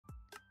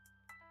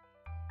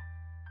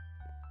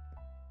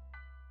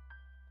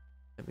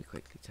Let me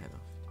quickly turn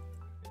off.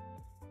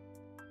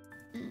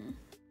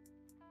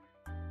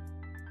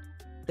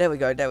 There we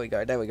go, there we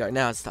go, there we go.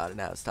 Now it's started,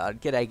 now it's started.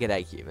 G'day,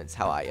 g'day humans.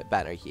 How are you?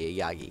 Banner here,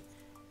 Yagi.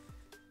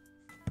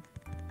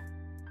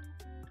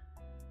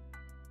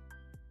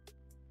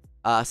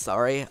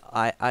 Sorry.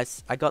 I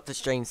got the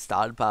stream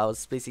started, but I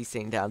was busy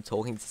sitting down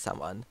talking to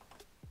someone.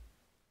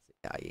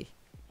 Yagi.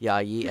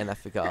 Yagi, and I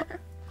forgot.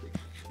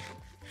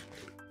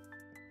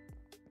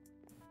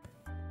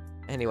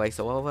 Anyway,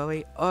 so what were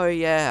we? Oh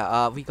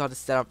yeah, we gotta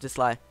set up this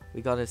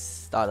we gotta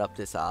start up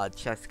this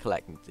chest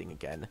collecting thing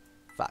again.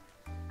 Fuck.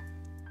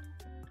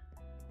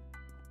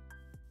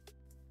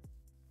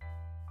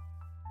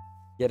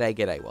 G'day,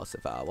 g'day,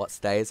 Wassifar. What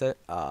day is it?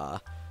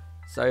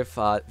 So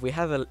far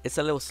it's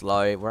a little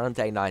slow. We're on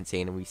day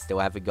 19 and we still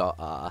haven't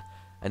got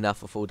enough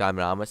for full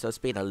diamond armor, so it's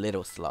been a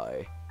little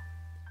slow.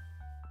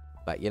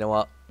 But you know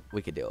what?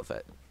 We can deal with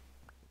it.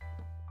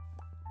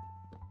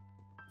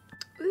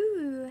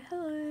 Ooh,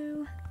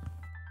 hello.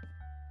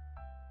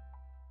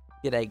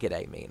 G'day,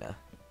 g'day, Mina.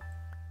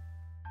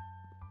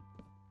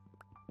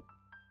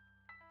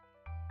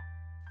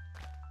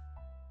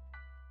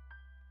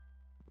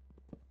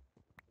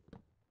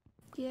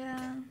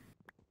 Yeah.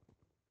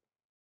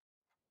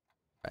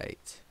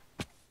 Right.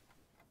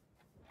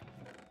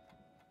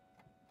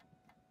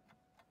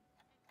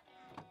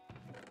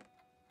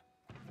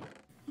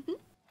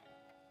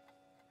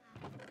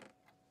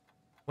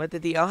 Where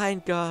did the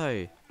iron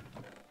go?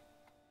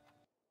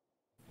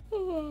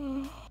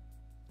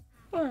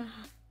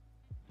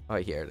 Oh,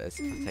 here it is.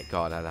 Thank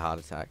God I had a heart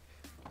attack.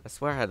 I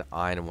swear I had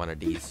iron in one of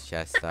these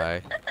chests, though.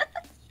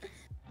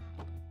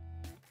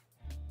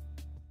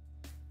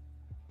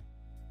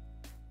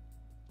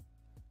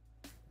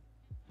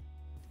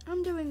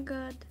 I'm doing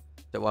good.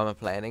 So what am I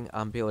planning?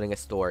 I'm building a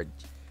storage.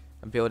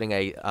 I'm building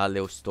a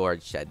little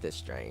storage shed this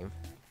stream.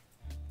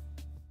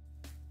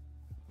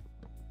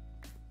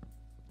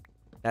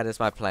 That is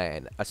my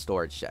plan. A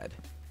storage shed.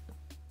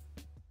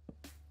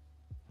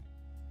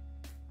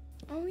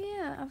 Oh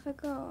yeah, I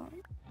forgot.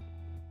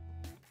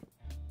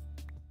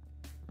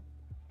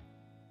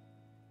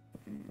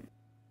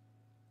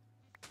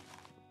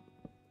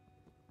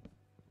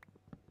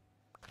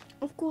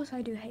 Of course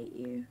I do hate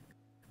you.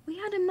 We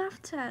had a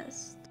math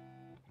test.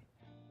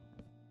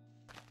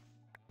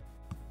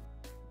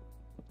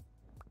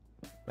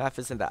 Math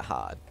isn't that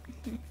hard.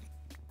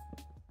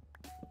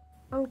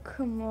 Oh,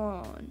 come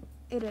on.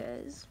 It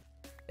is.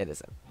 It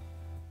isn't.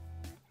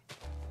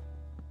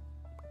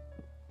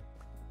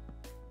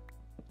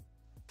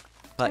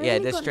 But yeah,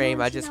 this stream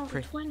I just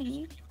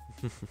you.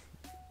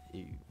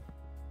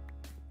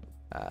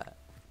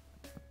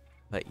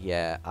 But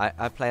yeah,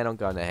 I plan on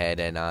going ahead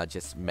and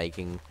just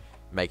making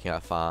a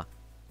farm,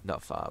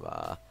 not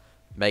farm,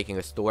 making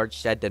a storage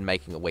shed, then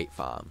making a wheat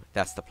farm.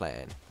 That's the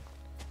plan.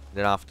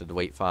 Then after the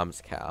wheat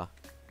farm's cow.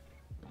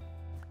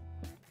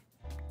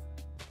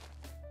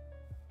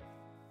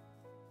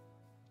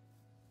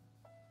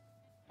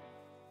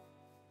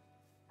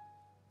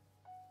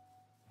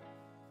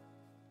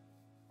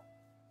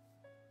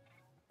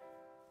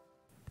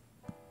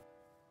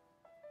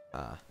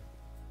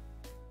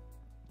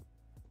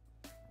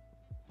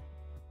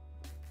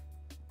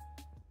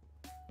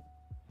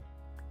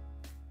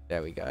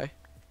 There we go.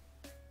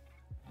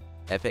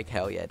 Epic?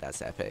 Hell yeah,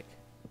 that's epic.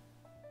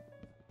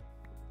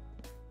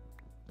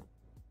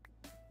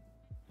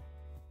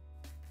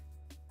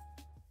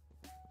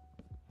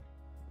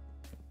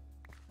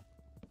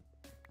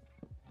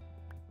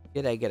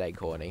 G'day, g'day,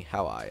 Corny.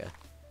 How are you?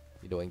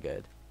 You doing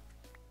good?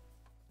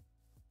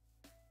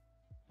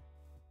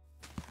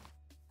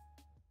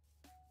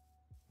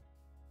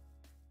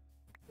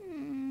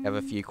 I have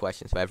a few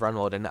questions for everyone.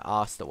 Well, then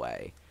ask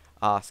away.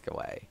 Ask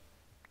away.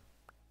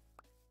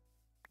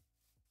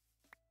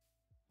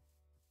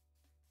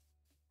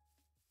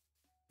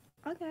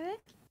 Okay.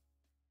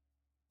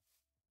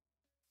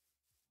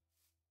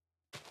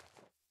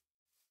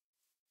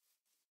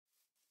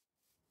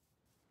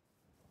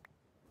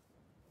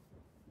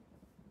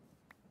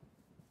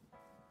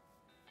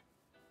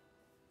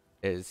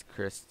 Is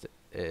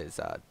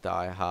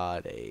Die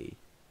Hard a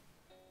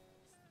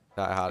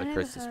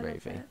Christmas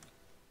movie?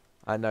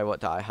 I know what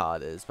Die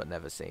Hard is, but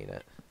never seen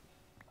it.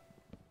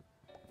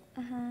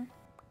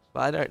 But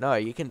I don't know.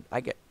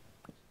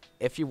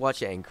 If you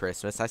watch it in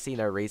Christmas, I see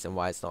no reason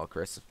why it's not a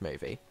Christmas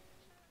movie.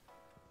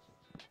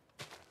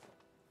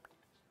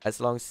 As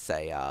long as it's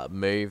a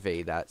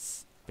movie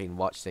that's been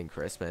watched in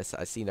Christmas,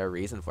 I see no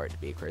reason for it to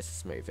be a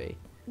Christmas movie.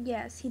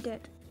 Yes, he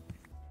did.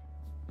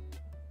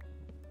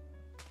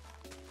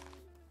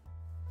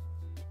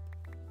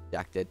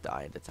 Jack did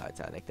die in the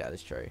Titanic, that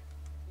is true.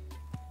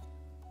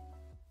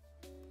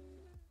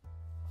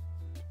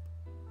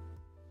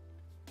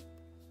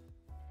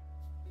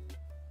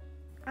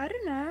 I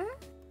don't know.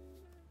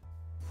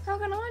 How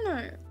can I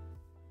know?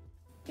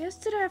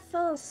 Yesterday I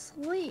fell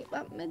asleep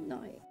at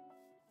midnight.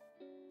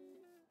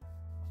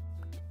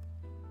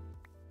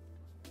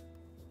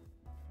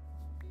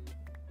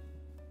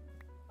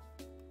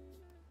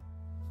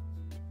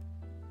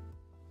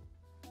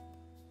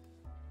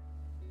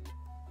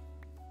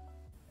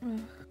 Ugh.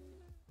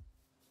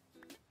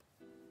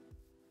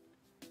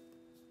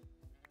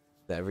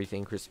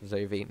 Everything Christmas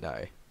Eve?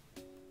 No.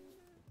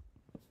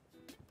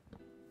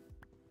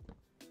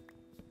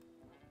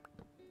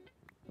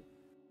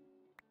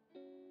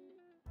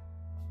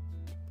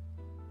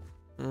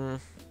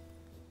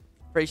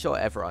 Pretty sure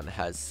everyone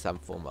has some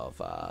form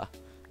of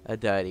a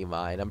dirty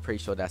mind. I'm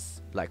pretty sure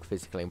that's like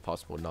physically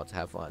impossible not to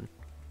have one.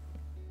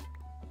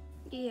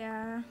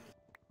 Yeah.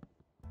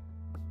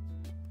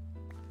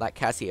 Like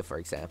Cassia, for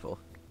example.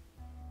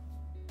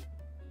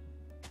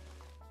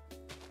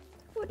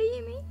 What do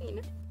you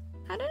mean?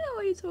 I don't know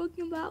what you're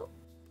talking about.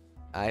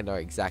 I know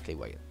exactly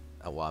what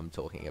I'm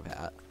talking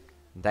about.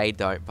 They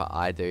don't, but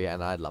I do,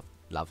 and I love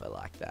it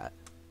like that.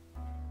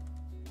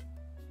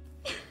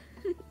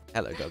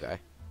 Hello, doggo.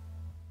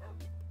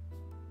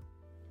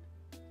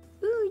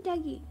 Ooh,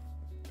 doggy.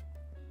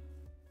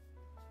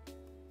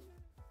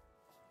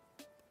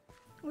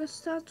 What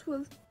starts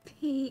with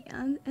P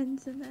and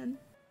ends in N?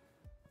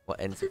 What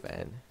ends with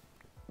N?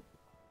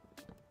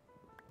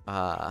 You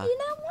know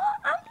what?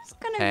 I'm just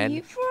gonna pen.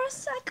 mute for a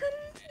second,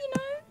 you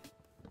know?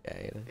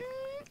 Yeah, you know.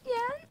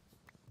 Yeah.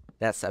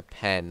 That's a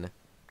pen.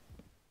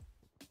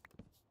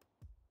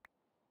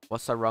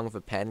 What's so wrong with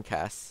a pen,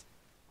 Cass?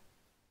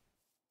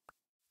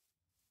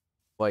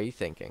 What are you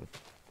thinking?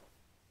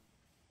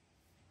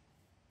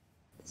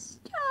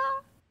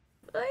 Stop.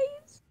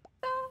 Please.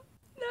 Stop.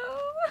 No.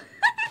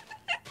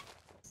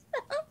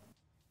 Stop.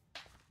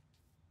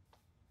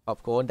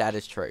 Popcorn? That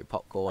is true.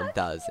 Popcorn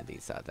does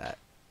indeed say that.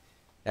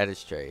 That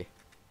is true.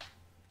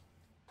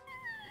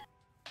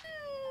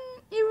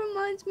 It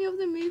reminds me of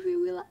the movie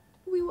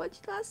we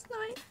watched last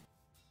night.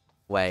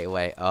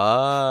 Wait.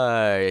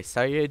 Oh,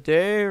 so you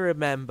do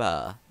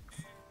remember.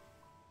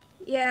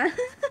 Yeah.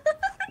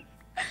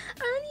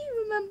 I only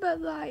remember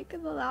like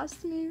the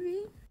last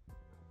movie.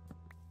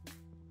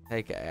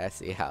 Okay, I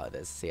see how it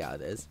is.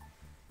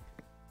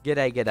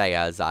 G'day,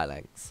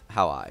 Xilinx.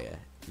 How are you?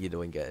 You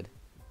doing good?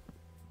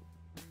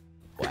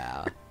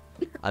 Wow.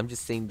 I'm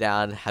just sitting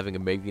down having a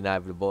movie night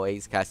with the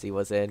boys Cassie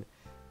was in.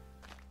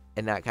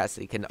 And now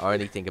Cassie can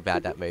only think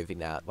about that movie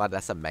now. Wow,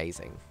 that's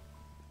amazing.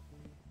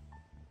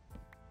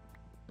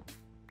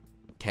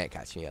 Can't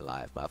catch me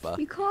alive, mother.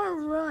 You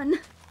can't run.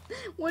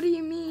 What do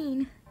you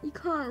mean? You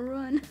can't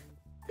run.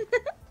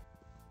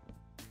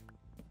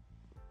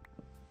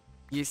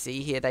 You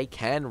see here, they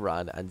can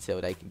run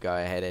until they can go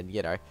ahead and,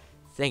 you know,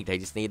 think. They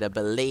just need to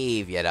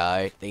believe, you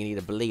know. They need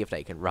to believe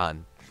they can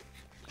run.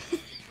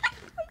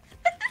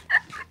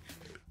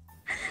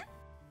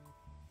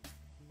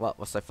 What?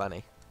 What's so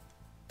funny?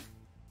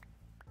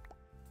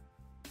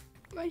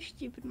 My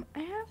stupid I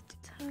have to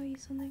tell you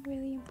something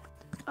really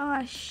important.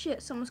 Ah,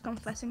 shit, someone's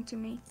confessing to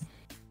me.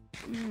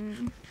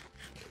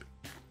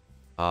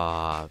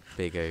 Ah,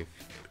 big oof.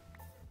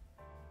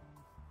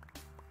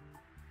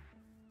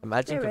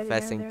 Imagine They already know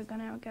confessing. they're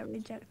gonna get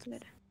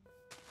rejected.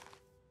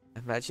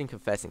 Imagine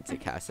confessing to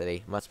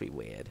Cassidy. Must be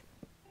weird.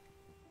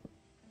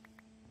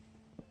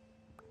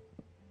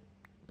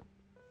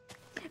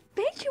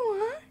 Bitch you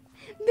are!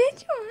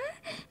 Bitch you are!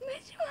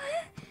 Bitch you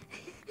are!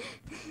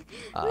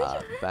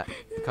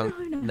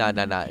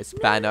 No. It's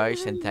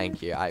Banosh, and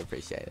thank you. I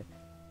appreciate it.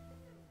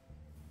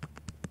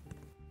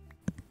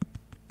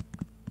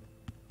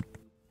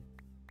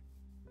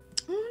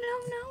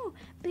 Oh no,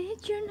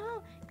 bitch you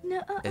no.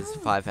 No. Is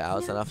 5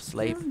 hours no, enough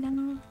sleep?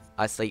 No.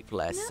 I sleep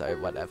less, so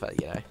whatever,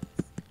 you know.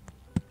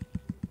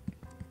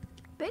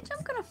 Bitch,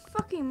 I'm gonna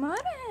fucking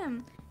murder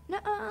him. No.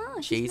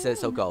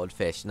 Jesus or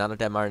goldfish. None of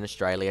them are in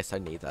Australia, so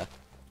neither.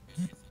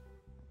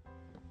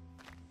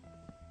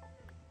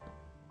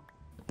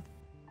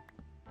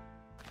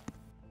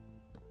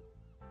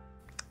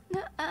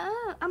 No.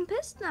 I'm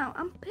pissed now.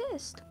 I'm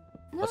pissed.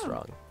 No, What's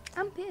wrong?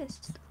 I'm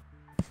pissed.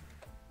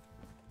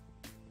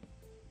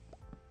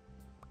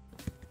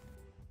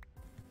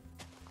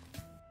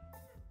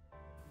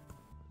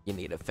 You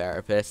need a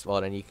therapist?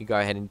 Well, then you can go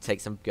ahead and take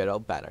some good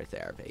old Bano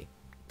therapy.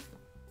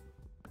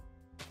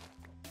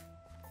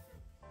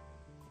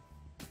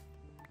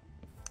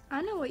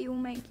 I know what will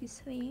make you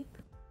sleep.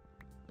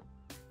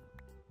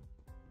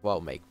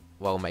 Well, make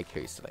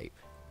who sleep?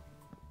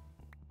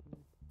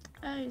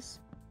 Ice.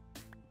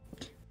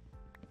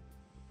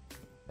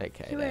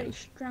 Okay, He then. already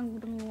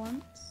strangled me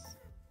once.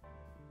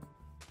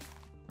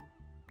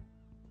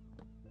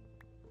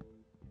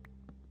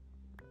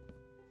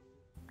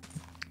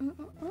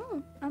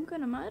 I'm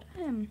gonna murder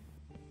him.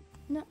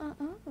 No.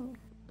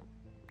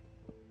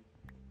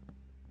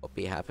 What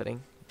be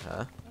happening?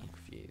 Huh? I'm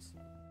confused.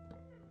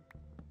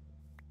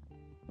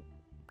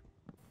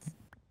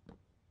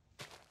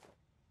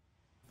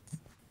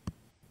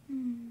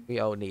 We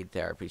all need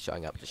therapy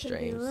showing up to Should be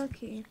streams.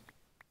 lucky.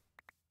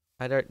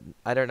 I don't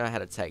know how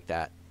to take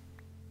that.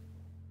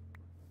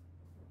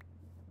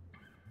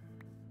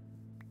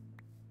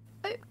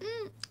 Oh,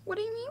 what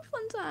do you mean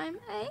fun time?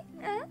 Eh?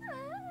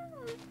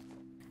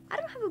 I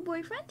don't have a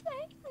boyfriend,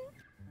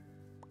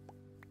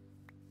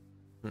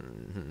 eh?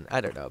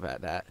 I don't know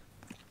about that.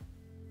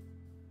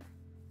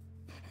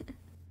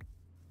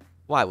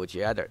 Why would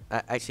you?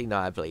 Actually, no,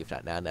 I believe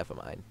that now. Never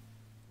mind.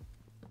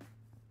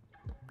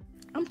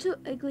 I'm too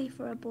ugly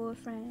for a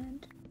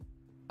boyfriend.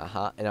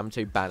 And I'm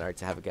too banner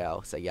to have a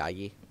girl, so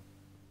yagi.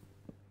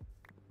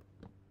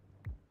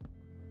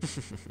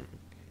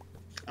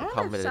 I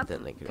wonder if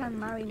Confidently Sap can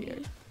marry me.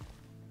 weird.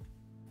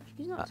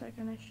 She's not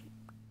taking a shit.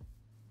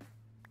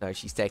 No,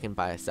 she's taken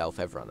by herself.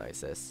 Everyone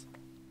knows this.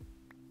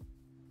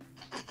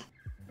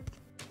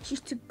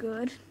 She's too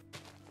good.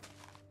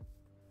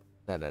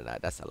 No,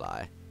 that's a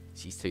lie.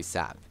 She's too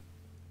sap.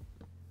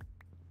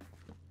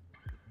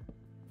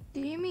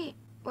 Do you mean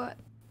what?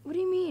 What do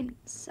you mean?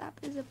 Sap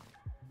is a.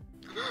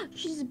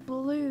 She's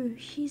blue.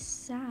 She's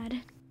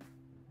sad.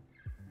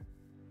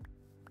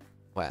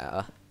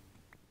 Well.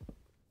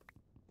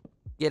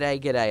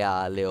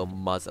 G'day, little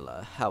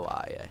muzzler. How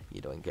are you?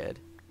 You doing good?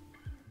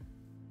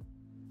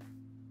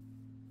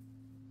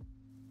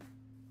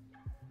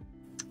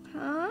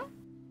 Huh?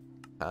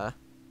 Huh?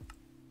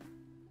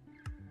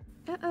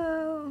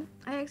 Uh-oh.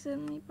 I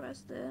accidentally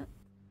pressed it.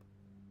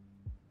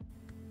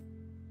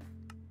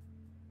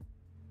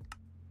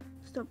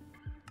 Stop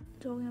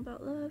talking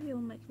about love. You'll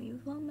make me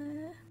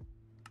vomit.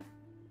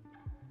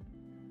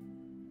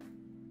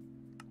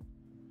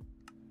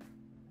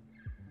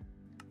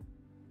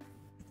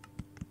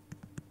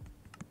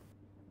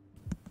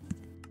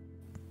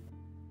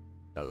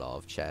 A lot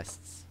of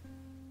chests.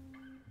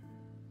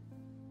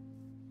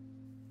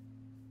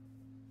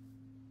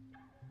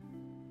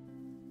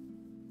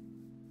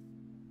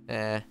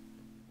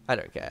 I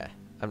don't care.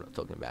 I'm not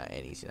talking about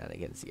any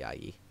shenanigans,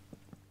 Yagi.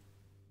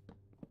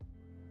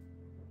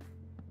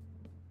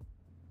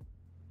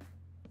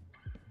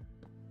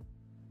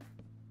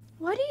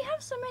 Why do you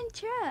have so many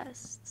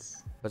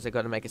chests? What's it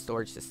got to make a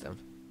storage system?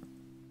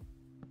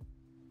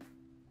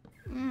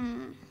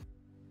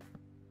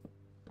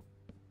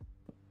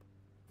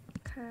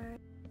 Okay.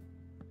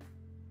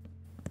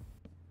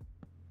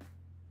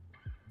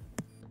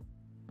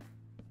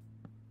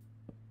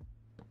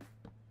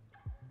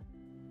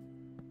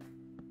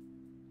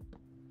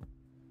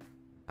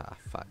 Ah,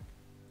 fuck.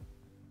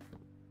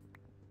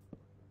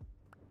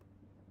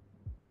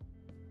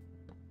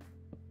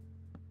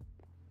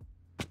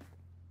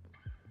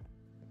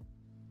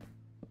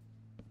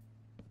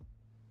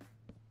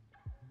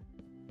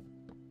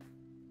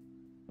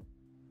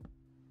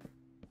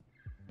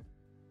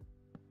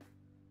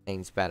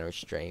 Banner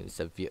streams,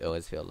 so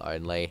viewers feel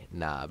lonely.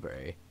 Nah,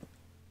 bro.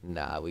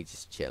 Nah, we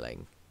just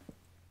chilling.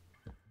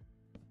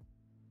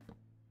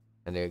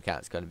 A new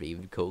account's gonna be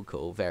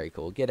cool, very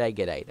cool.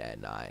 G'day there,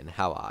 9.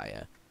 How are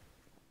ya?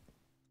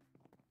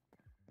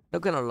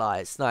 Not gonna lie,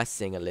 it's nice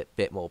seeing a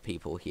bit more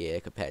people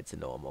here compared to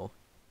normal.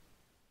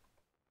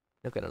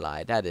 Not gonna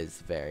lie, that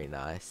is very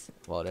nice.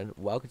 Well then,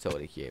 welcome to all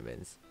the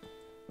humans.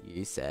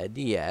 You said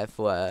the F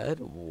word.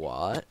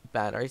 What?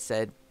 Banner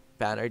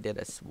did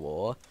a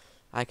swore.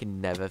 I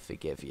can never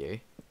forgive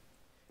you.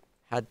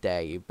 How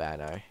dare you,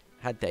 Banner?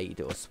 How dare you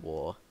do a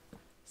swore?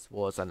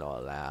 Swores are not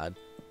allowed.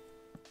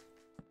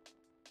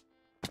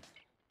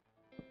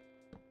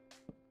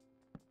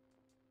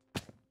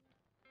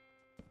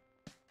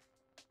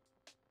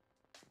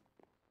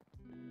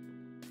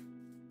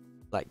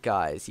 Like,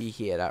 guys, you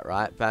hear that,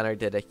 right? Banner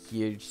did a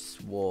huge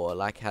swore.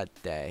 Like, how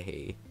dare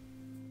he?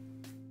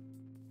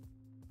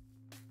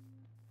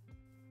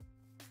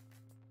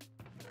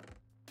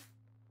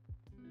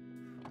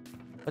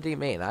 What do you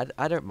mean?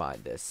 I don't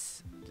mind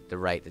this. The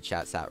rate the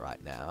chat's at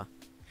right now.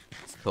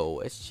 It's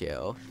cool. It's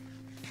chill.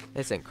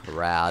 It isn't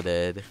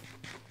crowded.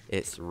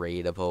 It's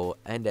readable.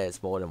 And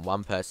there's more than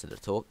one person to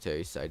talk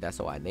to, so that's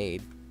all I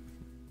need.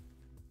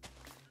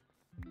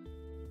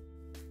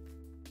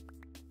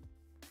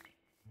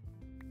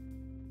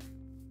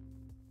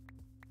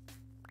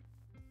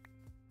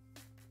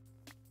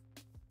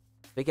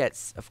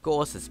 Of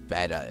course it's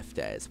better if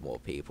there's more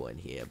people in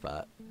here,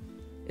 but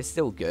it's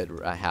still good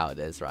how it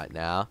is right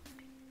now.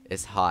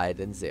 It's higher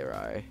than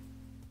 0.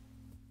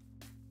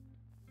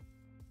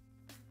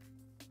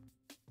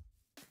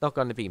 It's not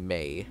gonna be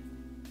me.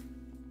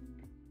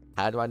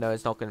 How do I know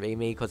it's not gonna be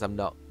me? Because I'm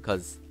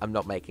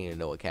not making a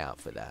new account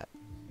for that.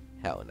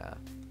 Hell no.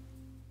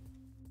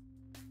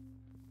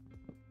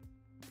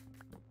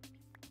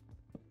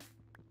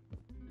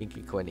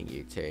 Inky quitting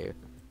YouTube.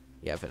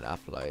 You haven't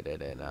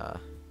uploaded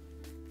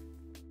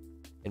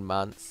in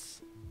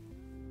months.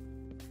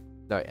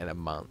 No, in a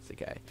month,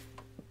 okay.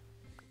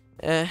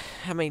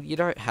 I mean, you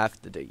don't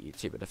have to do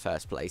YouTube in the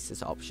first place.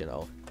 It's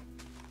optional.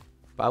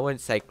 But I wouldn't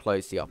say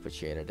close the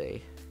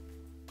opportunity.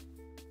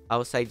 I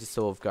would say just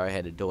sort of go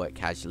ahead and do it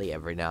casually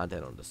every now and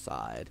then on the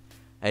side.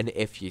 And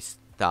if you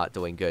start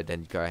doing good,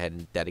 then go ahead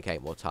and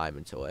dedicate more time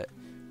into it.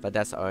 But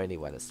that's only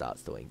when it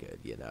starts doing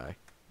good, you know.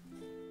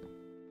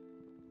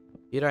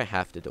 You don't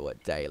have to do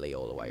it daily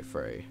all the way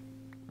through.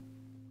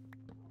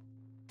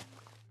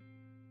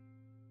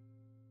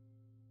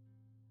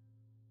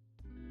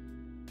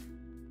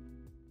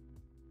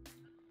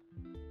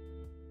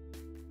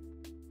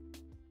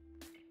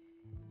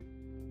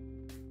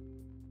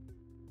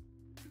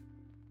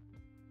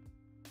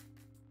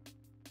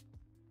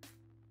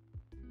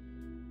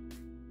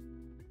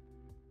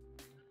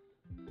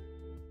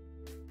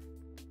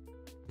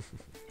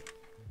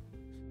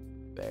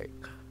 Very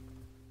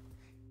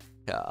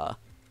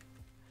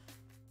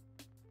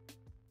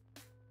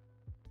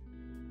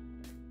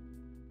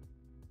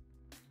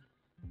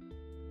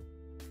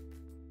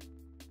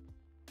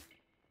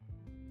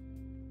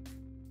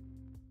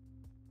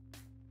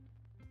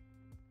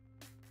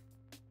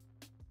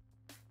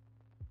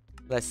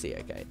Let's see.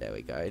 Okay, there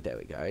we go. There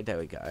we go. There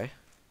we go.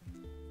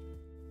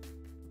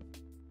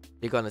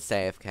 You're gonna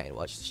say AFK and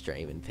watch the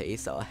stream in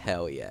peace? Oh,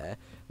 hell yeah.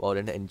 Well,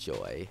 then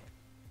enjoy.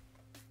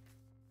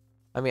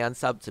 I mean,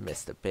 unsub to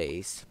Mr.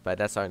 Beast, but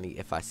that's only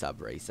if I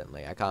sub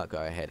recently. I can't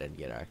go ahead and,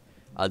 you know,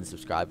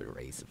 unsubscribe and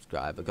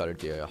resubscribe. I've got to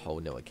do a whole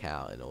new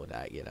account and all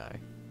that, you know.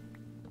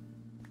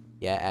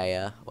 Yeah,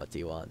 Aya, what do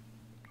you want?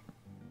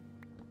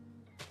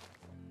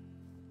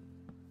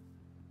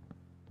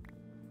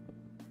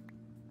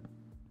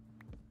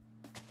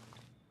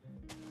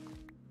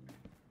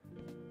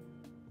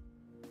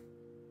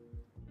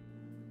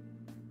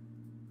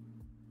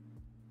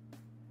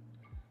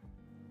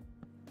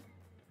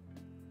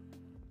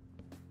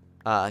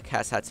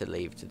 Cass had to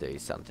leave to do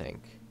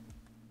something.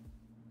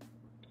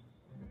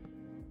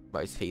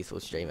 Most peaceful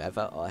stream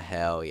ever? Oh,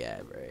 hell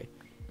yeah, bro.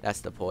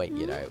 That's the point,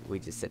 you know. We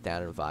just sit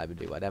down and vibe and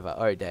do whatever.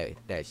 Oh,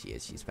 there she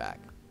is. She's back.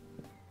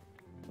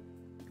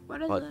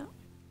 What is it?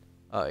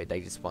 Oh,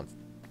 they just want...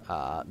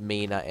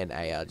 Mina and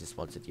Aya just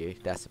wanted you.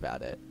 That's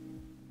about it.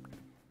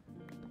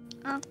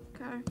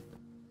 Okay.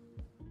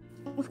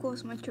 Of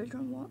course my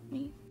children want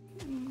me.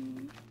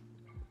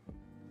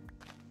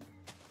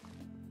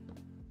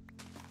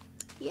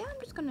 Yeah,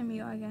 I'm just gonna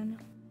mute again.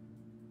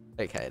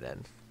 Okay,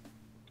 then.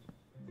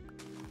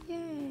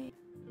 Yay.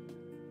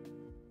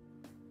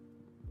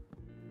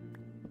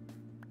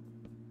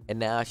 And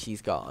now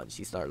she's gone.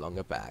 She's no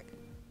longer back.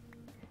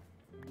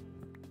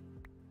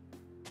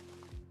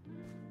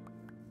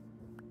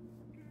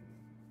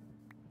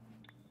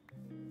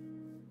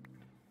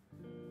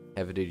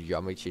 Ever do the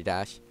geometry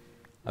dash?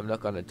 I'm not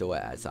gonna do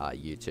it as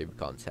YouTube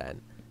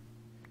content.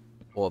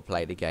 Or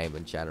play the game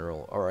in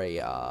general.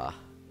 Already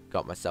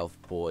got myself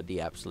bored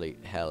the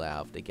absolute hell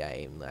out of the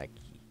game like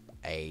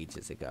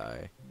ages ago.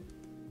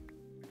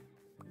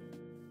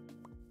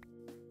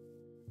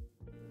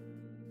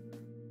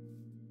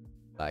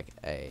 Like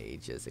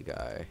ages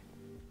ago.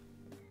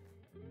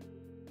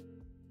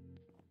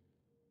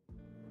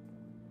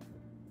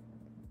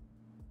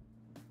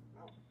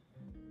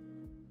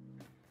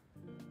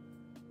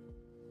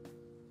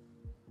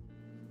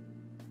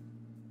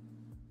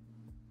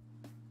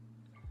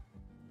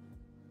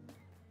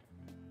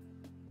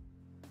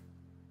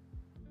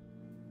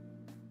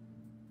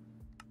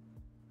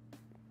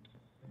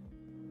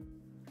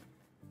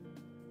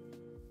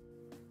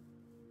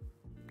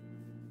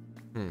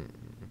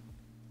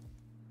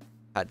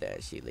 How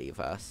dare she leave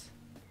us?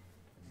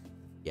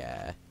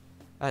 Yeah.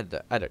 I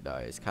don't know,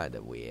 it's kind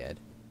of weird.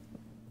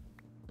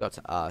 Got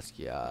to ask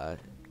you,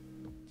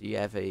 do you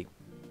have a...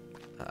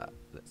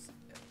 let's...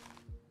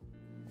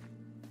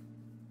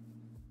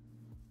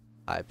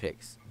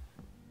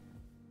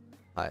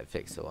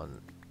 Hypixel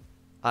on...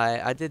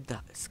 I did the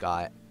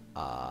sky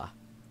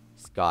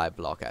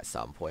block at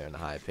some point on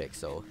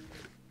Hypixel.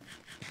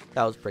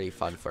 That was pretty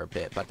fun for a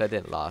bit, but that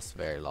didn't last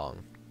very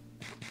long.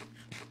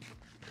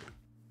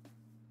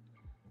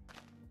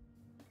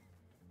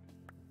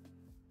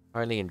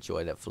 I only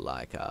enjoyed it for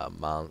like a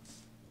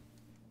month.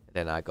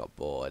 Then I got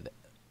bored.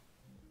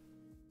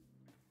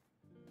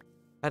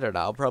 I don't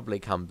know, I'll probably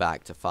come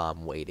back to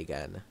farm wheat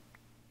again.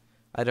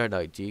 I don't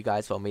know, do you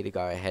guys want me to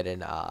go ahead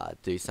and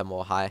do some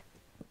more Hypixel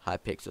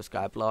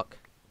skyblock?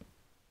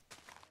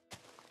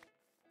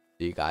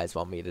 Do you guys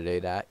want me to do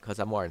that? Because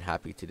I'm more than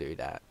happy to do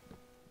that.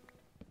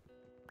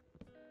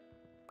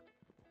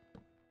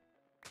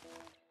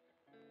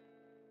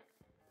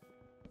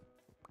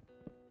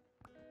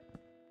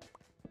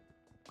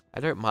 I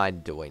don't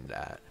mind doing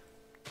that.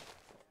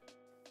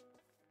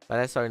 But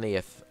that's only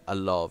if a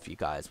lot of you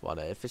guys want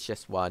it. If it's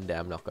just one, then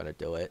I'm not going to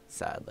do it,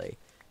 sadly.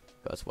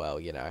 Because,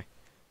 well, you know, I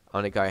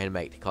want to go ahead and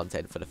make the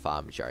content for the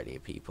far majority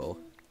of people.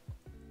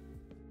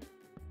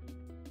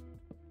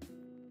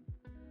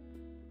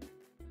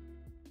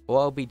 What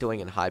I'll be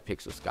doing in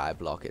Hypixel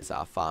Skyblock is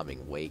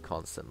farming wheat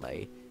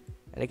constantly.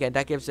 And again,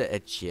 that gives it a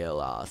chill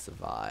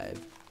vibe.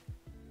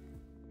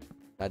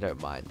 I don't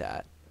mind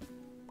that.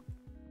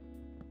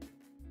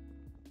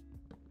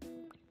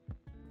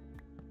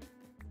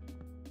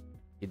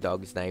 Your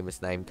dog's name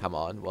is named, come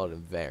on. Well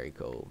then, very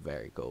cool,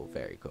 very cool,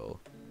 very cool.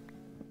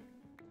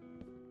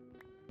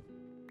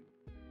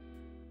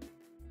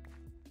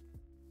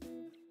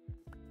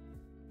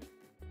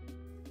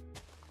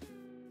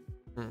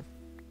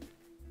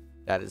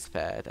 That is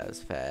fair, that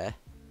is fair.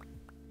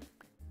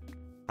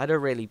 I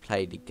don't really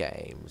play the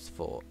games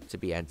to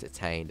be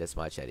entertained as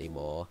much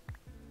anymore.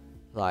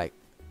 Like,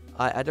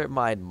 I don't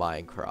mind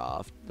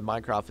Minecraft. The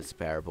Minecraft is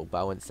bearable,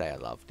 but I wouldn't say I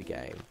love the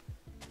game.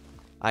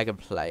 I can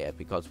play it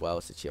because, well,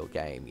 it's a chill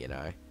game, you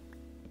know.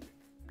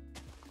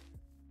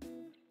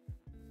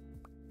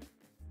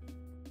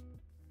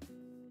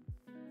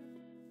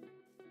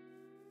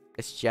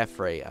 It's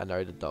Jeffrey, I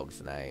know the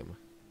dog's name.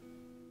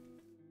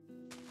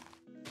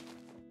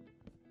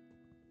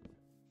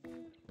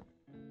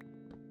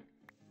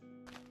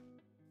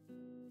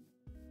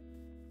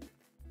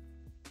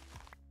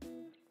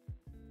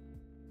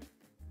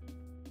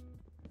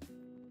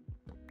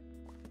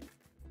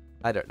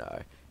 I don't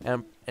know.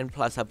 And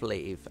plus, I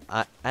believe,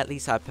 at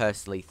least I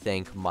personally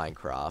think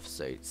Minecraft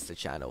suits the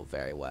channel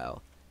very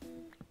well.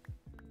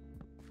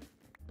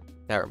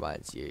 That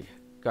reminds you.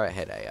 Go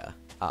ahead, Aya.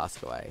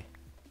 Ask away.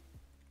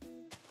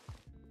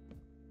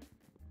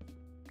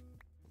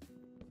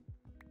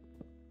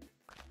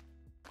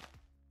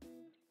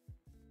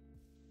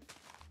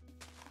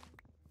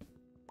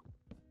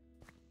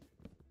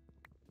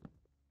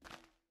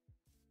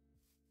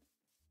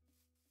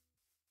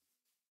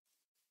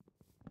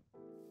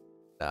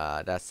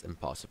 Nah, that's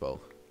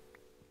impossible.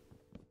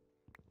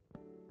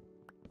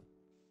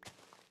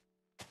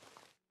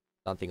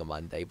 Something on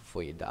Monday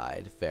before you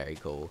died. Very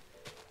cool.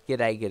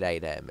 G'day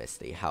there,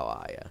 Misty. How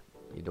are ya?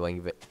 You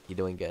doing good? You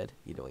doing good?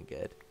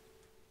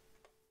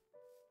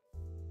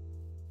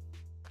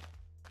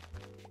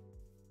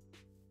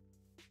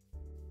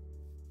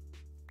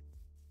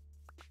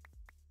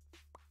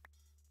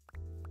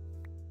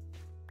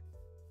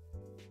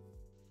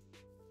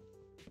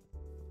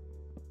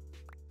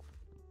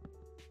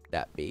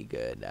 That be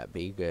good. That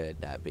be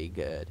good. That be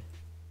good.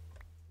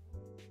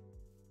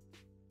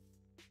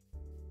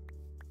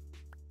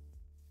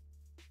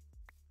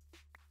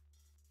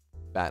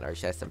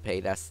 Banosh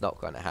SMP, that's not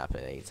going to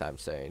happen anytime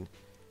soon.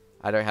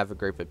 I don't have a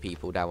group of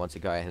people that want to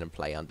go ahead and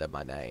play under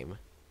my name.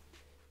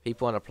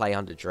 People want to play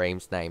under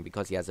Dream's name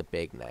because he has a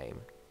big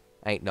name.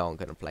 Ain't no one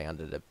going to play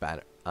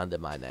under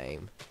my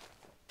name.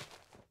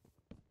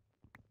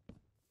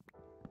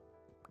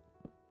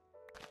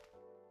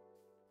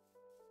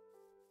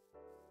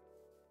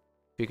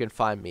 You can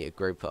find me a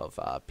group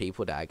of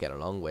people that I get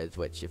along with,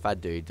 which if I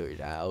do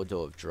that, I'll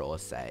do with Draw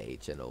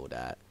Sage and all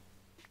that.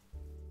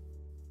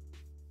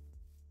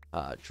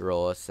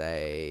 Draw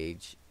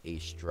Sage,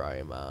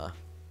 Eastroma,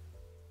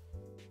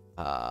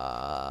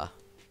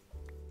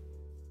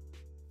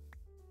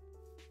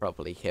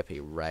 probably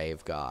hippie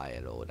rave guy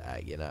and all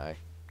that, you know.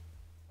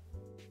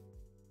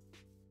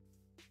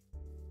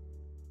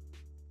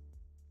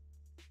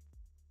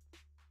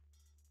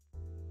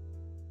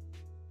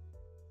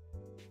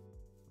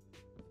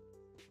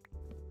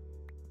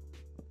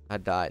 I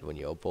died when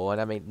you were born.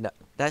 I mean, no,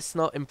 that's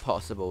not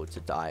impossible to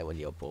die when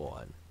you're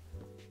born.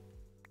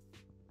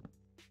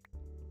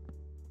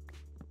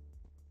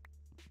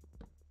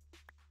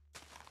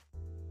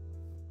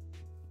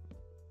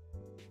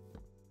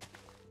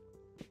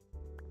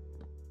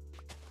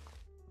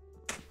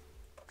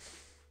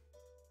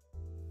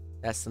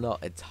 That's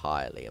not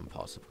entirely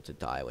impossible to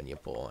die when you're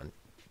born.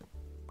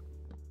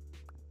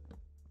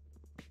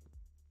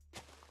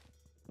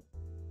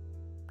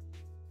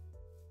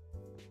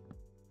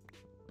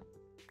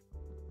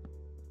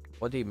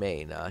 What do you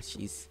mean?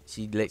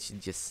 She literally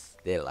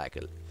just did like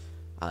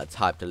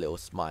typed a little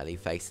smiley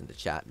face in the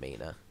chat,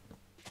 Mina.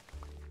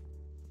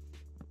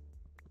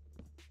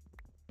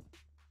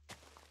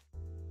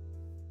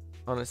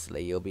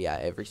 Honestly, you'll be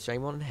at every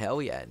stream on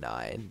Hell Yeah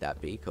 9.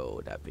 That'd be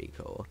cool. That'd be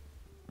cool.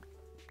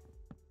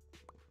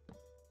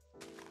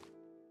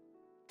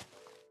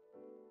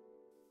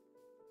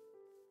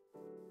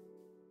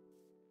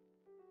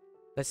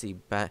 Let's see.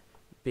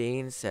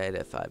 Bean said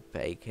if I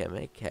bake him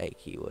a cake,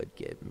 he would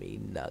give me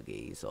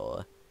nuggies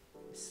or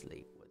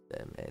sleep with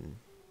them, and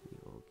he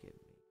will give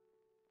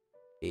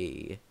me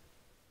E.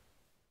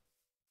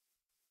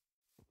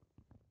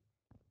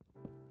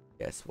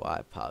 Guess why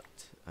I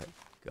pucked? Oh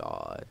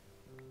god.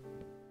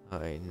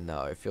 Oh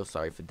no, I feel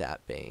sorry for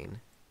that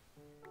Bean.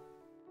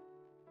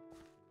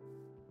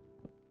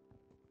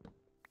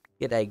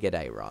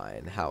 G'day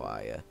Ryan, how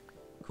are ya?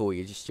 Cool,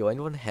 you just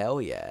joined one?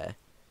 Hell yeah.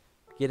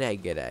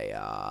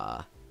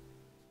 G'day,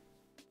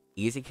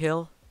 Easy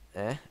Kill?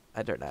 I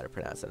don't know how to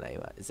pronounce the name.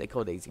 Is it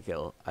called Easy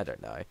Kill? I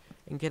don't know.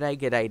 And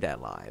g'day there,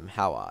 Lime.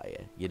 How are you?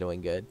 You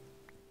doing good?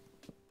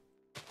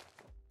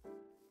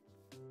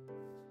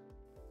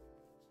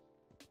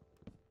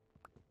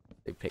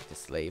 They picked to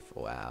sleep.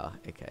 Wow.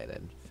 Okay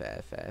then.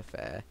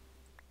 Fair.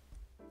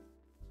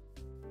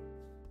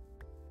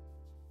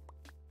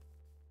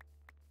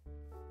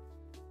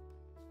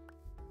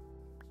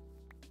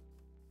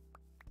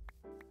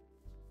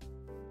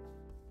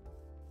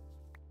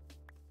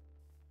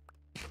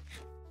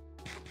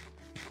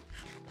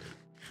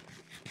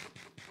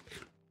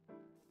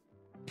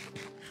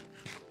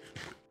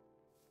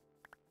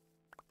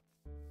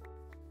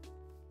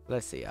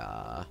 Let's see,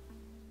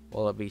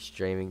 will I be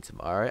streaming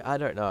tomorrow? I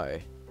don't know.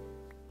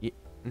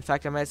 In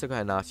fact, I may as well go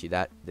ahead and ask you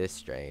that this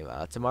stream.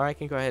 Tomorrow I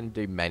can go ahead and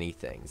do many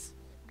things.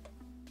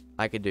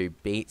 I could do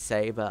Beat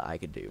Saber, I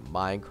could do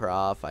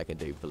Minecraft, I can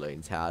do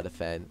Balloon Tower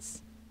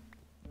Defense.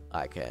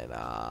 I can,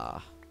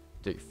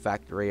 do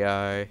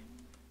Factorio.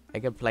 I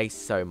can play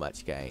so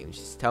much games.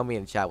 Just tell me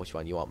in chat which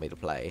one you want me to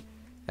play.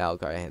 And I'll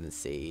go ahead and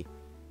see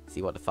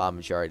what the far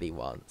majority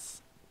wants.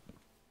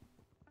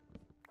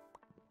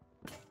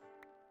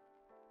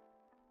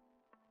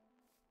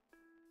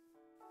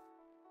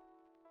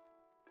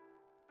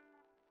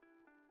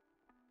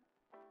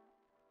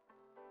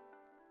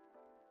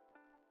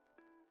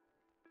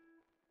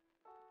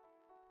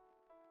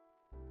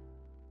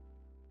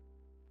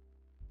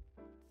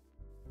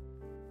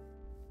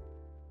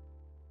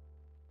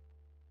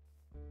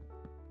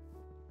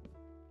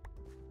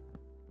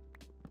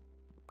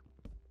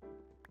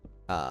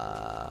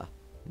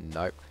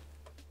 Nope.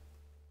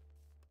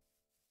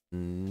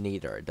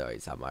 Neither of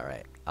those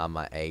are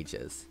my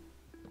ages.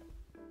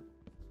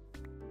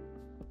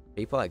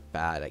 People are like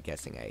bad at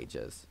guessing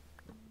ages.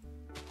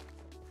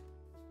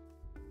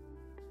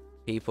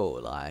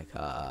 People like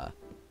a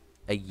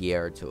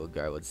year or two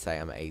ago would say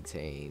I'm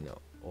 18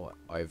 or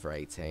over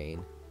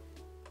 18,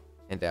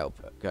 and they'll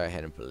go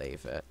ahead and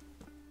believe it.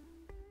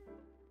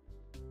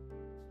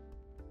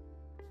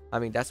 I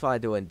mean, that's why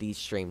I'm doing these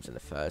streams in the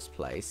first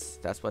place.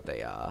 That's what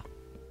they are.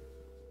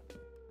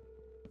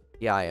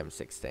 Yeah, I am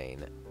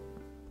 16.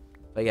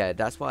 But yeah,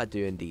 that's what I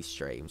do in these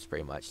streams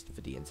pretty much for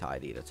the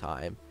entirety of the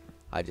time.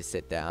 I just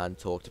sit down,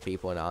 talk to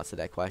people, and answer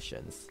their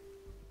questions.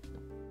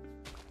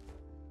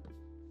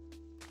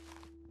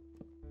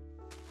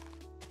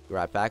 Be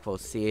right back. We'll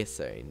see you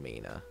soon,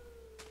 Mina.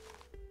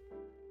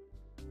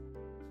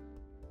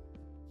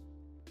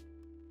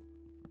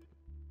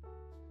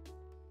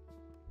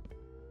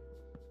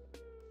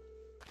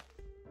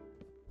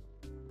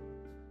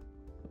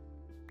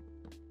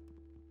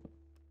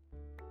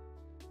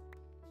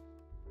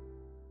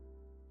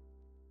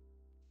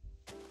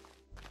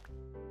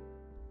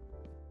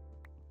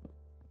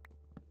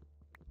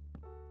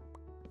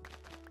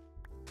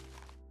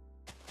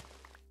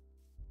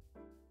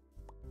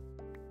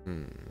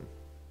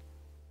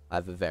 I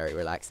have a very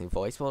relaxing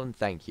voice. Well, and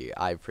thank you.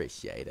 I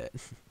appreciate it.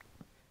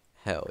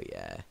 Hell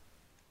yeah.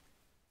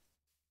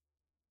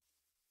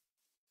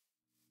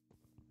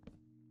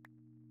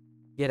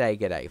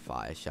 G'day,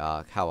 Fire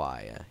Shark. How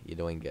are ya? You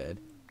doing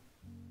good?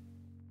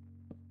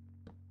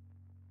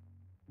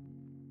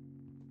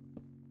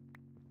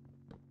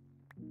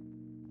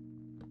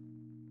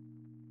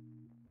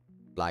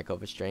 Like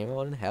of a stream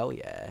on? Hell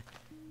yeah.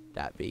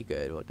 That'd be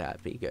good. Well,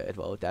 that'd be good.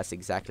 Well, that's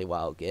exactly what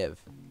I'll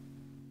give.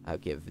 I'll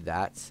give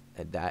that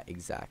and that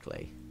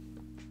exactly.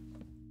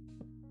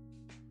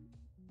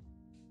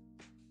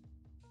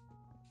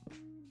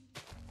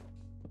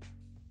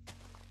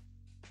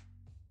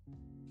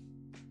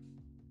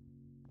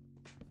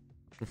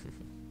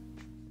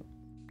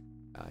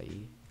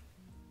 Aye.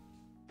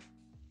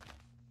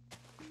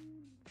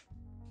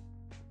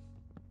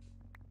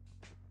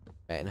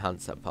 And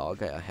Hunter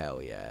Pog, oh,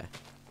 hell yeah.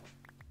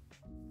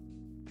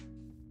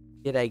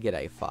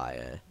 G'day,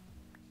 Fire.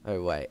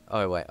 Oh wait,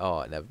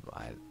 oh never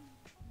mind.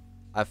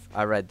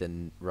 I read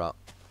the wrong.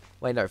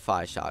 Wait, no,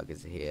 Fire Shark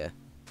is here.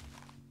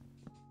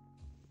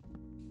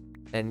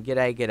 And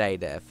g'day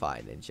there,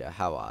 Fire Ninja.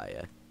 How are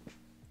ya?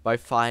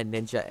 Both Fire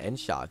Ninja and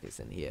Shark is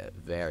in here.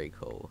 Very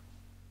cool.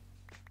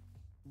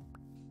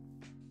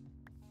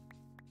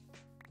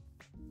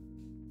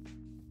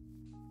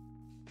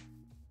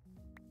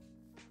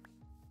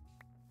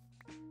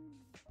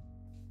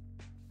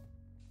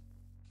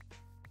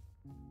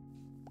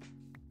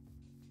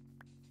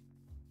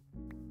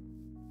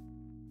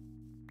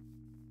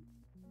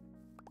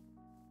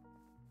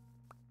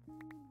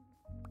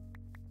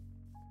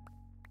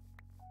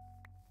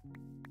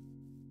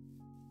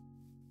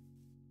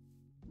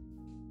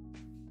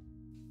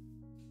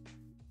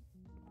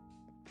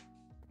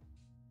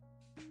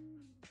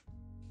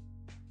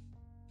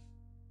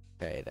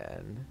 Okay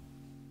then.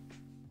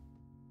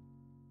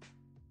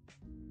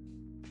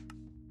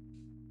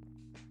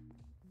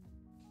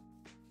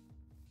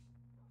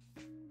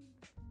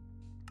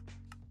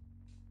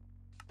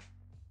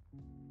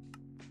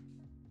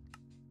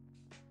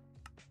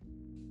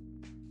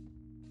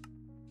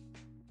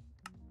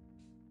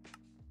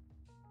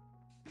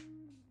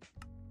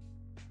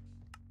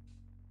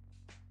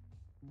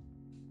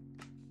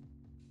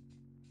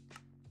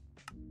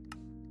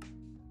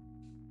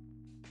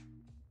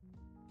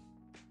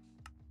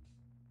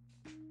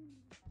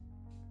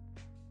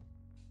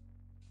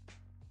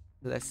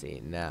 Let's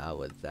see, now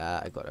with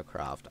that, I gotta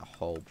craft a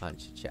whole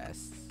bunch of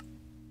chests.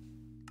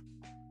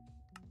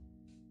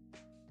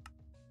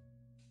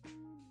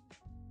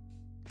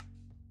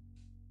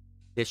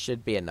 This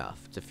should be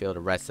enough to fill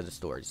the rest of the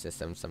storage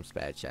system, some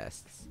spare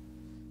chests.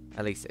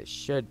 At least it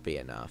should be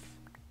enough.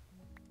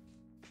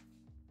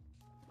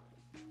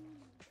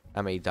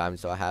 How many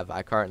diamonds do I have?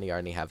 I currently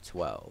only have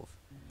 12.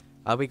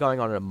 I'll be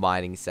going on a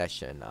mining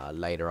session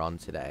later on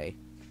today.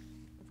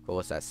 Of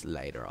course, that's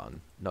later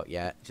on. Not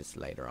yet, just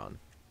later on.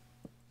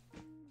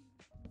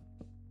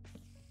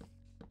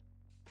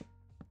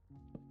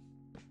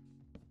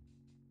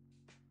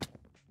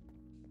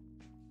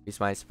 Who's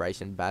my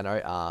inspiration?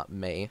 Bano?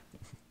 Me.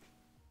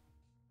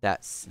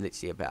 That's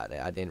literally about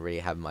it. I didn't really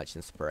have much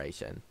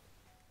inspiration.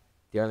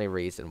 The only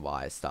reason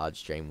why I started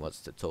stream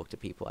was to talk to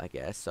people, I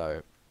guess.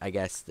 So, I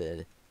guess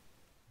the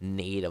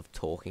need of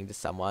talking to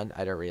someone.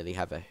 I don't really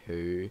have a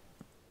who.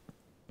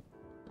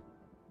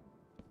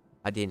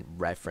 I didn't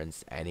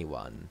reference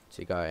anyone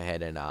to go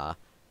ahead and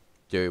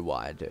do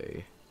what I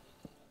do.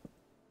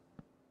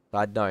 So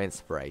I had no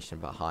inspiration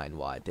behind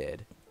what I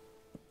did.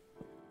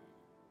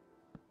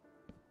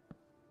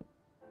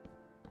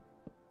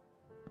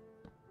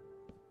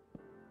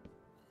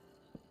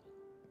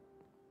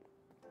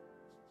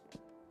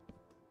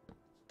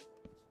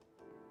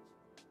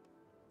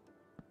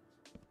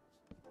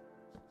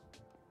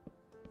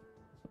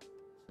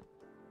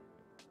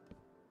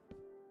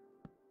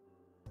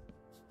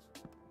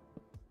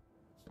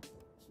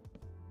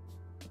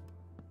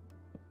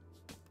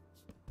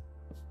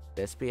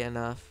 this be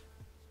enough?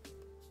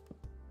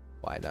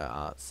 Why no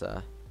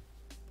answer?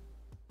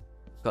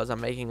 Because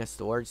I'm making a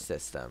storage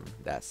system.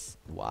 That's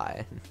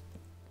why.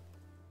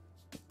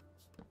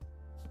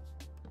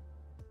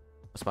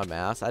 What's my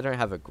mouse? I don't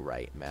have a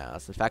great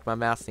mouse. In fact, my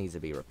mouse needs to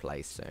be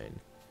replaced soon.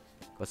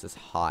 Because it's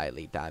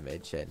highly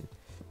damaged and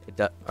it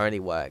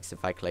only works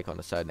if I click on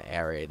a certain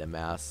area of the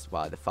mouse,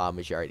 while the far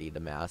majority of the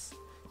mouse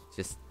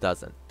just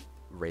doesn't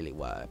really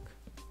work.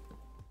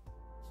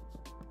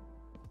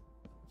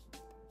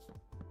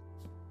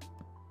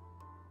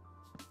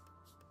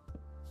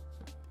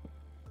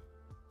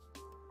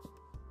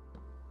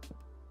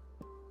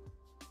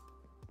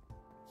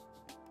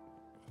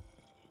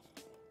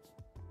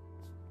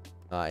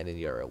 And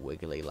you're a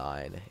wiggly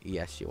line.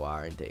 Yes, you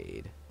are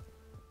indeed.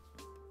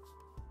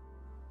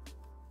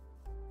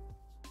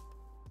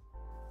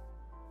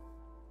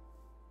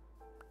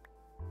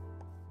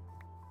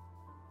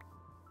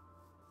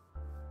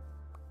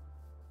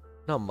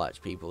 Not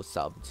much people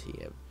subbed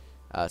here.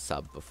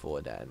 Subbed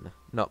before then.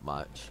 Not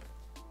much.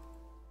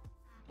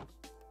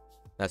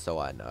 That's all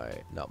I know.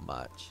 Not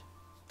much.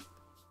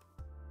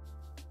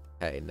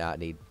 Okay, now I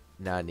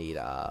need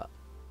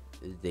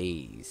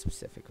these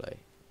specifically.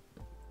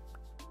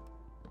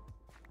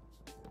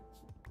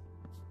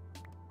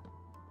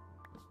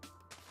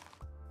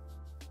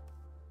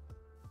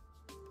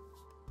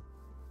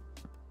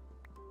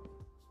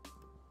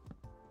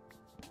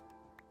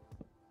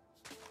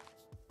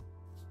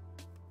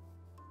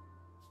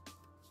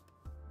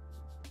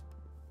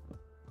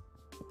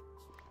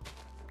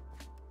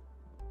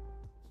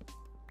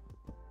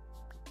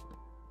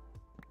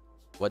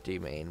 What do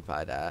you mean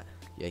by that?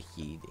 You're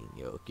heeding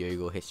your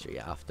Google history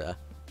after.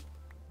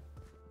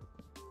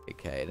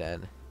 Okay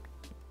then.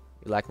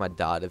 You like my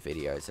data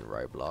videos in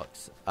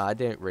Roblox? I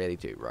didn't really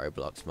do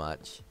Roblox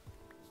much.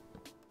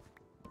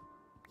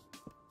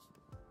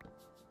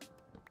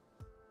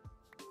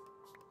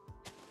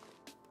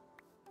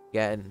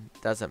 Again,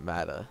 doesn't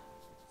matter.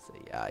 So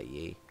yeah,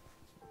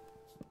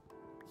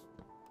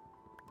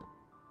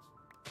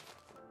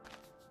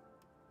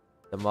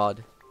 The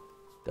mod,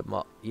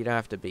 you don't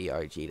have to be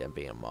OG to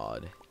be a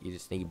mod. You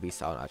just need to be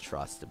someone I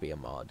trust to be a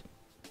mod.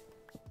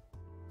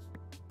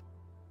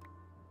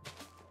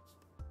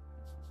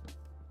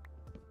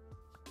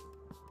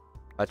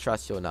 If I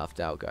trust you enough,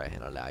 then I'll go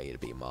ahead and allow you to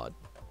be a mod.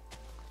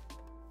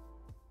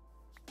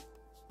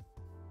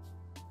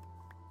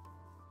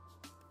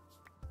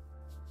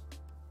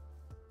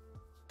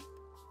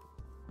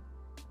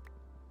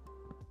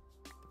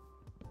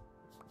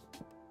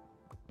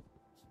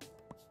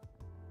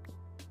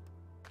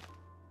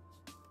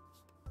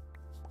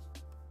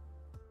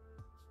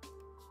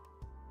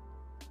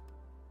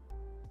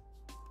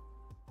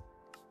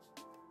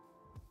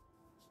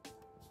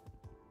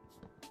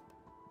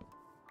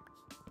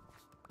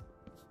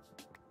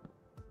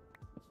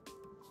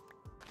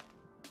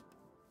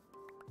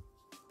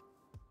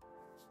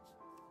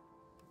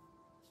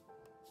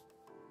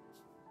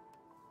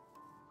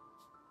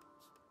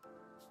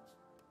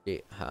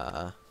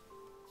 Huh?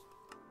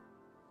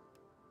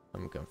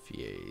 I'm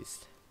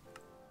confused.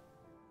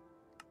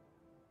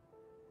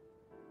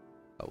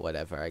 But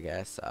whatever, I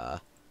guess.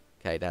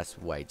 Okay, that's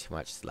way too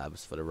much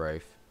slabs for the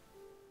roof.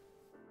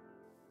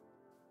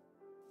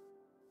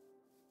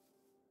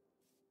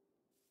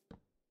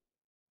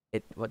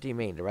 What do you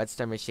mean? The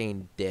redstone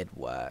machine did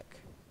work.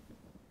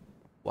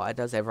 Why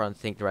does everyone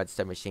think the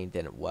redstone machine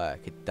didn't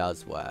work? It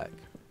does work.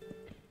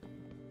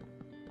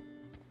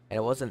 And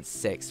it wasn't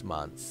 6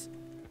 months.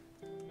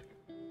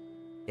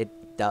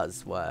 It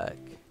does work.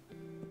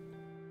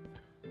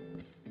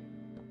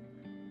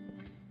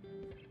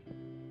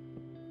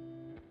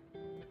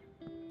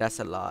 That's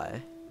a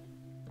lie.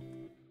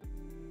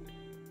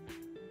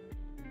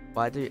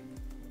 Why do you...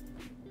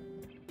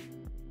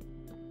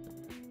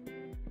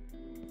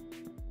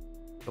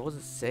 It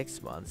wasn't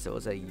 6 months, it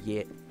was a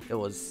year. It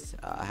was,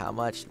 how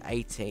much?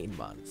 18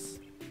 months.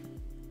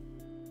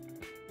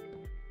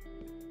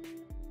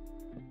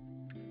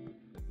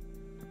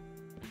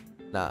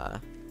 Nah.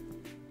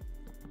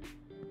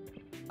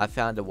 I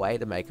found a way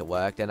to make it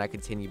work, then I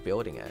continued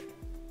building it.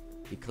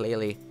 You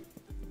clearly...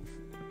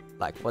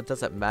 Like, what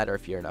does it matter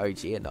if you're an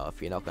OG or not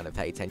if you're not going to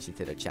pay attention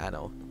to the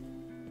channel?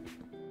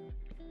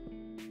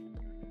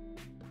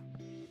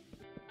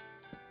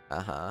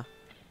 Uh-huh.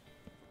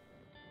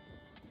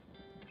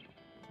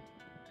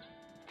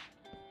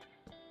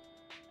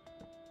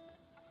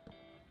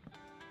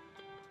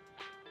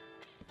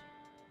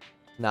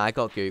 Nah, I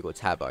got Google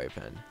tab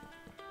open.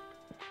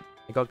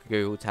 I got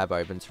Google tab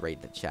open to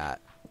read the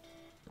chat.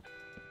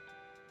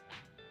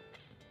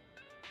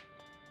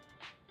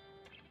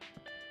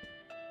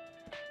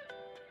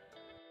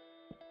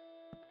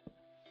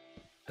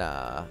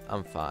 Nah,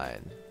 I'm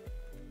fine.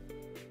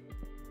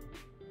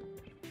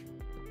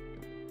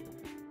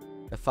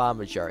 The far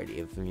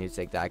majority of the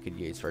music that I could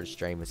use for a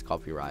stream is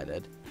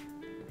copyrighted.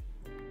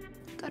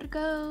 Gotta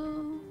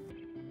go.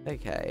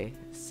 Okay,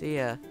 see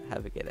ya.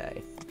 Have a good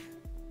day.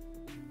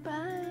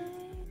 Bye.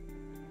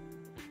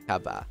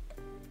 Kaba.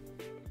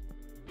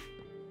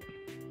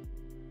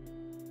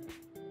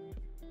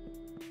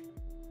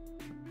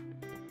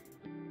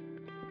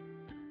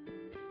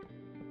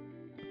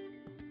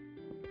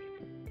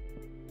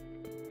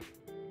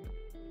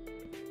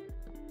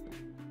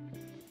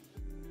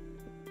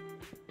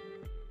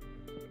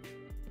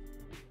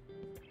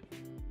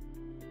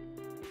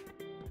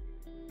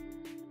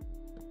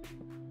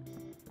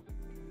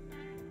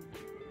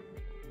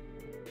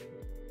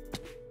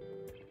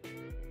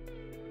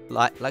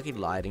 Lucky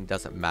lighting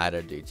doesn't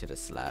matter due to the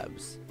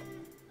slabs.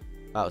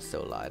 I'll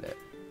still light it.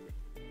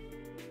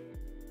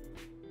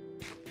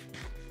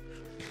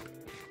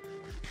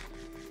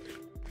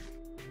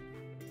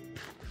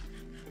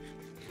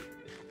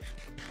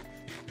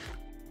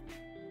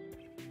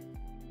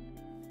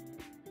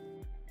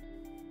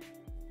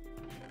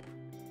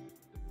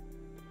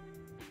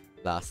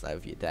 Last night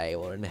of your day,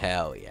 or in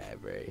hell yeah,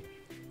 bro.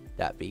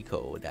 That'd be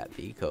cool, that'd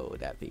be cool,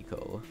 that'd be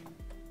cool.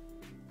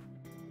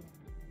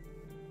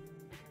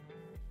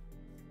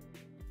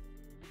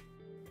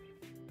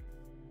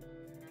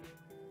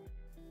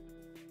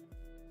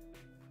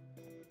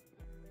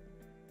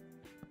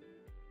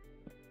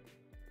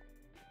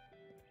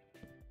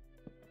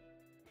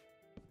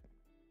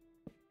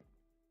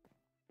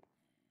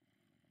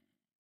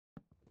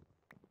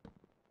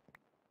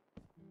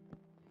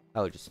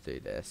 I'll just do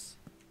this.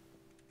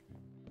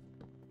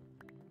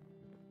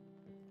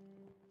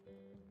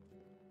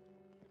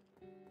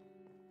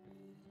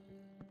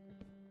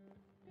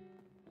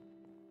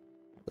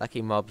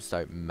 Lucky mobs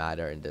don't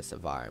matter in this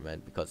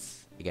environment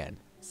because, again,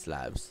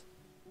 slabs.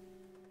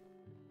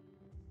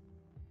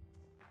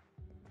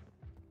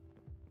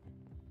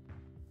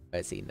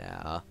 Where's he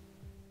now?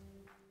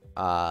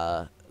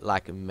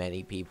 Like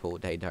many people,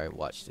 they don't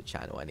watch the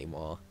channel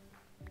anymore.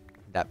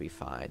 That'd be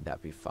fine,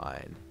 that'd be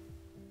fine.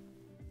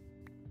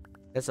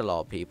 There's a lot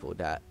of people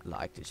that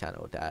like the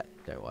channel that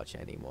don't watch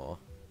anymore.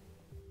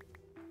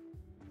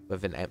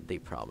 With an empty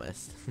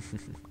promise.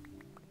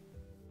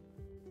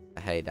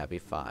 Hey, that'd be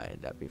fine,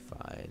 that'd be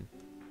fine.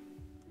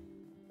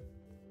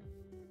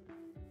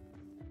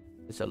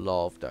 There's a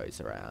lot of those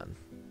around.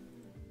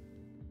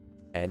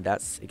 And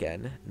that's,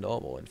 again,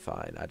 normal and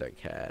fine, I don't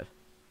care.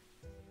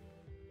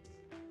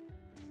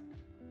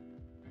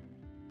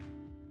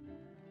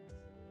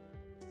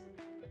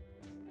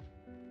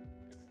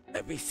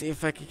 Let me see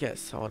if I can get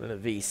someone in a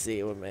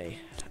VC with me.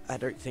 I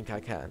don't think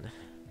I can.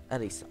 At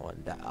least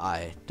someone that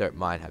I don't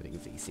mind having a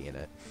VC in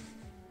it.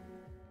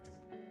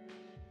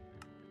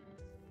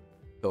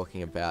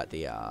 Talking about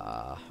the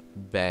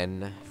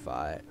Ben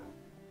fight.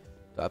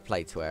 Do I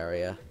play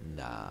Terraria?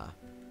 Nah.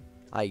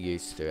 I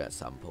used to at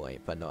some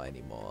point, but not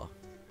anymore.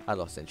 I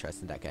lost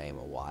interest in that game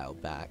a while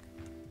back.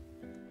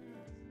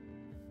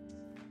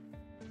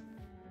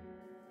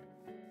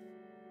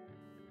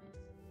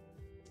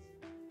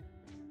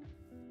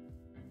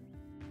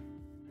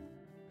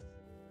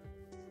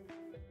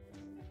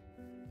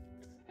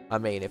 I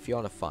mean, if you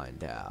want to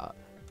find out,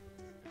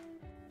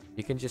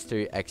 you can just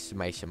do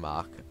exclamation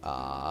mark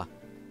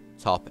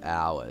top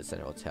hours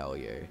and it'll tell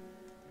you.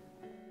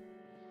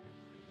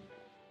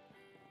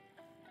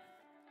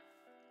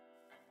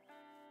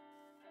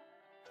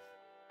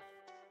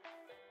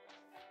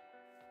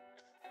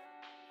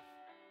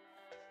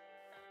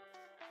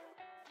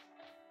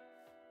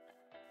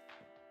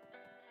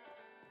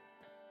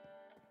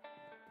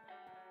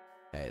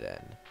 Okay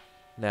then.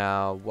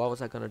 Now, what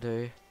was I gonna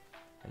do?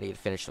 I need to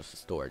finish off the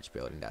storage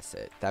building, that's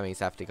it. That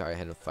means I have to go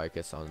ahead and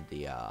focus on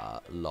the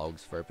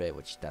logs for a bit,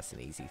 which that's an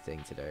easy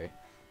thing to do.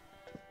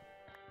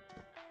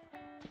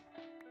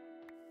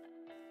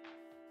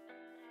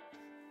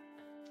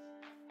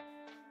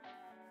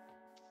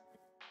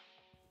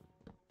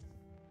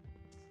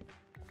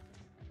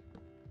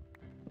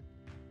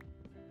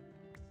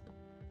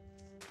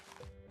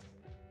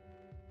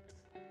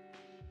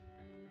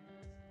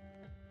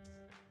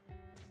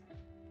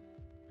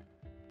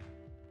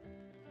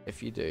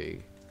 If you do,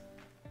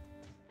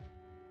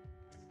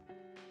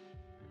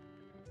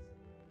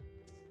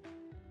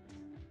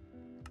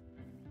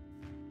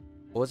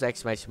 what was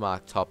exclamation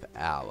mark top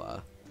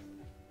hour?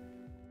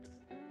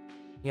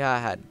 Yeah, I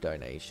had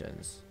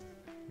donations.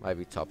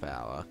 Maybe top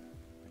hour.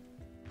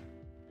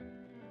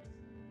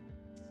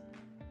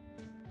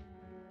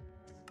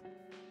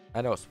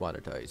 I know it's one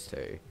of those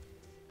two.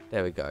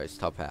 There we go, it's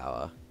top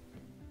hour.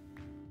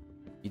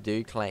 You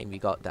do claim you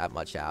got that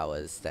much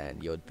hours, then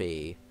you'd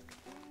be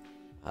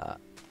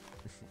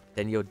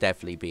then you'll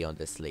definitely be on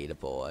this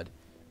leaderboard,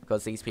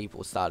 because these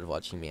people started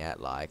watching me at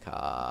like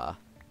far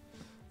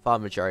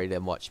majority of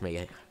them watched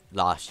me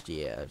last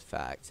year, in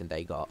fact, and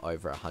they got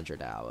over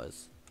 100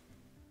 hours.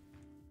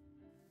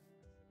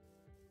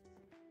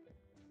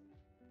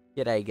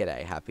 G'day,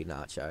 g'day, Happy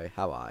Nacho.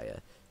 How are you?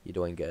 You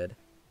doing good?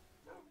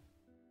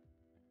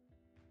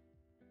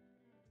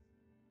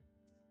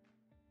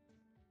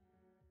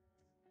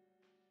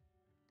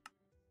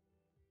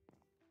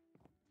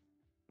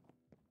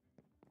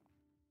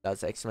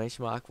 Does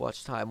exclamation mark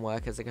watch time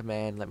work as a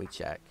command? Let me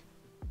check.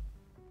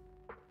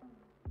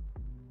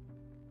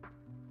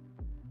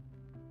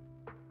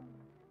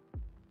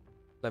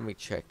 Let me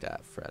check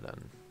that,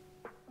 Fredon.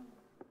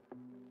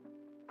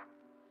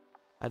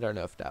 I don't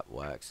know if that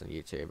works on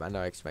YouTube. I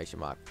know exclamation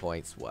mark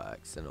points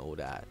works and all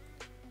that.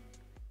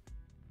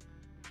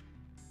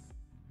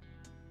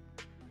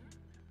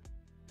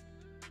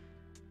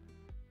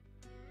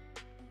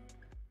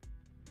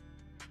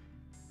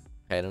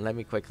 Okay, then let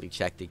me quickly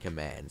check the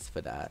commands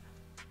for that.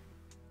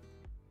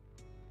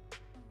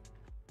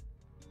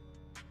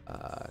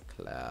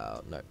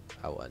 Cloud, no,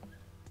 I won't.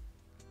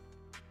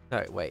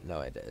 No, wait,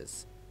 no, it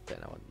is. Then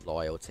I want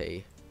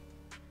loyalty.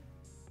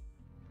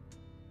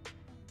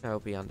 That'll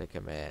be under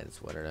commands,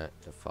 wouldn't it?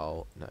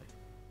 Default, no.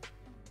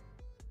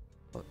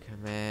 What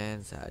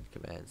commands? Add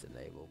commands,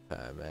 enable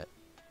permit,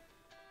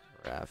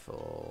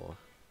 raffle.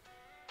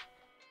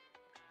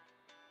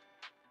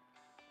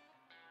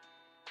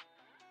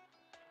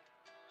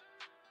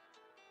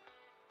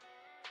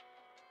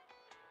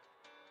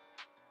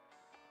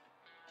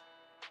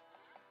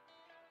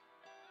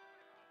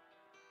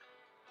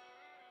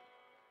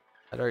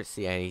 I don't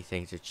see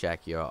anything to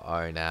check your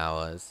own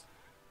hours.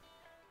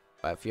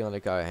 But if you want to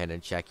go ahead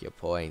and check your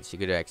points, you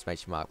could do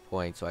exclamation mark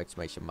points or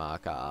exclamation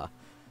mark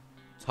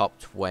top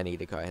 20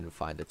 to go ahead and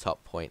find the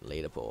top point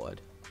leaderboard.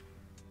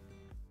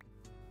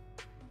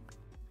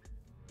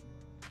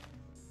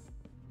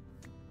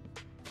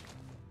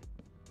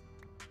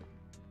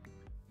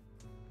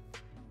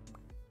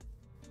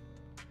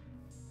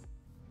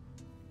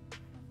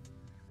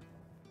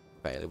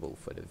 Available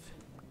for the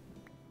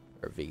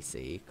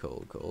VC.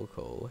 Cool, cool,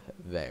 cool.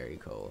 Very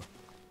cool.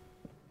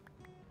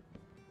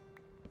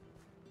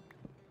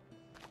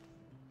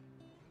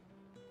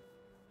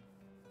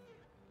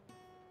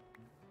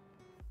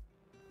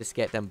 Just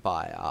get them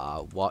by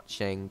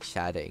watching,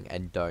 chatting,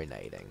 and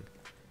donating.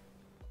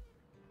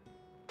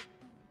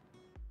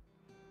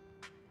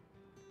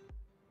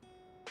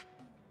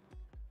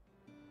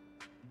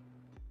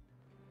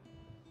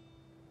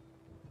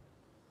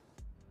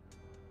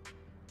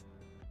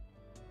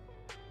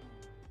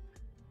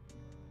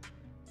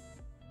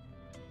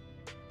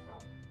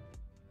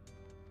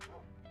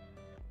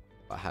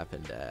 What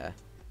happened there?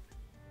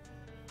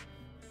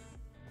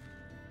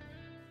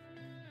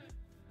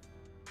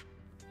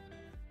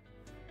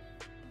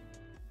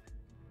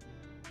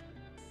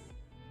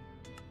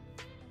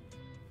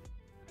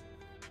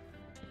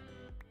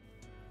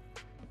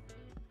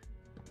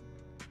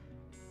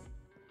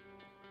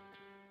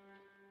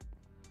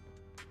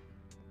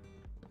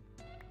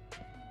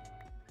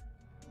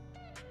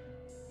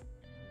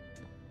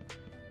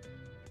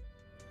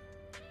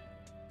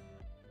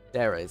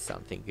 There is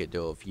something you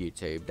do with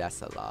YouTube,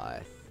 that's a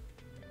lie.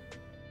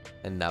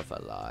 Another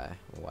lie,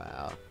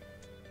 wow.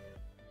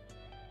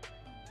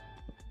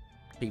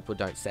 People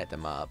don't set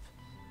them up.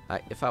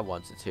 If I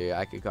wanted to,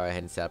 I could go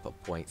ahead and set up a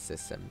point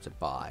system to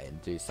buy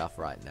and do stuff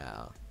right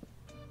now.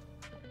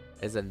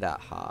 Isn't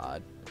that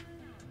hard?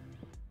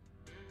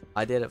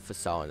 I did it for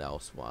someone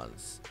else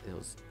once.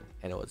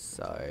 It was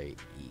so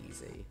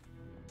easy.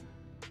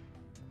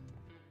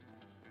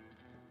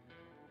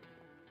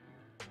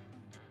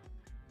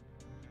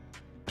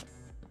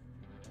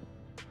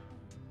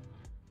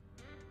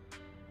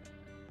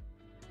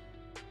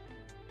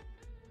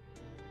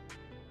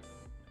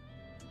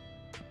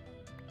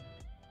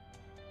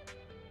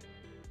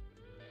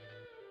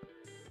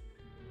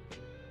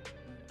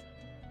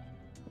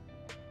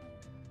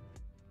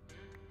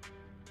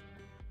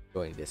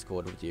 Joining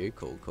Discord with you,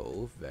 cool,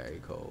 cool,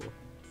 very cool.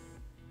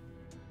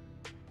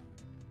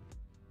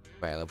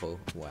 Available,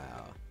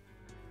 wow.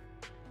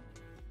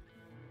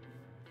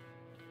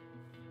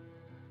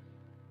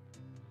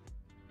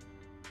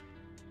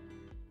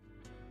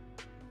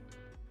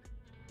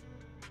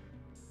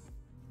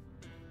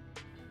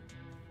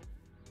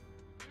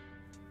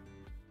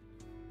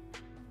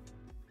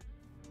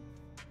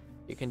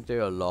 You can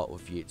do a lot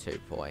with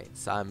YouTube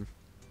points. I'm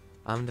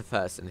the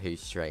person who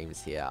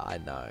streams here, I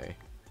know.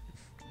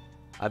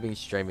 I've been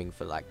streaming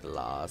for like the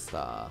last,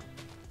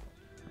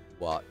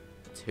 what,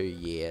 2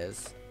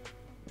 years?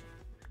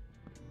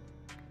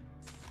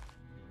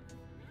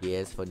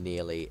 Years for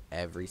nearly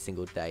every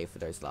single day for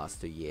those last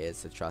 2 years,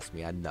 so trust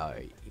me, I know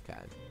you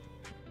can.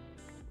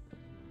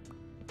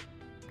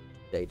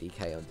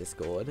 JDK on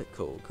Discord,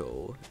 cool,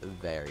 cool,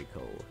 very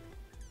cool.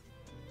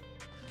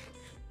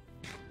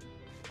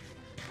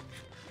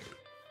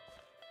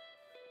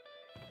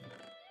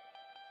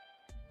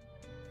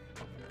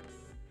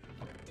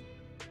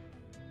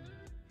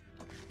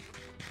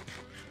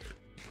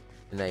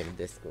 The name of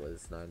Discord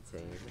is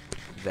 19.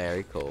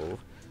 Very cool.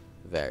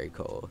 Very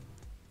cool.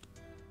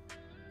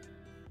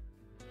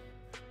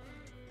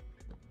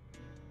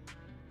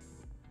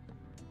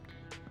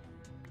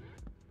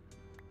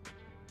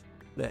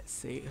 Let's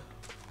see.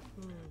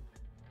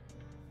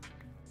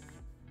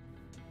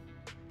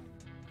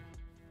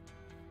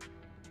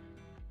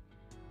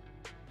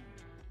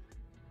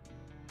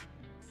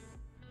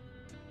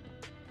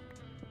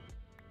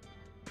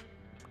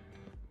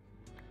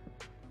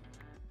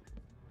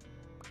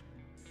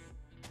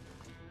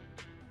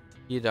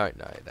 You don't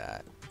know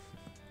that.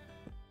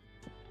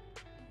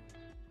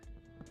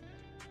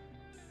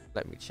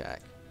 Let me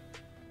check.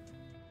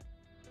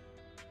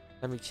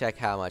 Let me check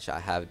how much I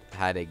have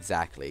had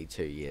exactly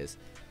 2 years.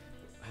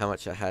 How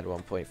much I had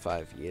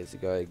 1.5 years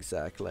ago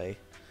exactly.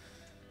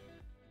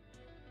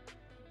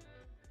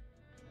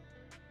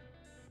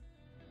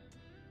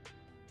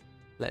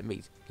 Let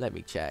me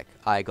check.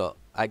 I got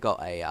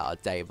a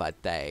day by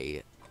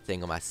day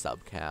thing on my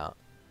sub count.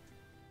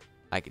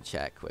 I can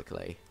check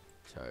quickly.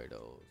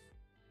 Totals.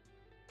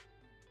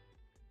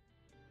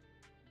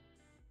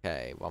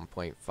 Okay,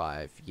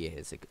 1.5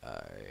 years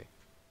ago.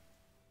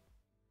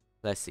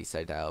 Let's see,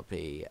 so that'll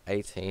be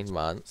 18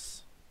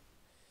 months.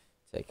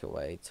 Take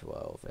away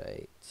 12,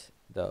 8.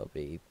 That'll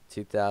be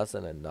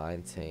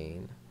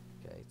 2019.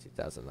 Okay,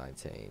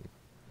 2019.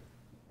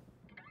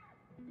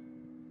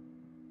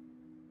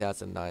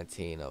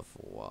 2019 of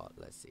what?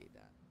 Let's see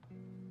that.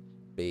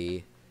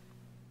 Be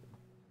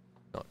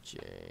not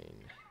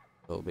June.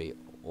 It'll be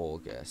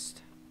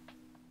August.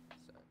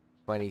 So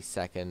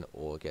 22nd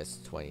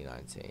August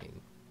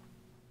 2019.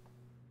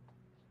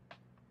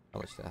 How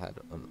much did I have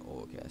on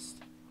August?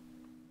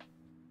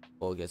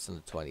 August on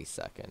the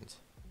 22nd.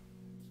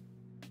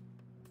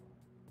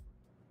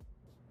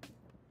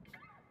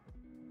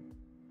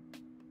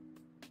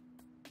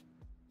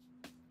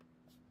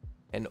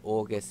 In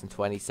August and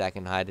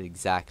 22nd, I had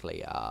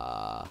exactly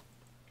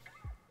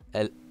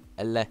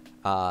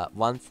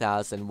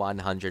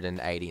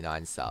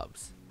 1,189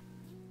 subs.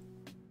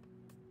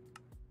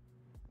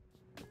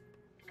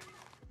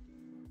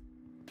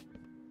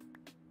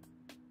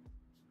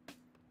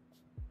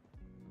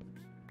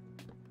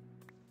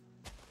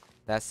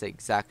 That's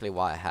exactly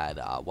what I had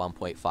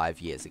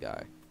 1.5 years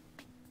ago.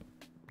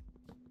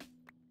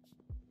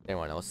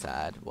 Anyone else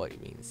sad? What do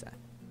you mean sad?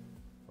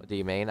 What do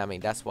you mean? I mean,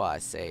 that's what I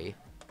see.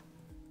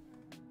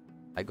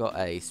 I got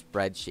a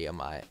spreadsheet on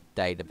my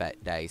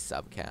day-to-day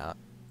sub count.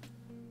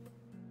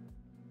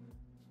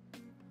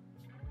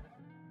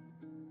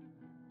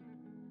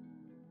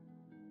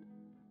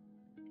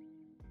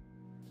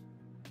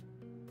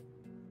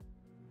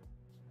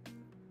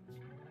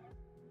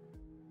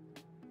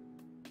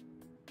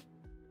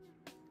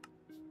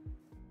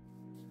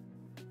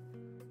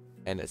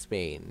 And it's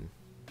been...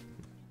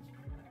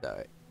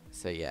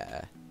 So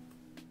yeah.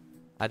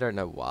 I don't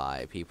know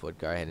why people would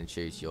go ahead and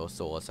choose your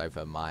source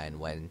over mine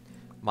when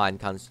mine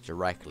comes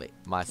directly...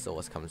 My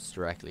source comes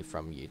directly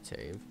from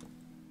YouTube.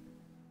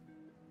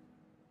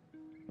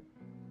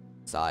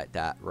 Site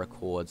that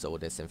records all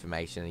this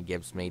information and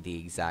gives me the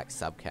exact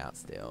sub count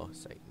still.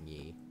 So,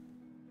 yeah.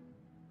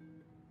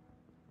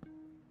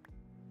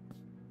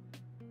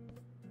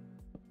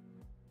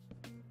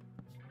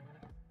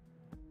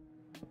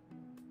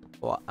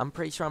 Well, I'm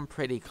pretty sure I'm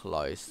pretty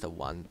close to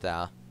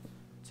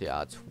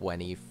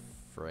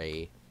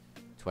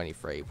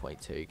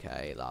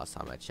 23.2k last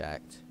time I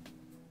checked.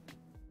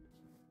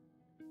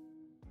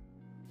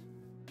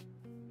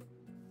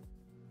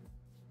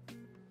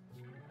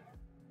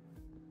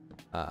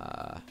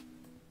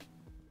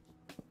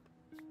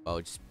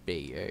 Well, just be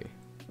you.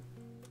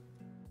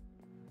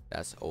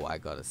 That's all I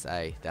gotta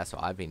say. That's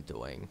what I've been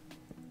doing.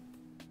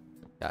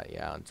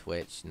 Yeah, on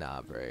Twitch?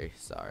 Nah, bro.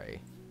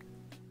 Sorry.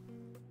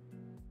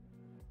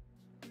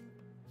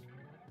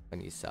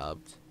 When you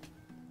subbed.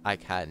 I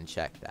can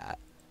check that.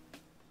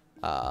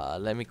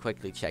 Let me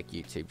quickly check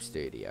YouTube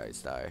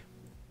Studios, though.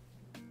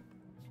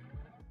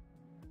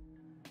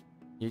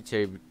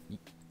 YouTube...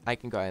 I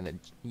can go in and...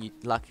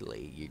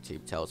 luckily,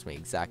 YouTube tells me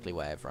exactly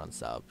where everyone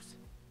subs.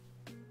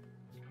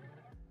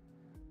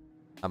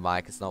 My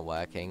mic is not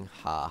working.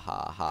 Ha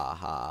ha ha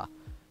ha.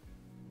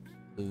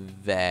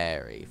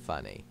 Very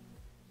funny.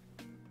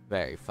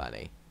 Very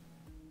funny.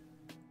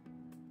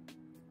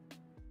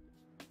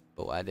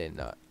 Oh, I didn't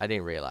know. I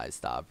didn't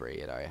realize Starbreed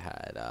had already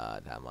had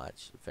that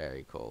much.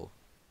 Very cool.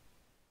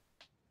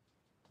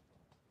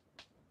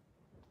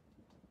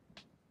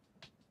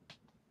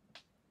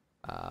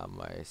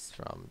 Most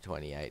from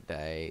 28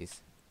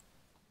 days.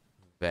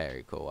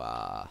 Very cool.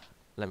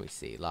 Let me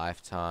see.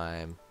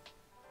 Lifetime.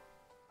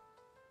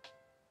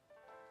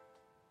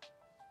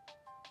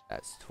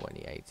 That's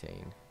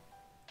 2018.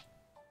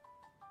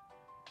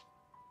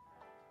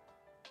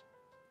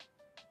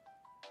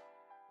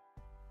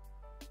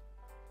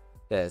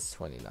 There's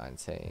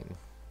 2019.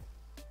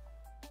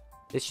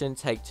 This shouldn't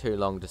take too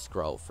long to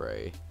scroll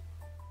through.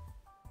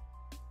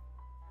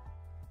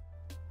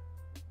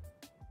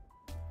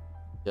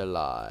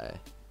 July.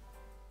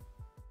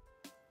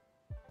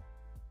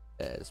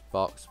 There's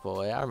Box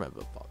Boy. I remember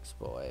Box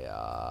Boy.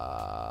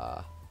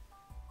 I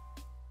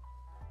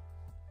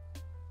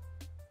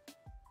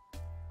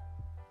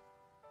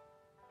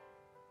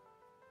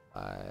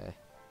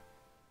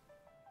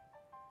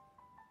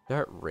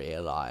don't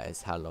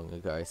realize how long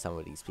ago some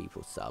of these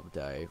people subbed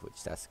though,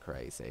 which that's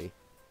crazy.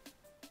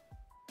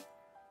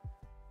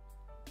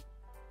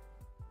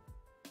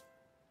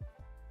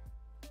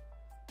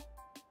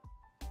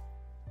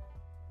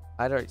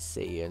 I don't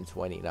see you in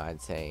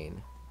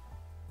 2019.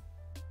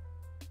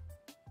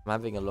 I'm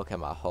having a look at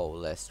my whole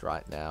list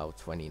right now,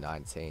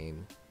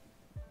 2019.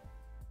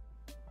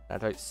 I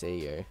don't see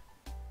you.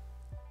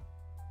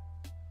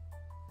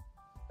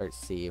 I don't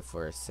see you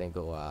for a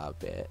single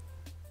bit.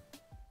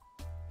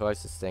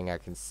 Closest thing I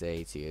can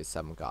see to you is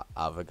some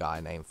other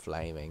guy named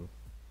Flaming.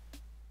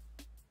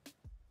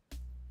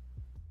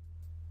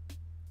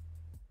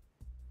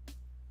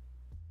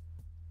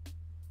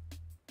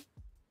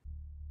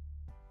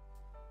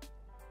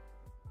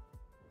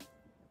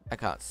 I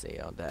can't see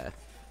on there.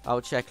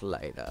 I'll check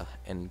later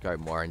and go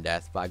more in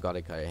depth, but I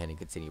gotta go ahead and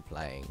continue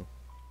playing.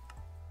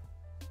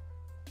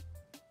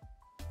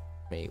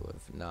 me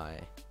with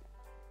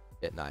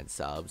 9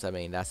 subs. I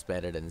mean, that's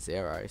better than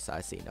 0, so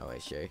I see no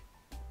issue.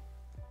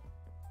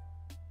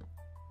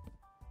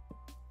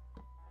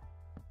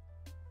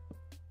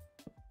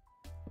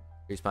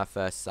 Who's my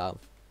first sub?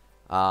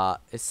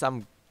 It's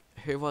some,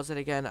 who was it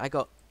again?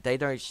 They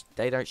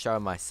don't show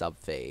my sub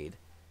feed,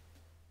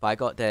 but I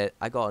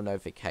got a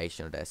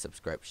notification of their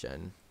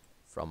subscription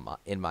from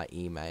in my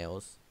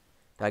emails.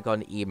 I got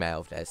an email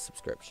of their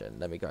subscription.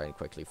 Let me go and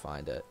quickly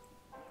find it.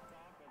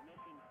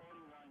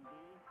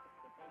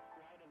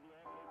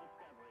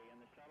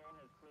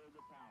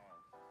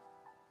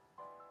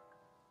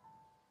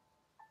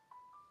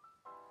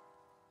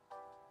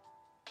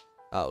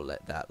 I'll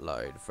let that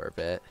load for a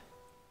bit.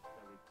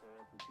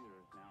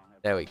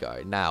 There we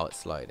go. Now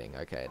it's loading.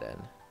 Okay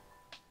then.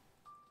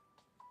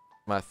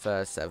 My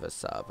first ever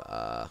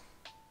sub.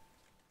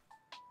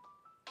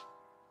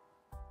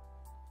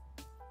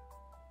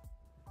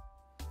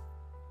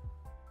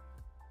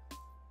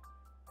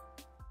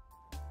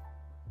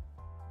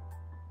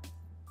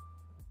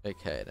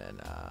 Okay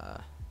then.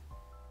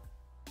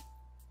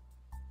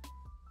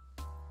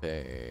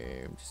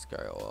 Boom. Just go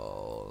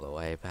all the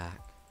way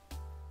back.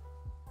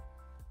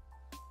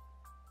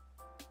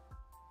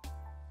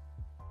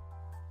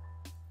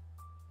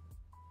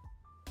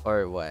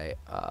 Oh wait,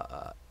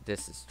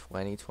 this is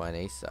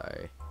 2020,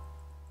 so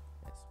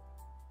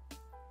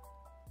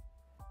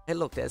hey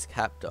look, there's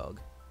Capdog.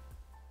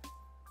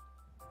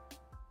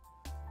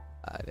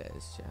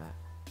 There's Jack.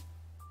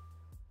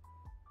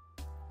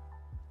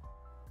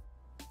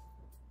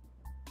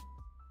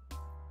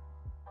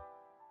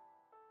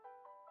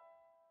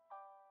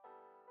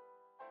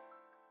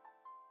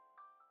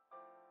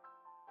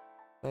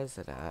 Where's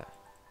it at?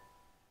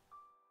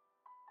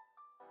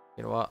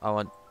 You know what, I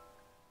want...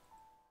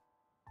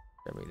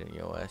 Show me the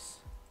newest.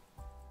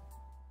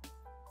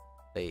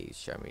 Please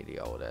show me the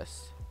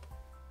oldest.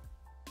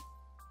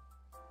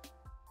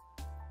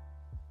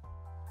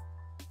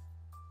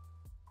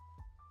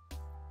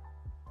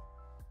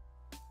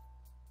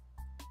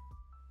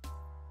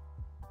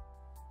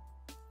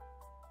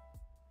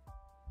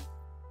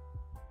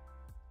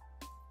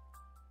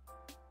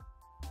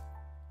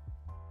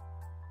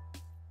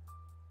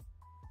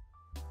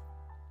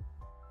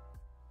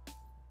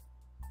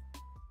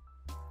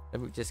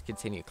 Let me just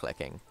continue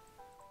clicking.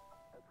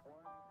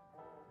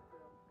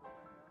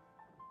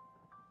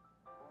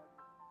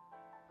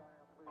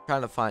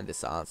 Trying to find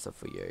this answer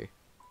for you.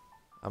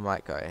 I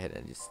might go ahead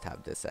and just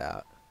tab this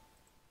out.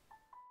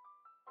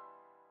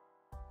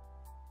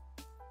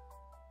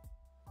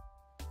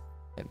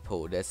 And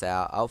pull this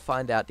out. I'll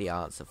find out the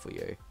answer for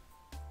you.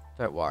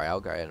 Don't worry,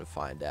 I'll go ahead and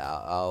find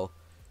out.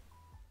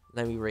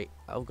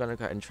 I'm gonna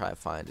go ahead and try to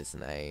find his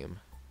name.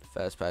 The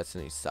first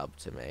person who subbed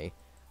to me.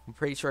 I'm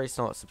pretty sure he's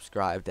not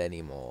subscribed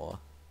anymore.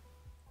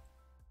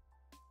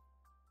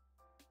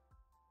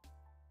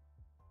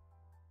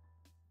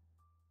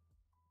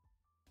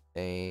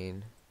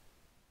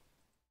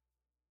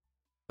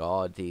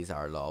 God, these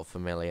are a lot of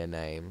familiar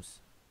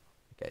names.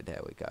 Okay,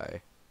 there we go.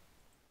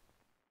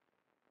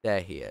 There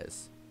he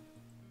is.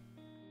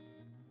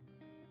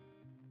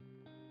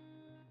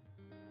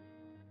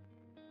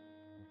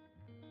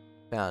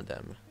 Found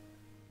him.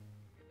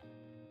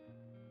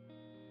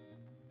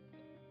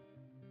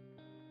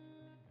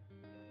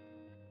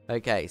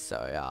 Okay,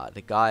 so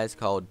the guy is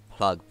called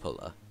Plug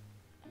Puller.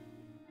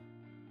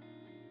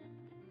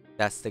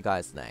 That's the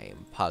guy's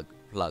name, Plug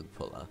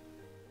Puller.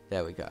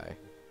 There we go.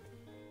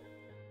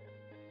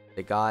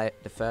 My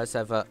first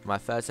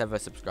ever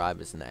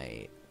subscriber's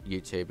name,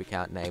 YouTube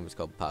account name is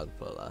called Plug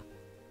Puller.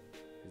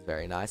 It's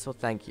very nice. Well,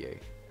 thank you.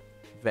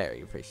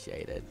 Very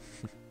appreciated.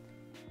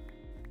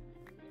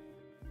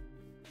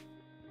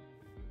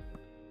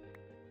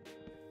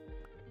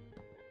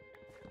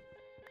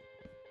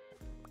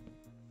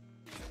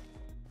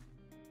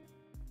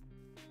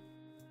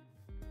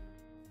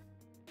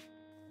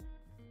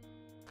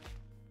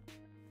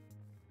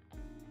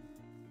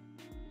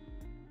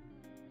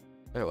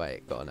 Oh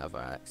wait, got another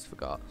axe,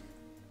 forgot.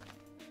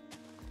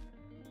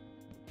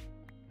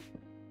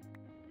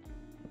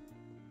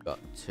 Got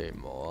 2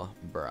 more,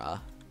 bruh.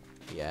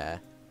 Yeah.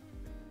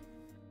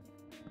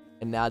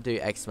 And now do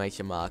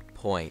exclamation mark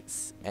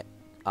points.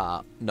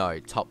 No,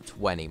 top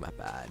 20, my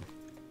bad.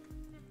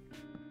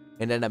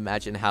 And then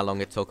imagine how long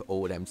it took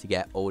all them to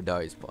get all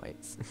those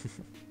points.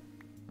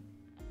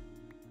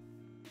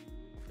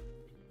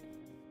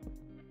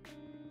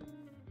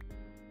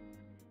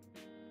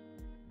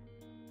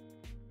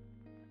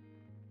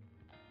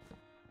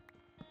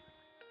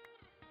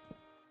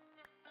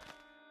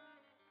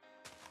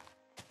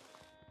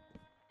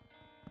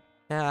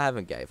 Yeah, I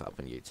haven't gave up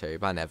on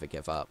YouTube. I never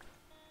give up.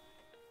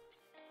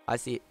 I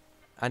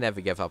never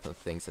give up on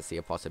things I see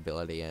a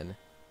possibility in.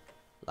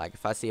 Like,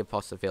 if I see a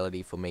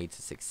possibility for me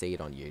to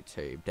succeed on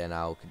YouTube, then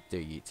I'll do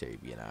YouTube,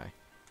 you know.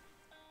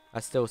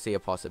 I still see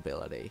a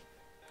possibility.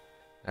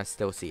 I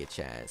still see a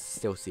chance.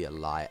 Still see a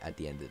light at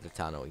the end of the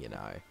tunnel, you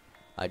know.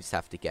 I just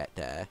have to get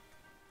there.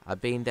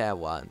 I've been there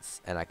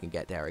once, and I can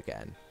get there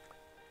again.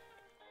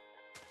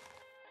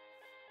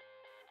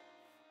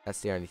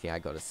 That's the only thing I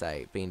gotta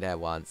say. Being there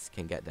once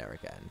can get there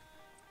again.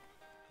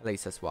 At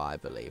least that's what I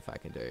believe I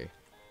can do.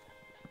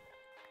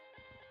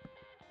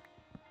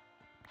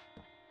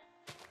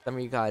 Some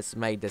of you guys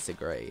may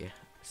disagree.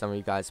 Some of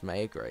you guys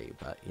may agree,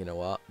 but you know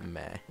what?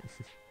 Meh.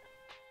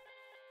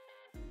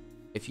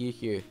 If you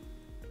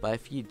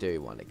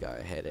do want to go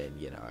ahead and,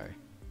 you know,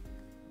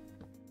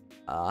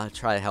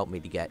 try to help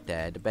me to get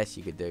there, the best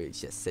you could do is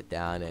just sit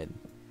down and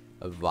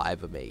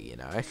vibe with me, you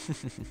know?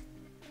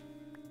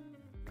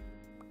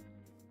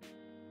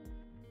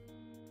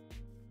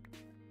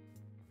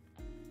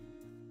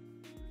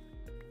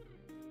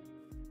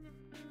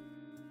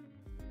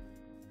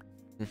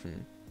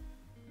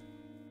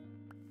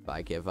 If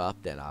I give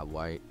up, then I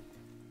won't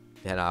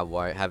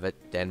have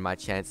it. Then my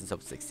chances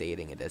of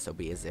succeeding in this will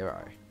be a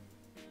 0.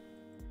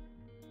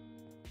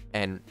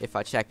 And if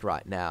I check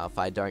right now, if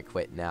I don't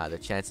quit now, the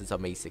chances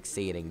of me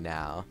succeeding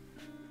now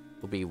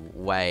will be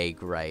way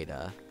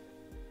greater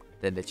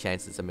than the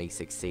chances of me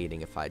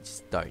succeeding if I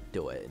just don't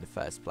do it in the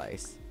first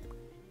place.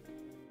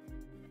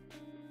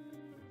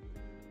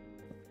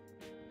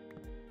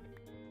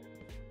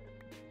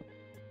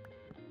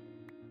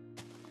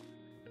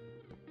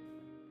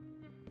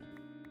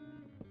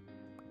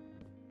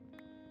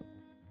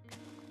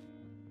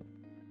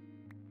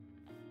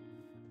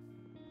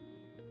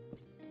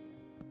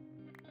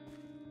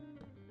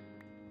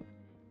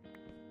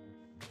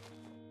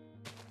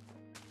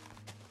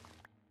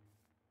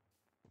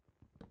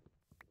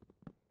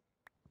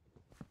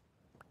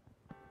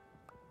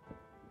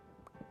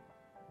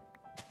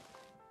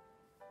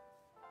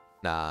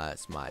 Nah,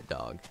 it's my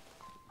dog.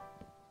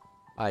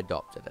 I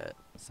adopted it,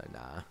 so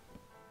nah.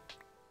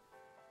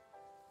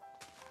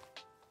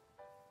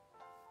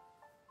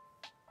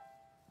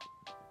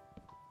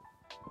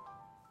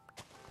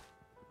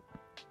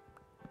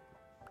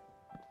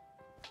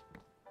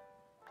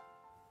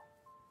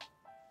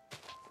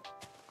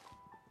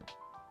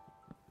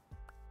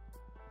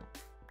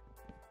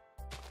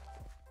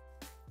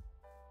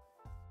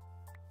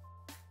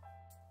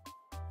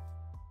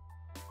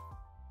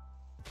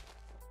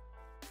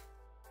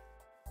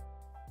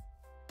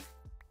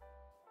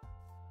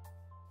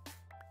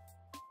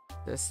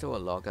 There's still a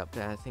log up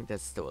there. I think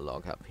there's still a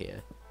log up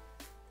here.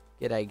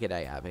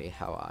 G'day, Abby.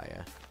 How are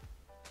ya?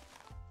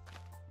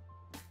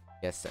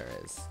 Yes, there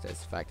is. In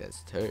fact,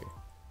 there's 2.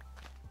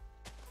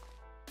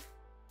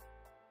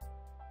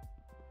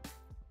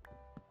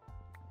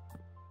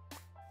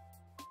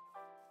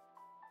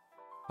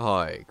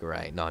 Oh,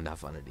 great. Not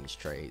enough under these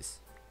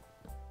trees.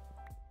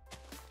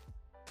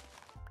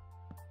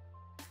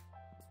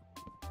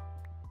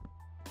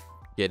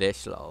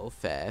 Goodish lol.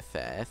 Fair.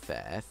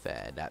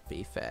 That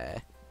be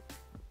fair.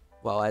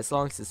 Well, as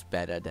long as it's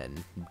better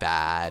than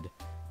bad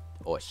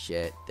or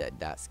shit, then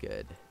that's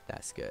good.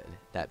 That's good.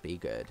 That be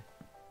good.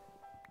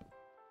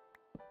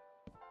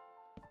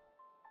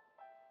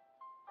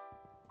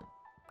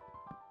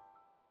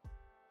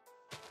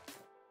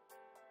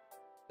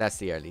 That's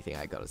the only thing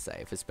I gotta say.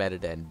 If it's better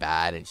than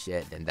bad and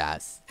shit, then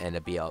and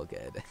it'd be all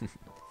good.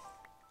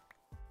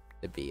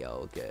 It'd be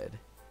all good.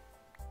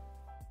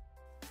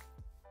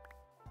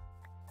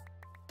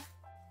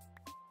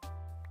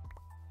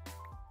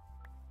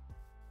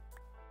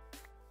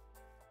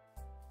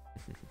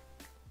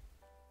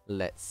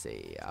 Let's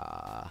see.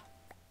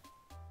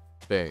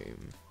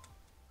 Boom.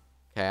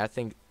 Okay, I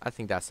think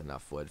that's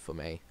enough wood for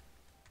me.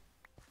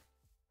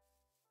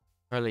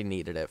 Really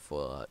needed it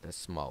for the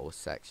small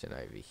section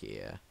over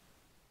here.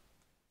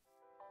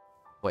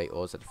 Wait,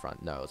 or was it the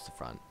front? No, it's the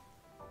front.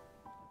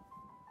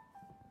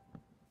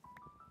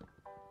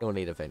 You'll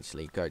need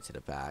eventually go to the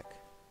back.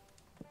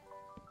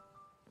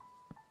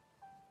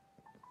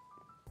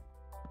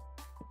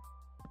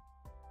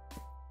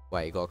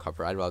 Wait, you got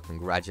copyright? Well,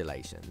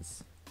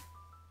 congratulations.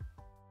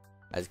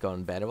 Has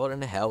gone better? Well,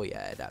 then hell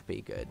yeah, that'd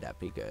be good. That'd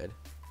be good.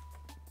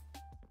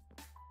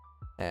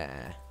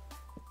 The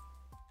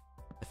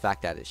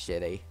fact that it's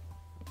shitty.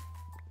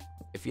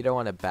 If you don't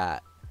want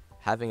to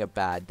having a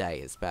bad day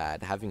is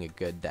bad. Having a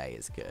good day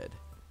is good.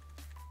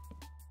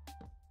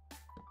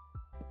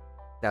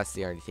 That's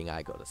the only thing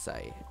I gotta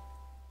say.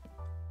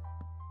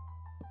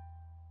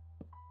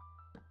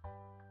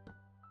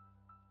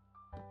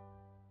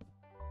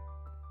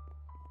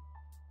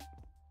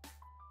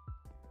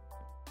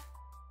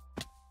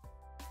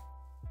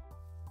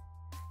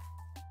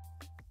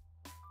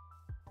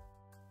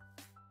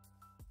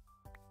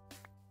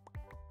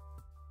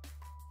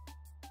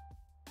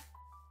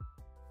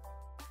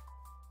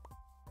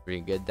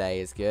 Having a good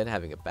day is good,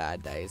 having a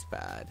bad day is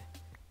bad.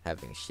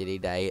 Having a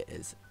shitty day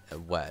is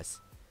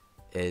worse.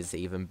 Is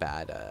even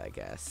badder, I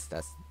guess.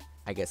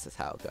 I guess that's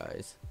how it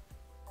goes.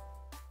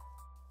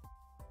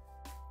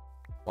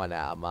 1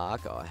 hour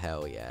mark, oh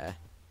hell yeah.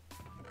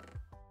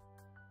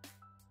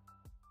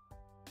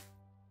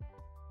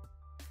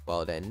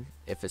 Well then,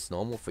 if it's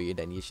normal for you,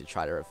 then you should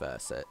try to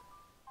reverse it.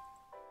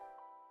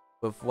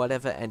 With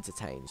whatever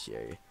entertains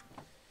you.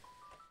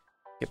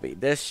 It could be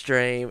this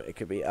stream, it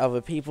could be other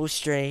people's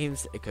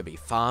streams, it could be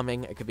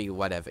farming, it could be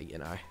whatever, you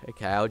know.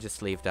 Okay, I'll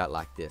just leave that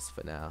like this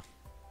for now.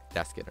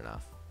 That's good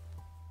enough.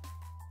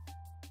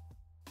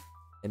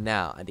 And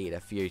now I need a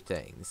few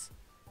things.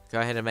 Go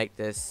ahead and make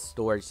this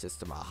storage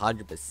system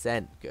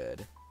 100%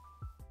 good.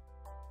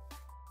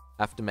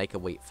 I have to make a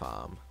wheat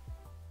farm.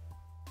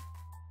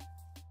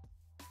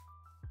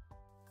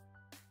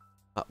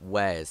 But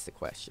where's the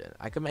question?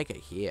 I could make it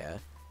here.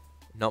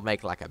 Not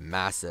make like a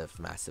massive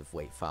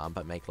wheat farm,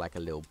 but make like a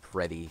little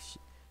pretty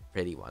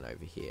one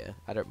over here.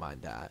 I don't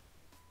mind that.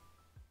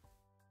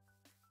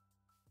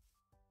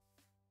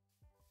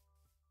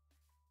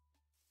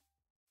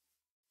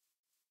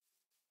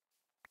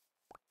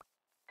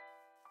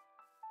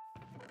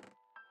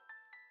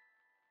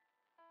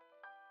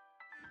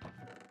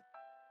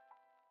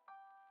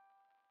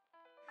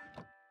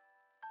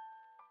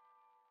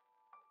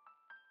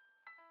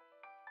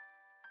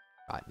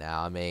 Right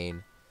now, I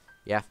mean,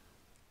 yeah,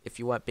 if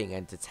you weren't being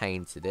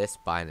entertained to this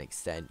by an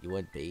extent, you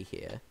wouldn't be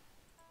here.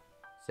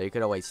 So you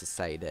could always just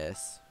say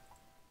this.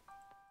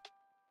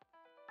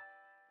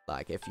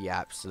 Like, if you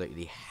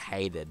absolutely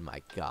hated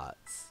my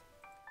guts,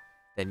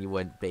 then you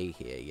wouldn't be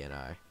here, you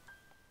know.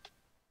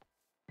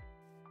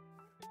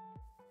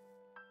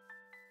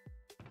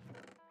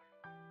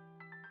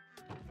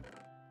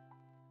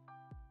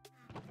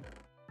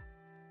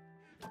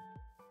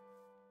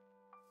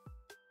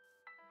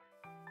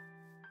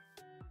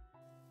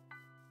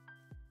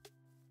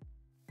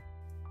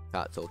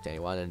 Can't talk to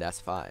anyone, and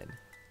that's fine.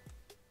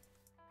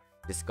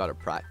 Just gotta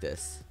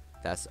practice.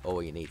 That's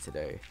all you need to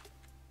do.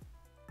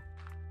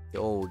 You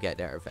all will get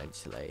there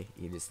eventually.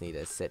 You just need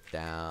to sit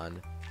down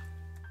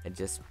and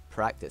just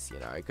practice, you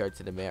know. Go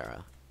to the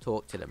mirror.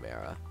 Talk to the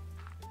mirror.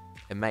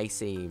 It may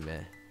seem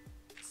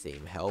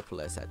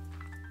helpless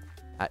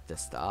at the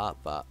start,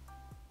 but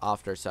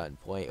after a certain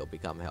point, it'll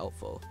become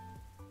helpful.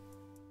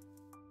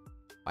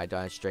 I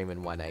don't stream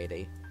in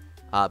 180.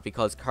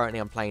 Because currently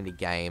I'm playing the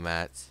game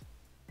at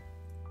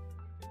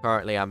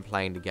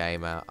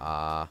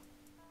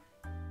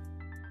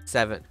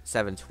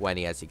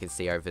 720, as you can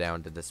see over there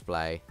on the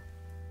display.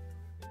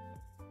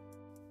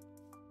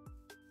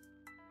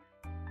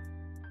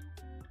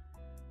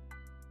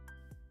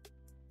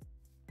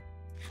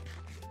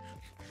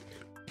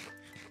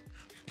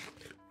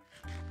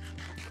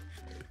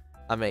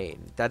 I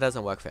mean, that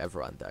doesn't work for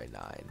everyone though,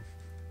 9.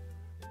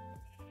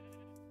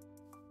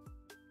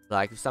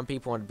 Like, if some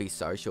people want to be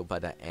social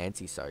but are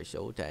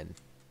antisocial, then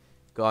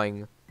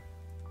going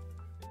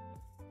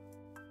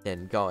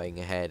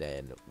ahead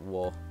and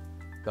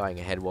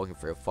walking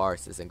through a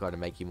forest isn't going to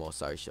make you more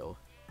social.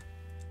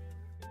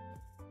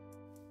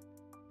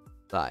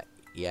 Like,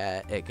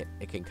 yeah,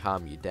 it can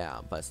calm you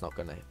down, but it's not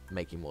going to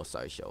make you more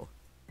social.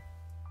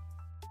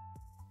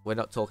 We're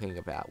not talking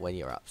about when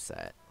you're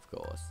upset, of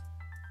course.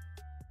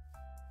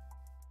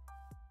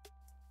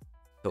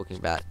 Talking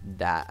about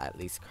that, at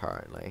least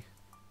currently.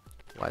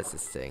 Why is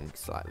this thing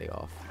slightly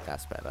off?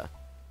 That's better.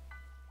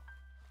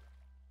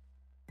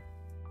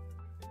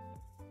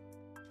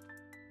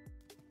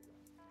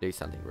 Do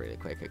something really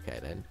quick, okay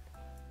then.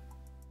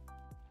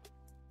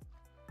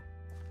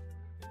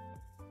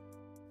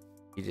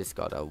 You just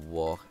gotta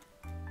walk.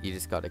 You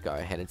just gotta go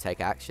ahead and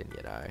take action,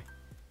 you know.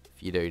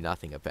 If you do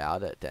nothing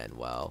about it, then,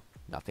 well,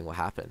 nothing will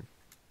happen.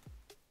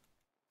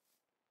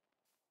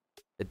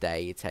 The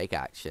day you take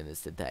action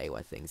is the day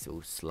where things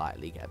will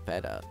slightly get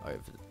better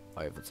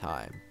over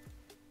time.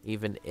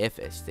 Even if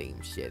it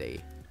seems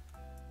shitty.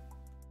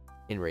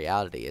 In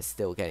reality, it's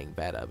still getting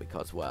better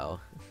because, well,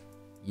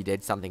 you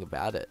did something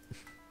about it.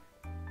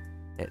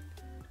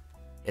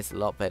 It's a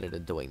lot better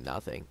than doing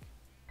nothing.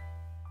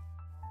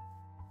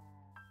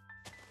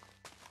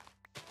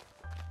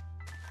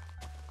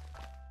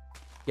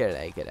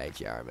 G'day,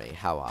 Jeremy.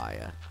 How are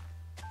ya?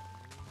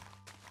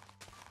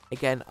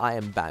 Again, I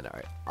am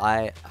Bano.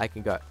 I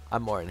can go.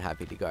 I'm more than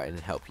happy to go and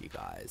help you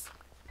guys.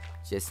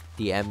 Just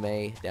DM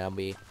me.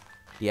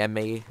 DM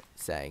me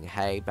saying,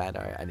 "Hey,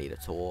 Bano, I need a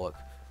talk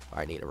or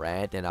I need a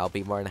rant," and I'll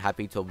be more than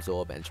happy to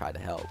absorb and try to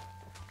help.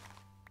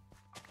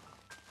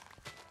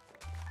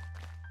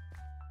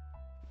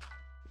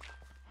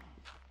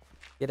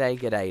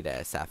 G'day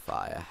there,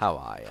 Sapphire. How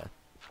are ya?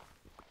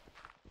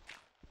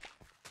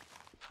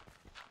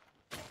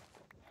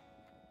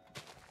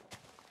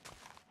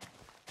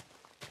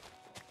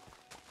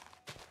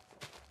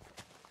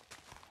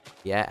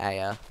 Yeah,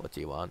 Aya, what do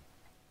you want?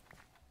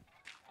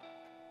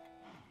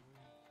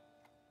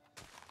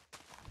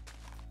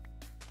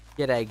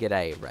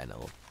 G'day,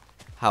 Renal.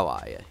 How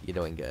are ya? You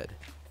doing good?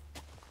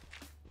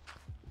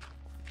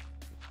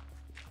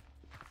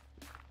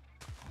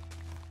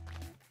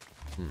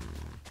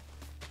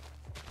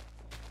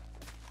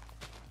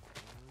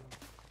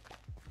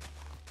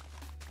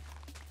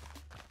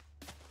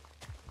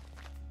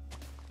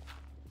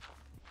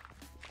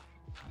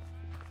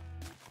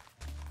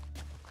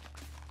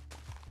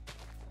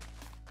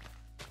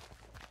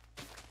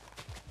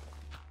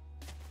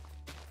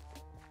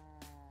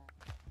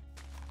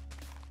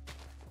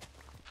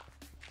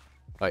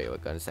 Oh, you were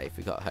going to say if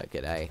we got her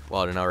g'day.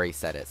 Well, then I already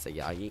said it, so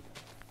yeah.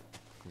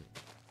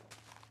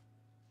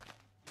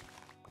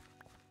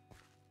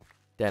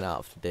 Then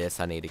after this,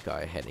 I need to go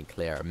ahead and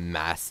clear a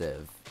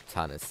massive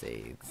ton of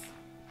seeds.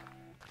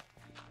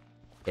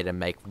 it and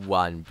make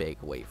one big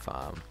wheat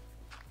farm.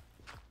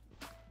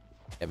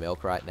 Get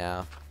milk right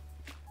now.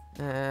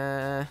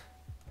 Guess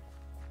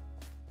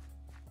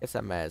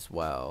I may as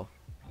well.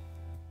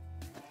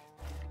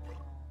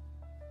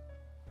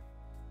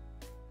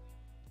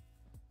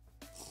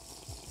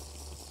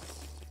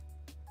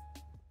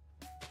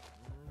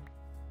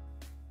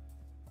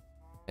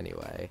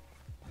 Anyway.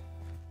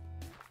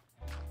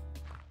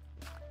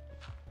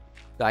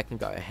 So I can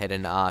go ahead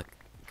and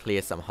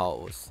clear some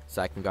holes.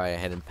 So I can go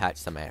ahead and patch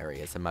some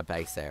areas in my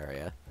base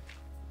area.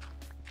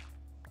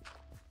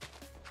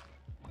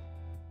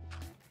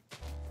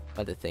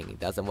 But the thing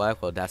doesn't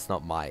work, well, that's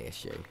not my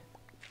issue.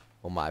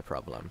 Or my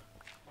problem.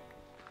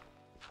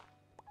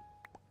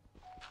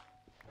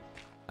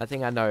 I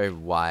think I know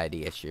why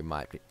the issue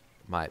might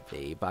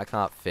be, but I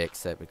can't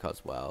fix it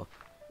because, well...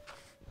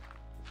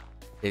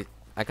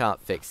 I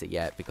can't fix it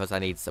yet because I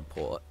need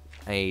support.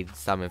 I need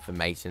some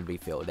information to be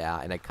filled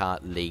out, and I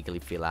can't legally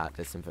fill out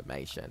this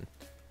information.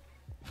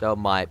 So it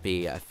might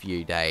be a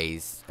few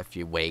days, a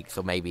few weeks,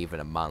 or maybe even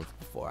a month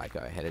before I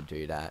go ahead and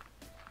do that.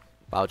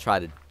 But I'll try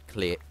to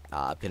put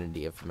in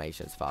the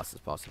information as fast as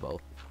possible.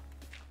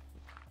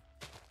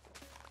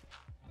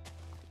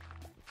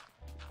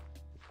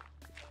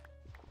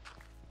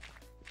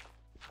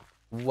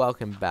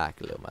 Welcome back,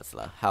 little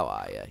muzzler. How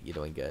are you? You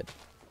doing good?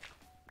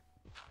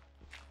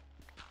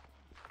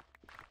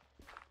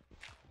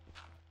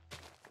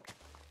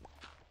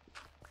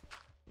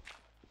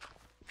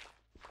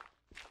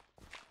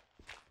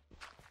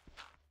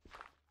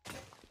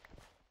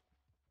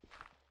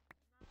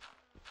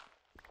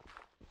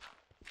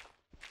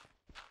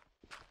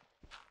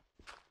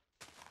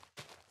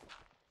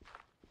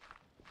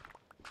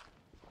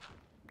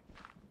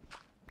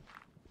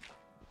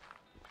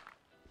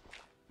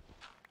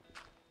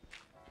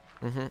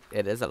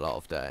 It is a lot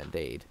of dirt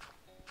indeed.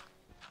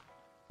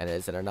 And it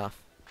isn't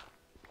enough.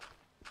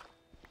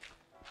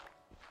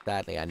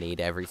 Sadly, I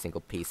need every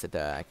single piece of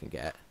dirt I can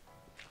get.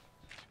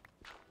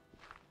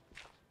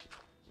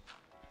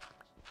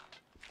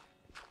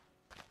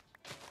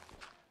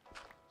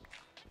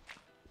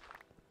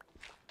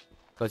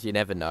 Because you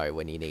never know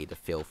when you need to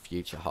fill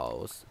future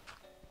holes.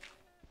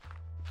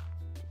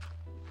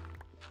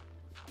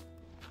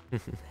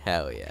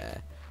 Hell yeah.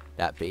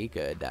 That'd be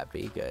good, that'd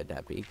be good,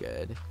 that'd be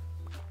good.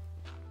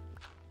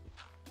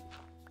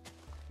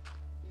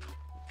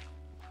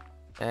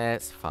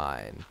 It's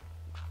fine.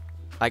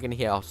 I can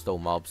hear hostile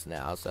mobs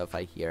now, so if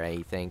I hear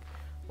anything,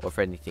 or if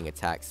anything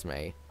attacks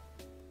me,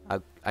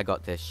 I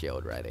got this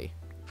shield ready.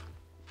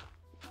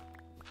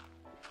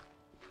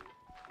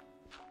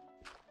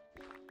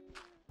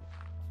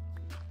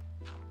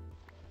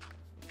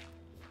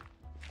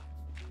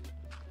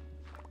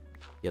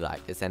 You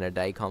like this end of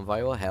day convo?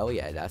 Well, hell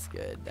yeah, that's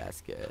good,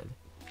 that's good.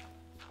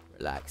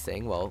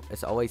 Relaxing, well,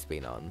 it's always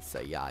been on, so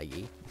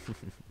yay.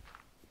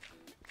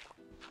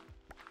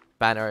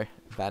 Banner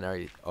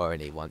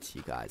only wants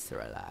you guys to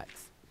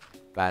relax.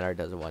 Banner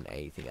doesn't want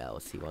anything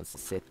else. He wants to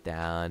sit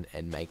down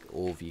and make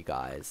all of you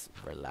guys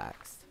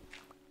relaxed.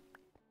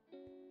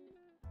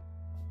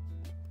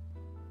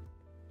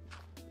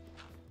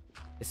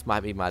 This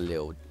might be my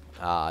little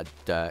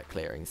dirt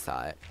clearing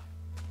site.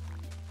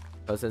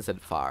 Because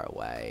isn't far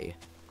away,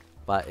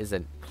 but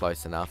isn't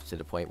close enough to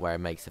the point where it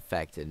makes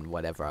effect in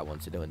whatever I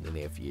want to do in the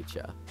near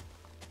future.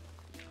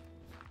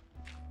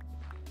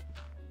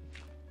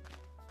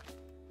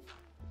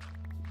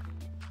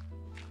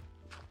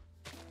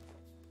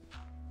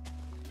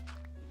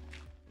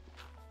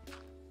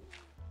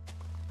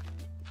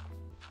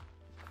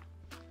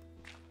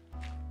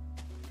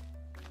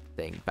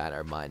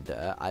 Banner mine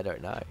dirt? I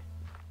don't know.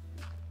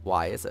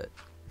 Why is it?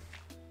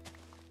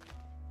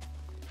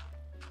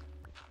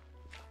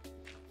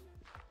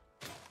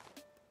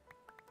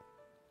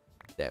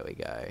 There we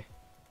go.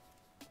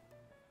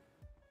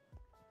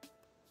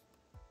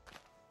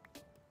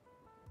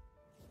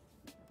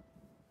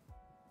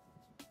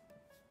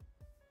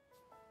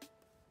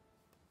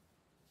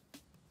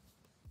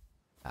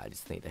 I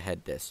just need to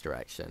head this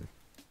direction.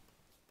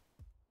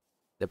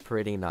 The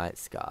pretty night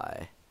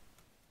sky.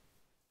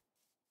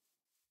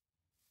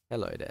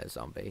 Hello there,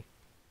 zombie.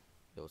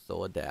 Your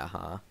sword there,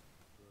 huh?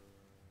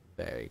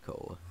 Very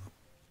cool.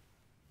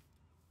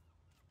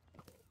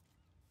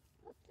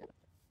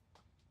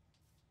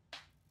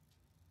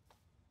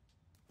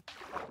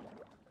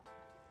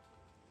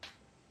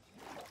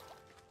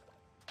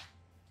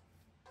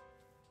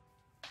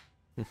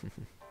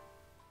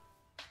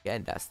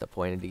 Again, that's the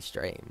point of these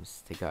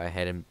streams, to go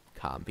ahead and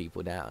calm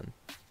people down.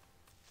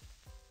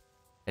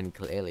 And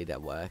clearly they're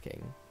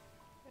working.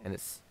 And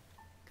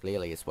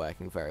clearly it's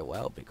working very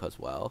well because,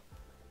 well,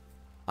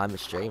 I'm a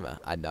streamer.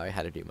 I know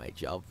how to do my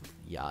job.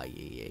 Yeah.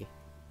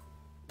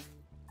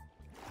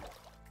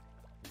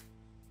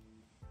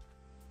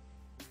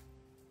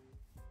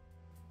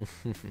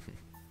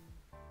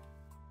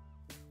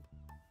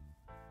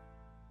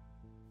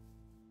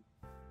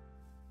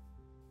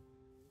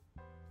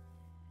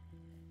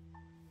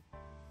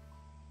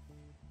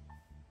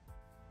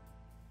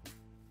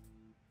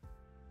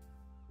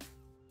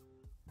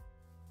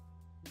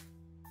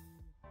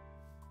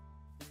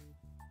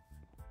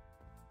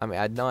 I mean,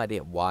 I had no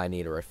idea why I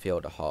need to refill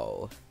the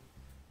hole.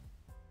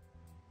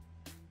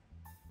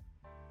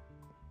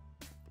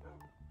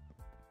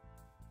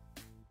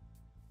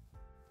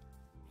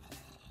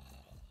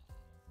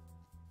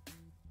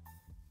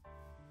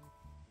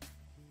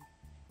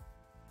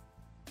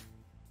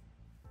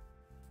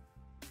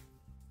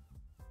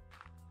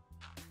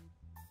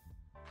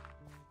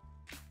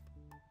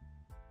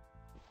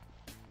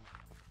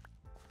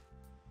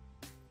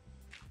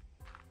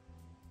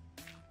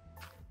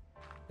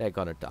 They're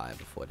gonna die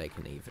before they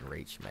can even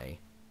reach me.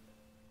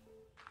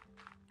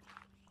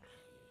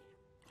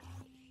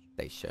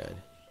 They should.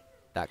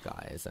 That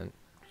guy isn't.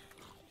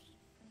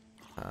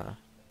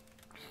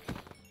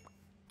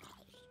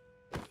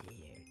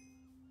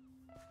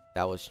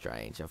 That was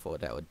strange. I thought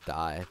that would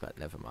die, but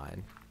never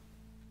mind.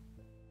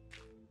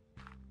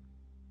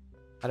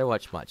 I don't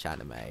watch much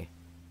anime.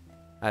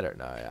 I don't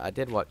know. I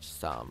did watch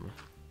some.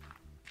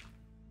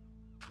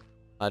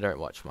 I don't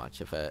watch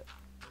much of it.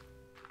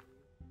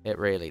 It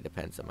really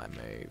depends on my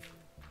mood.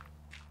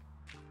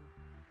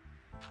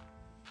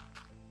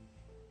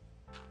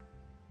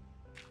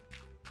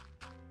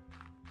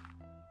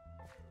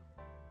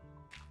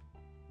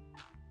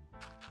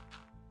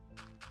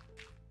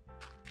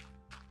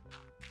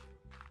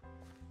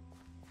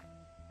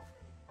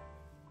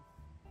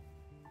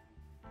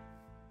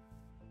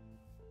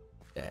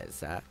 There's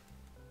that.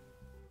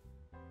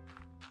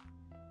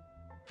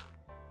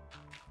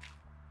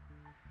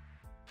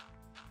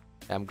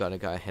 I'm gonna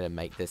go ahead and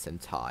make this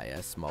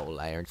entire small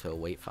layer into a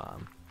wheat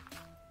farm.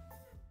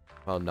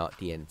 Well, not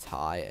the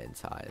entire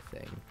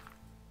thing.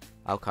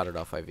 I'll cut it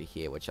off over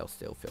here, which I'll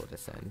still fill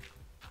this in.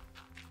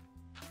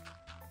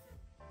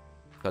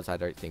 Because I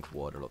don't think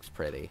water looks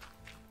pretty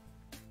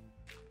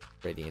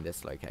in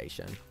this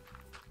location.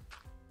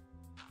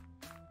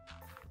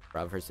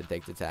 Brother's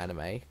addicted to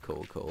anime.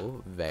 Cool,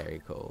 cool.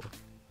 Very cool.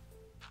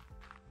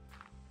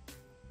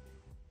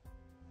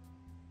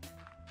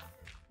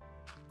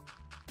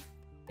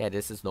 Yeah,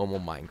 this is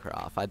normal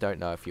Minecraft. I don't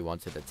know if you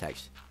wanted the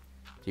text.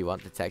 Do you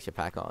want the texture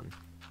pack on?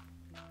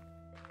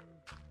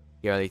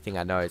 The only thing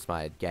I know is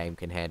my game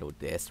can handle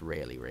this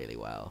really, really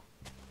well.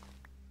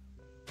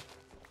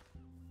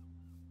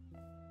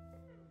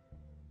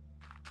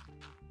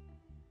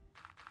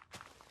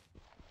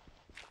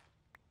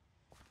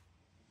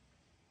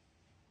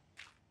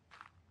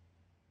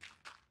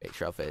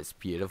 Picture of it is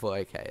beautiful.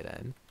 Okay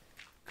then.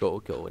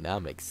 Cool, cool. Now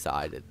I'm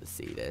excited to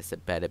see this.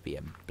 It better be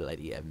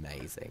bloody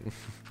amazing.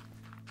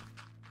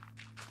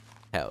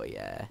 Hell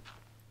yeah.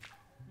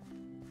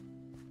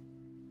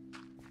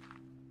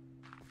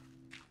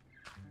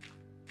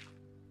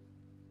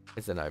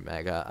 It's an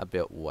Omega, a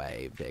bit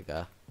way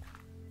bigger.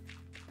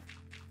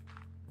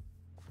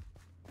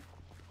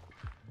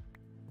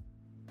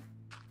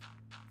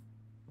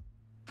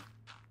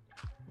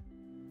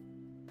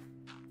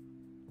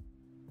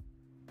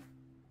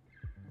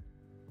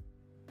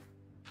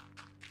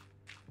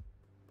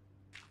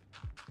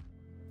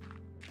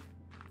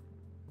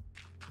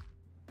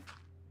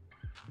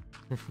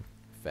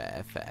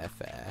 Fair, fair,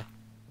 fair.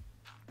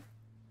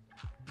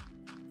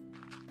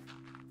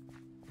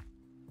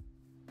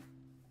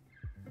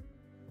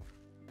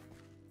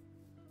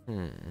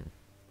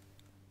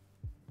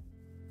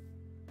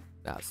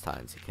 Now it's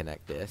time to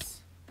connect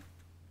this.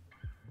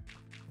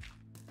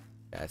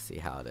 Yeah, see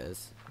how it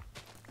is.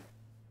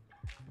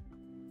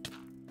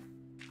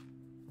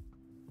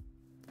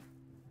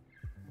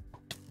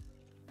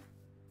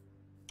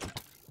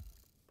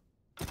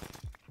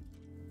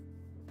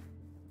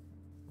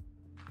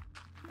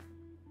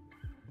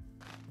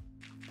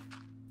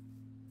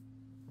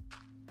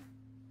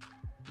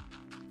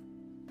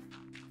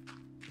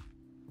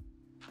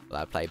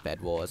 I play Bed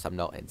Wars. I'm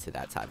not into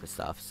that type of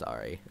stuff,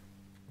 sorry.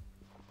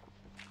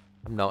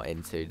 I'm not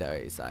into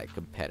those like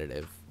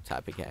competitive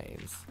type of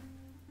games.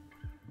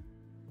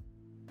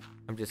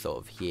 I'm just sort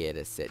of here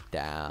to sit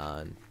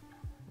down,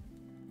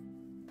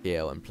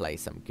 chill and play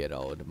some good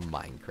old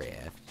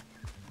Minecraft.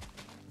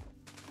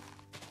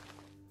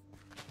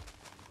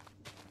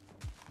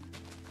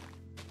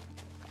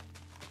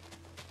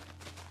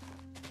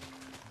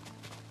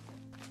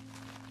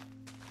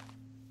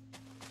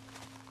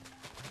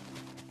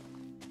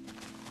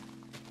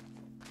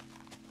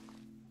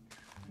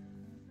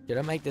 Should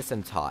I make this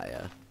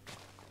entire?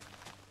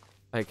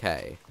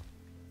 Okay.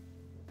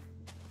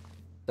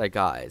 So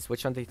guys,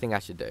 which one do you think I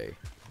should do?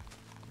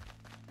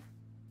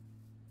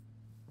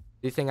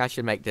 Do you think I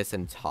should make this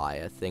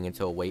entire thing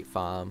into a wheat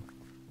farm?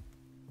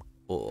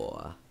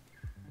 Or...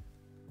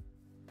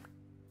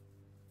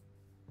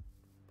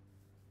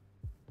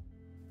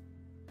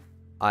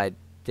 I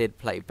did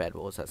play Bed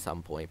Wars at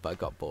some point, but it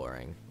got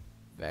boring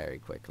very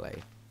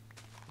quickly.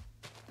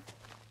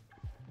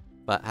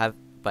 But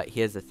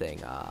here's the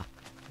thing,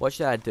 what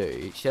should I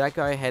do? Should I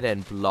go ahead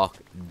and block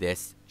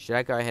this? Should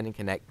I go ahead and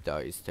connect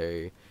those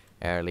two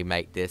and really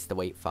make this the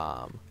wheat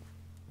farm?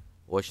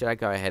 Or should I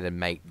go ahead and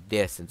make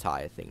this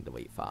entire thing the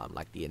wheat farm,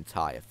 like the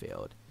entire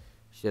field?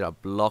 Should I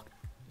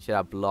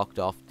blocked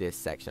off this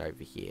section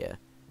over here?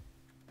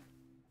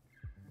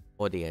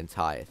 Or the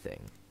entire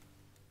thing?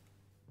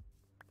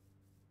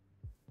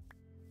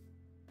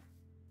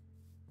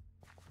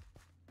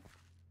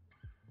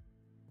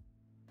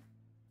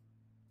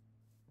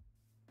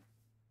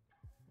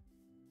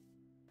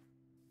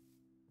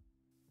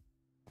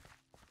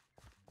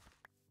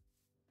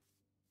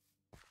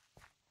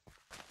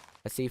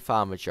 I see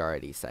far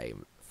majority say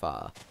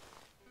far.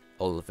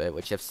 All of it,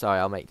 which if so,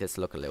 I'll make this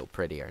look a little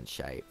prettier in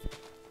shape.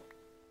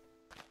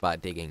 By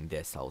digging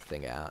this whole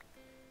thing out.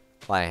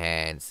 By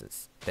hand,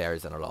 since there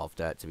isn't a lot of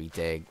dirt to be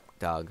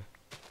dug.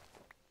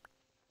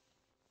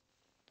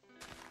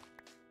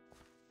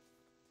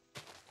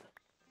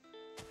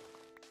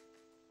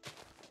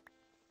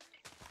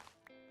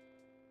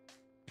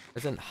 It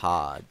isn't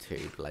hard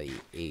to bloody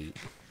eat.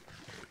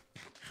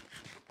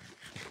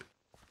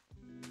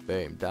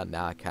 Boom, done.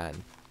 Now I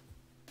can.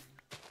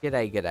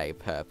 G'day,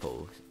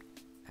 purple.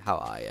 How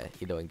are you?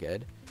 You doing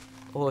good?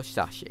 Or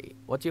Sashi?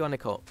 What do you want to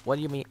call? What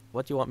do you mean?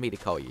 What do you want me to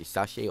call you?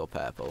 Sashi or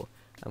purple?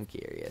 I'm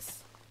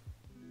curious.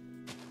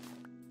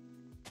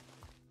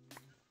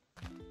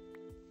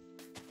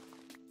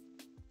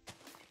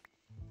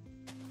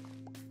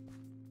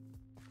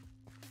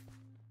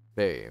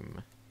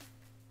 Boom.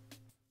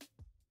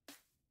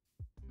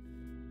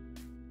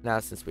 Now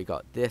since we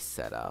got this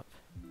set up,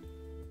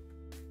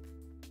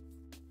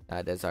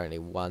 there's only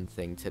one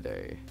thing to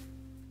do.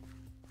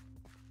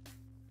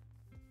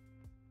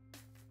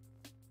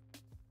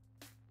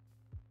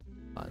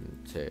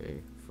 One,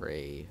 two,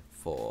 three,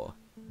 four.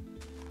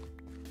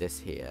 This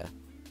here.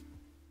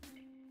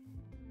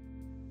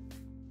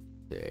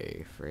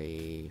 2,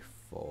 3,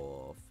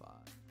 4, 5,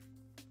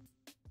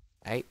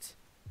 8.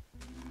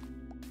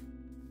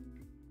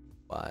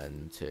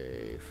 1,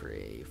 2,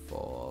 3,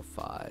 4,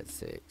 5,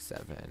 6,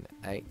 7,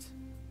 8.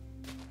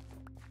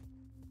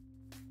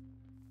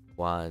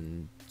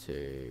 1,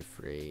 2,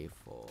 3,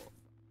 4.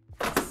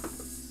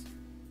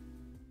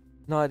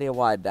 No idea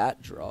why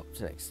that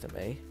dropped next to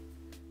me.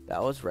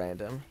 That was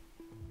random.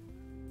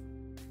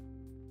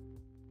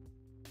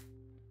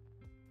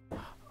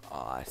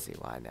 Oh, I see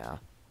why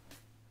now.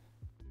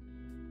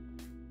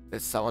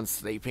 There's someone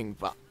sleeping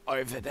but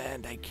over there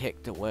and they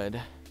kicked a wood.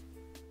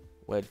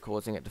 Wood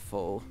causing it to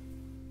fall.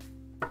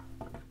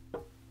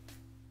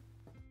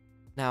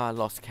 Now I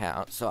lost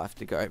count, so I have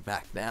to go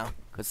back now.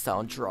 Because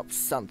someone dropped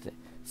something.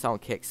 Someone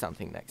kicked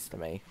something next to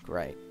me.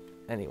 Great.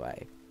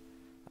 Anyway.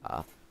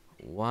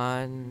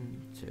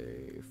 1,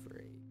 2,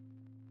 3,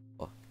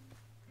 4,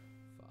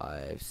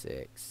 5,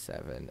 6,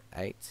 7,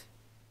 8.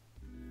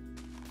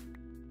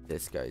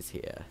 This goes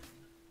here.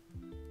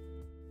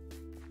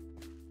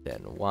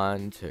 Then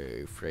 1,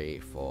 2, 3,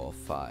 4,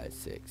 5,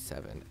 6,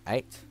 7,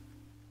 8.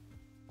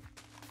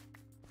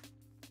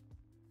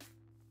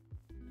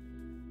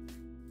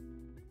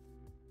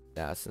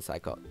 Now, since I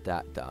got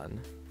that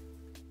done,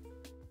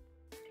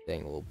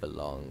 thing will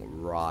belong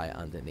right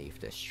underneath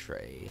this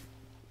tree.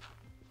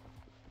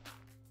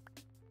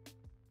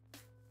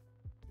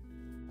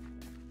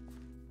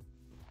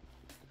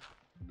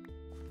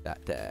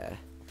 That there.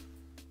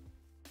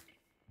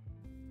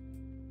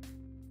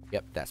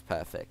 Yep, that's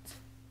perfect.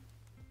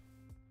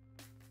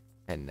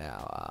 And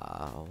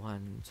now,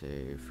 1,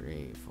 2,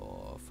 3,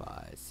 4,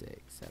 5,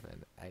 6,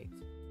 7, 8.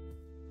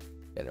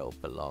 It'll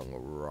belong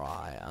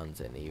right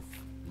underneath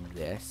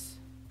this.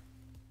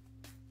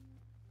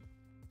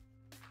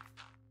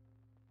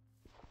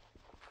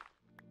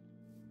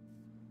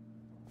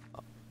 Oh.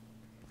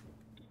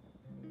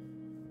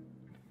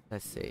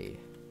 Let's see.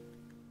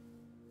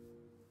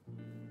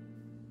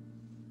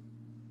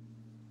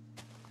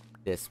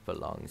 This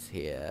belongs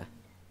here.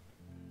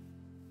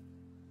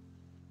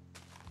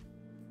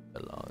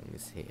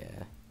 Belongs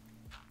here.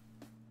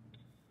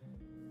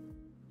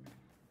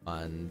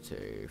 1,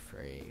 2,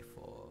 3,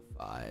 4,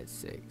 5,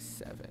 6,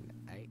 7,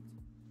 8.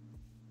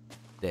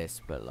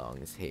 This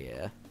belongs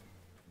here.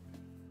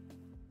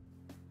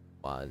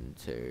 1,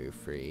 2,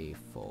 3,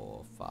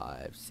 4,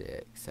 5,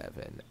 6,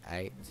 7,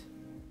 8.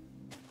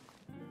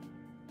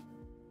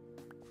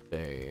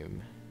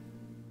 Boom.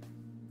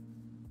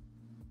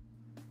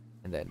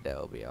 And then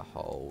there'll be a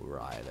hole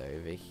right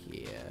over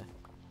here.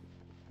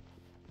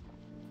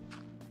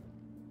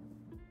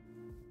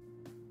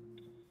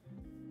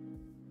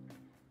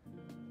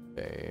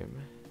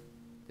 Boom.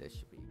 This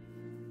should be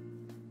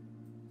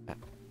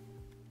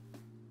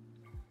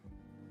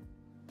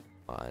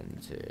 1,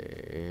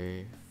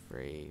 2,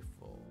 3,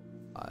 4,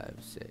 5,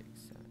 6, 7.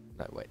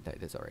 No, wait, no,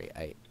 there's already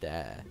 8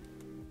 there.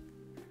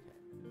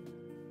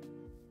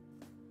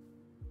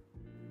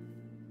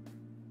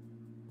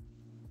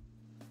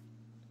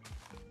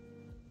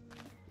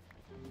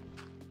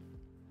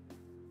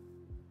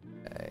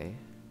 Okay.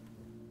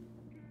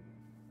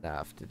 Now I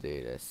have to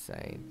do the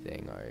same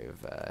thing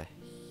over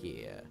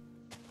here.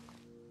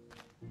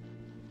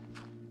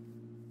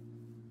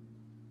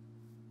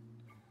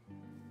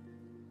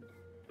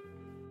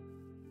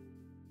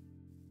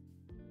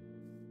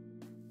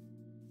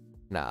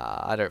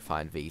 Nah, I don't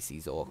find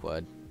VCs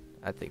awkward.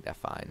 I think they're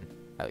fine.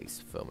 At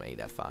least for me,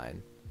 they're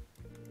fine.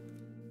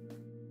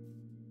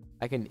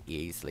 I can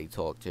easily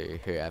talk to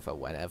whoever,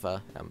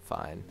 whenever. I'm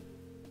fine.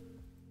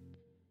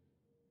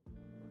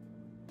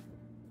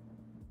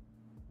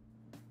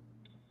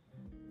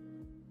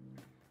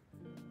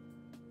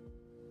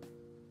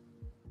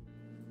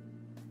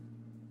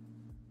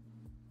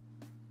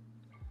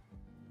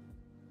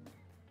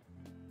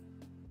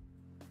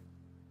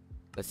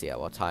 Let's see,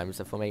 what time is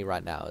it for me?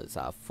 Right now it's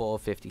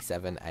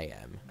 4:57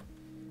 a.m.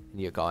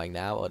 And you're going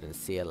now? Or then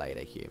see you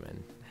later,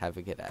 human. Have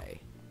a good day.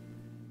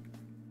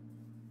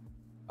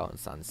 On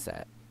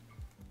sunset.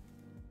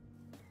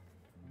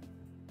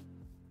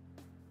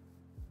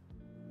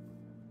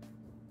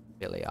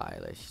 Billie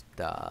Eilish,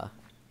 duh.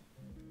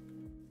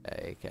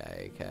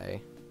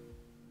 Okay.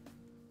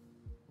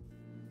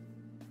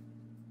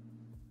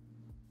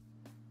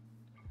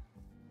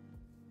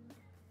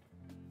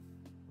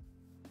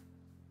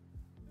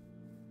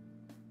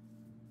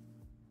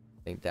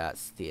 I think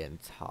that's the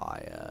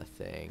entire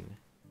thing.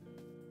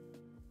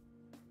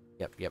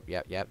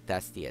 Yep.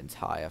 That's the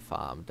entire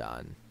farm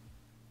done.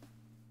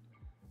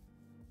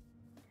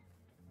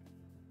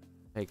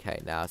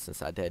 Okay, now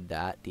since I did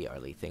that, the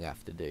only thing I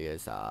have to do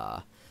is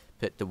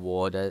put the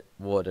water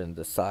in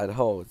the side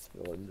holes,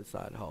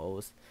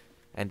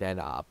 and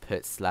then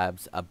put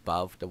slabs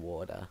above the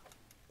water,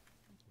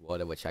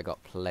 which I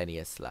got plenty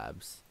of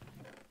slabs.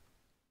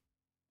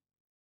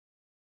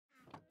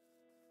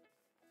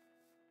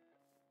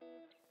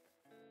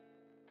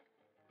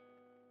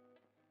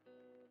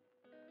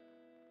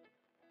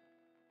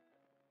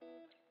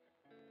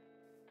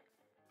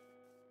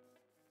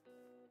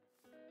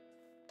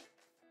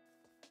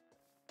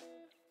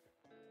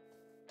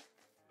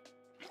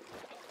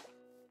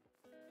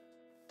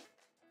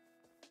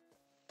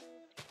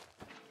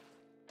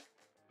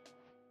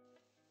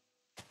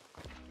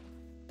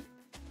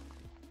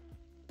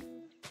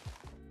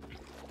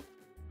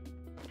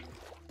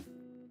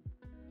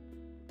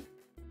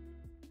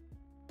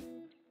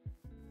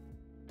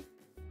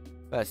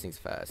 First things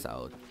first,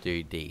 I'll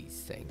do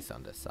these things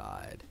on the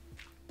side.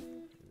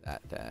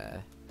 That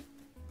there.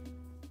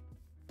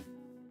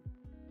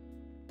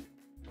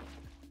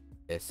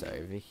 This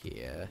over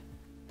here.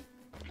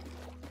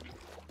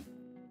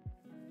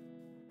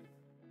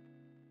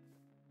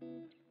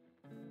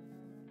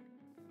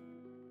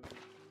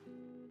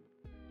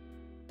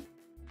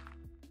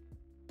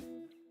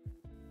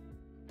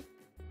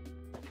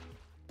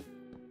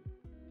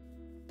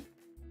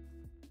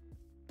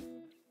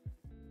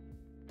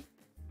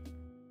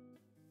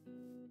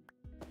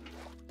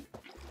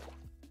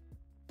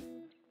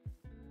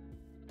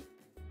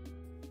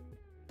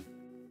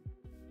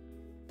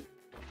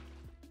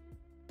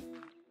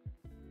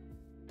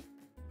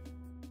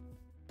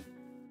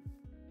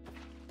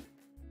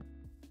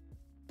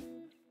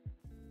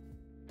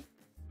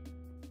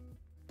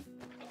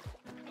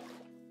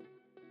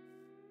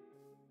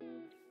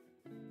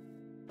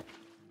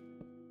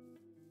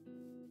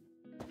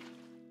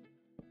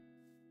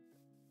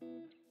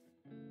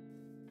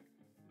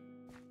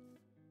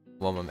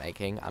 What am I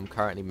making? I'm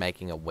currently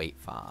making a wheat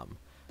farm.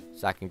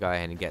 So I can go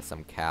ahead and get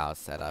some cows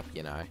set up,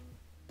 you know.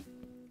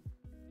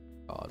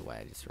 God, wait,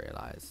 I just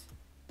realized.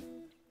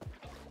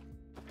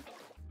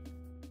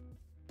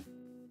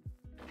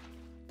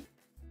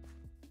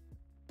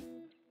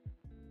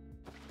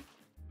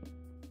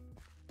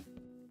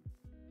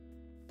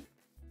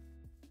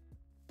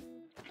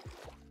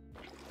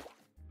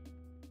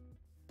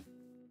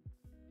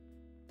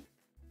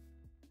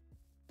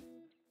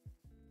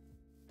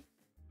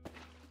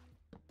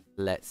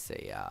 Let's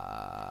see,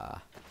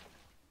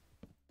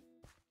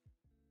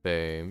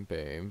 boom.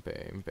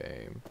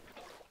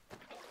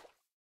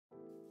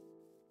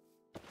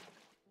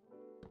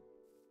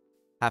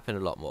 Happened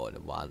a lot more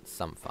than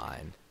once, I'm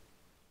fine.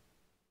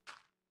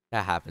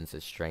 That happens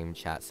with stream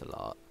chats a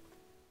lot.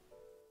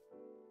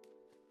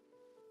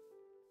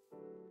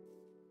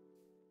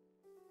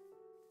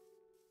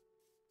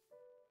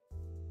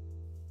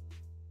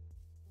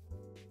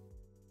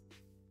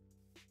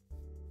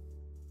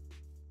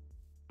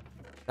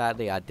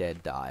 Sadly, I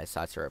did die, so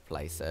I had to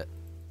replace it.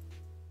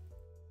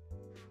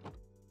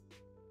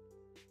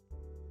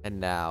 And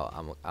now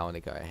I want to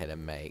go ahead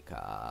and make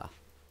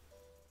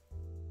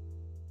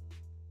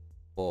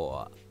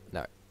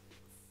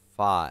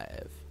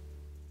 5.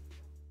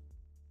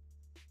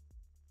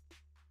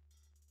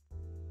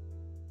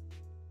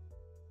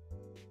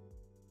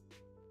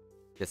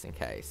 Just in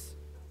case.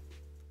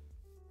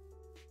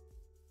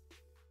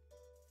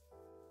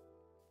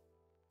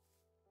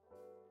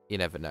 You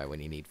never know when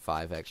you need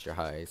 5 extra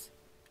hoes.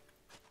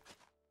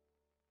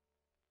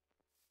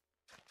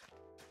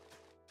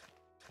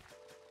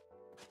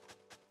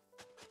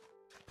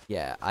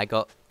 Yeah, I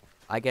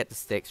get the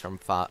sticks from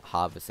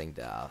harvesting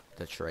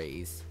the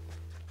trees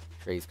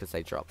because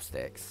they drop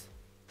sticks.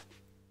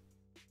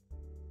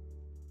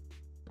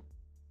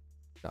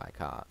 No, I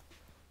can't.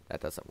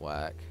 That doesn't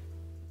work.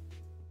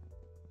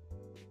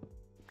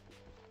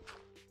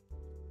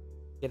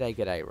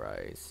 G'day,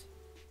 Rose.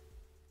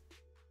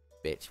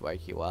 Bitch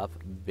woke you up,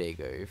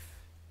 big oof.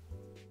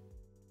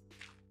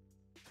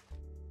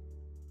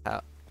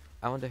 I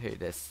wonder who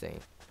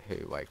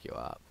woke you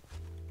up.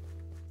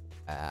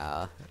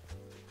 Like,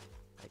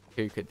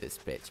 who could this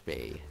bitch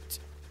be?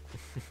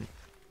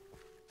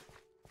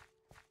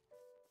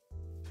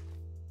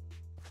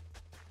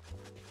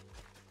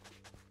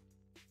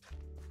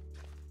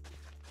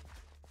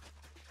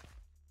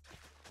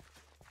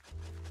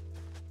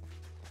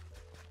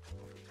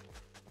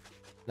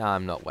 No,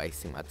 I'm not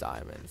wasting my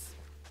diamonds.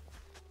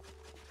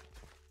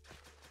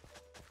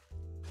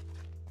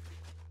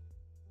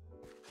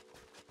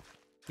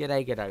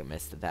 G'day, g'day,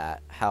 Mr.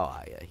 That. How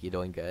are you? You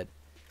doing good?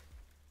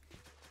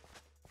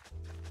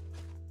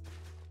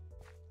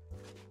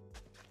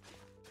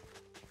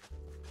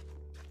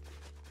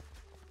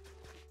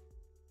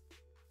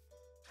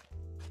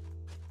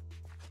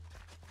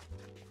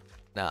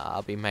 Nah,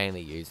 I'll be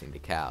mainly using the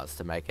cows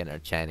to make an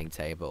enchanting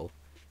table.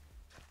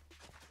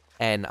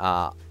 And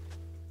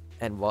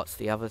what's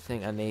the other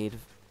thing I need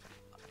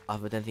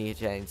other than the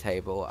enchanting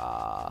table?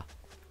 I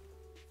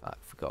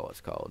forgot what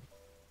it's called.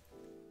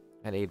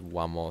 I need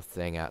one more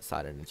thing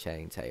outside an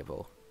enchanting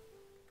table.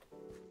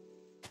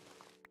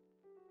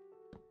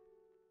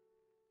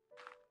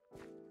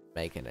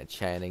 Make an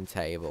enchanting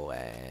table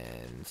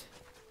and...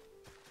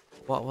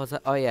 What was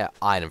it? Oh yeah,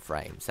 item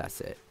frames,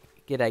 that's it.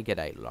 G'day,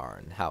 g'day,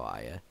 Lauren. How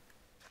are you?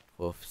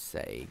 Wolf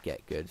say,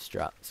 get good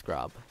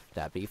scrub.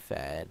 That'd be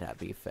fair, that'd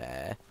be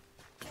fair.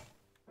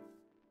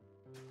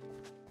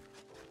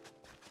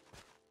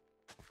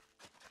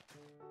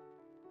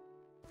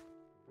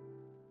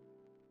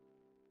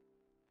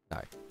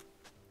 No.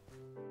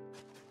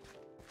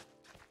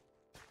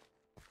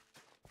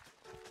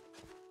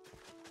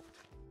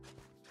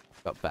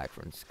 Got back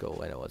from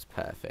school and it was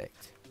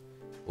perfect.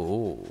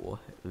 Ooh,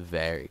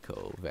 very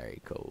cool,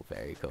 very cool,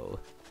 very cool.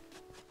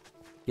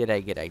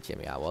 G'day, g'day,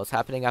 Jimmy. What's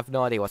happening? I have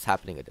no idea what's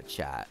happening in the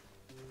chat.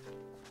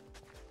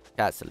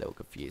 That's a little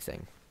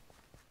confusing.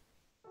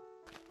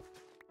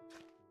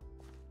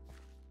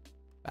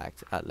 Back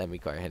to, let me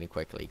go ahead and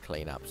quickly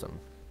clean up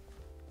some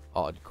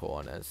odd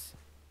corners.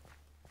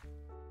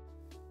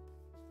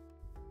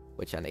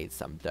 Which I need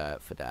some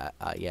dirt for that.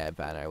 Yeah,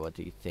 Bano, what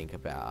do you think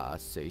about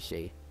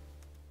sushi?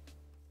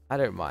 I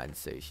don't mind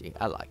sushi.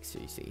 I like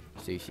sushi.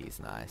 Sushi's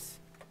nice.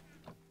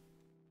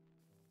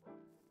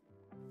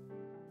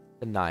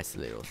 A nice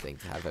little thing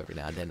to have every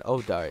now and then.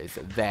 Although it's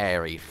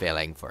very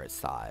filling for its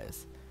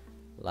size.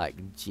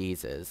 Like,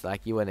 Jesus.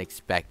 Like, you wouldn't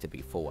expect to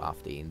be full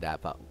after eating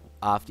that. But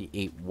after you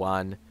eat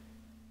one,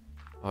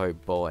 oh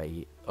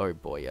boy. Oh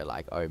boy, you're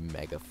like, oh,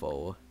 mega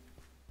full.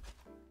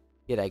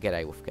 G'day,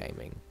 g'day, Wolf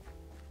Gaming.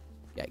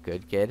 Yeah,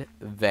 good, kid.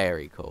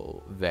 Very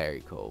cool.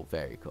 Very cool.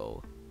 Very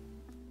cool.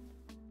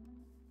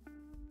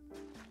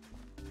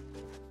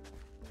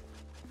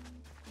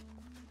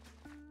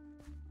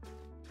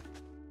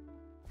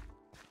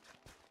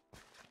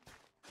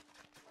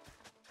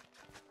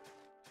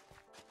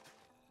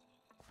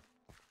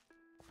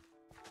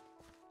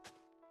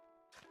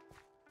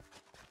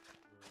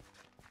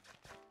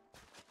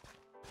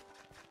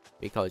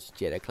 Because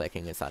jitter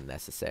clicking is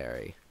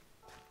unnecessary.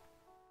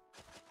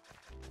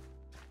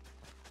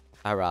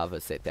 I rather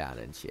sit down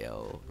and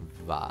chill,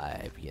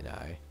 vibe, you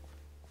know.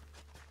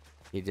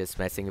 You're just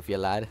messing with your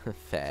lad?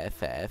 Fair,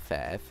 fair,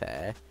 fair,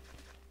 fair.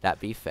 That'd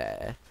be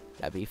fair.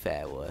 That'd be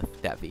fair,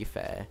 Wolf. That'd be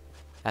fair.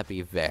 That'd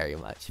be very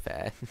much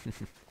fair.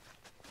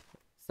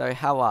 So,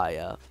 how are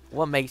ya?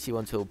 What makes you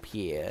want to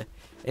appear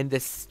in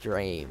this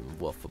stream,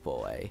 Wolf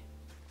boy?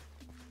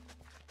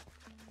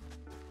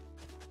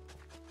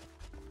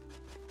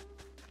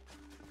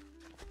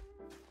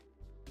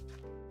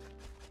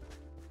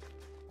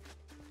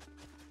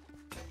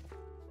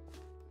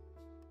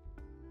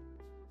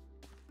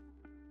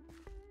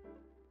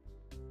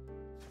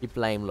 You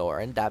blame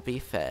Lauren, that'd be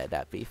fair,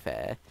 that'd be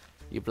fair.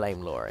 You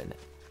blame Lauren.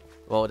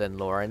 Well then,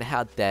 Lauren,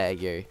 how dare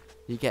you?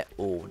 You get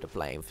all the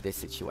blame for this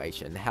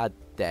situation. How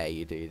dare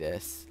you do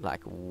this?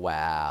 Like,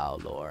 wow,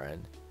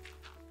 Lauren.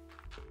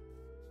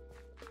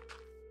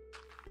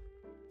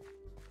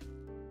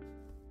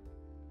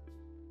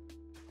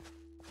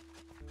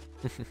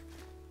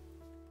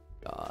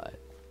 God.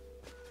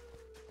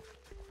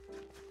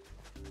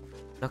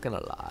 Not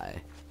gonna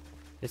lie.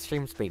 This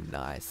stream's been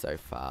nice so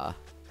far.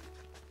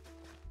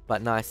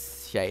 But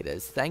nice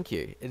shaders, thank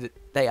you.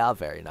 They are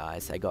very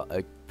nice. I got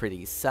a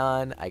pretty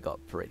sun, I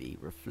got pretty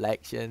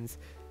reflections,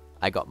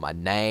 I got my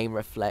name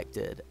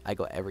reflected, I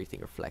got everything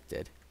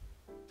reflected.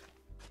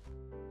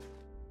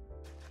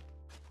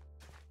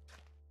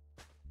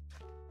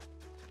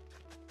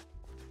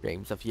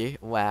 Dreams of you?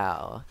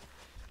 Wow.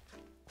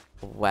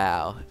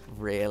 Wow,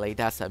 really?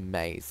 That's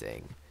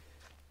amazing.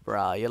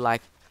 Bruh, you're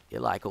like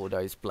all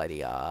those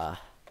bloody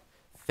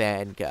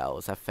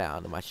fangirls I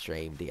found on my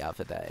stream the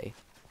other day.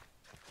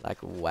 Like,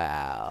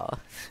 wow.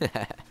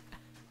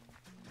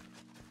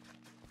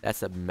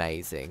 That's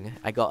amazing.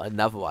 I got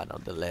another one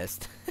on the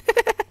list.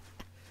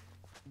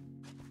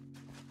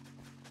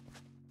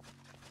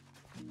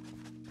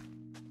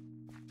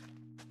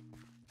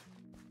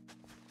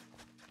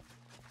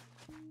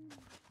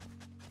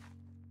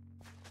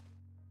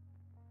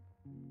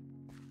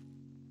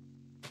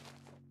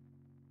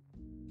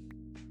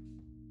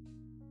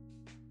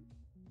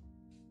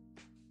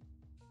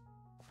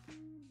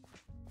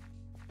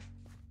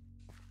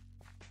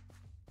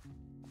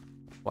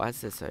 Why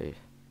is this so...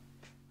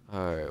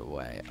 Oh,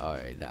 wait. Oh,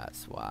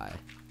 that's why.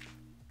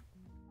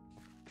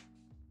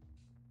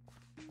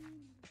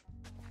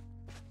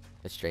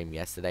 I streamed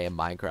yesterday in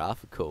Minecraft.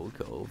 Cool,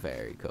 cool.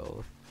 Very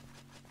cool.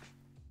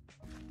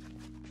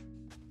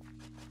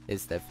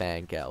 is the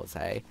fangirls,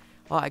 hey?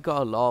 Oh, I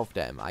got a lot of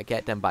them. I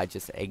get them by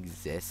just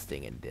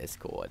existing in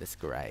Discord. It's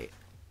great.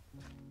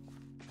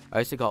 I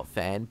also got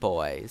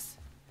fanboys.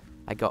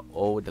 I got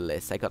all the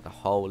lists. I got the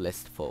whole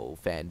list full.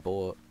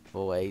 Fanboys,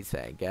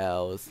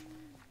 fangirls,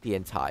 the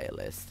entire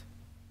list.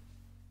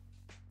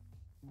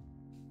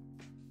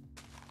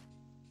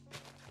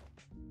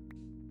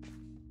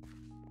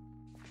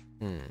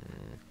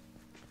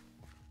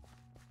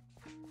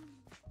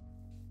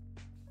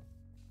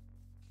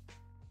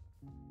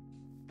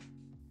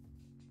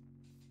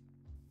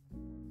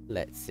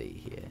 Let's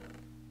see here.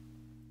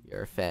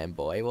 You're a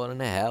fanboy? Well, in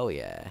hell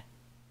yeah.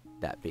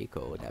 That'd be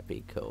cool, that'd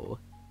be cool.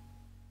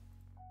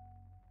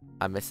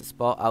 I missed a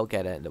spot, I'll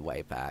get it in the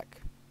way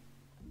back.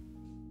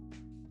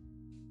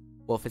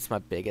 Well, if it's my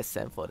biggest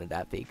simp, then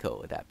that'd be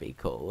cool, that'd be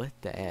cool.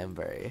 Damn,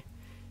 bro.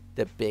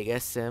 The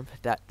biggest simp?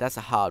 That's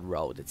a hard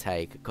role to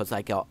take, because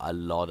I got a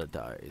lot of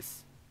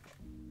those.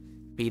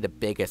 Be the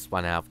biggest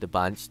one out of the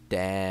bunch?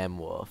 Damn,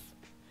 Wolf.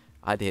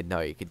 I didn't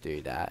know you could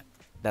do that.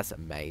 That's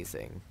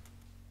amazing.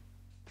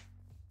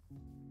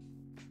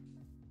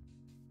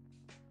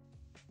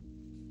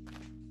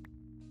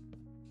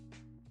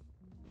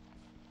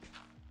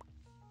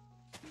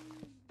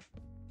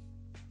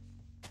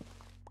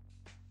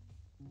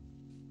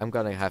 I'm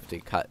gonna have to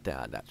cut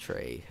down that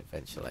tree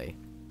eventually.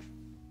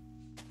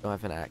 Do I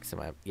have an axe in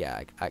my... Yeah,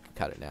 I can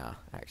cut it now,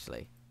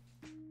 actually.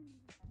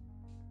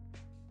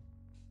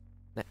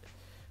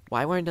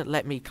 Why won't it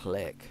let me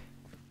click?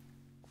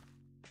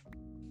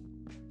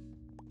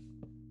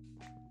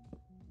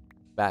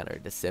 Banner,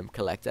 the sim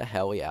collector?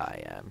 Hell yeah,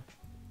 I am.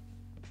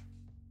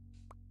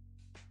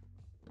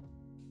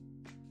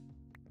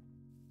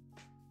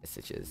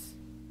 Messages.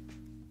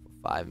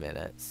 For 5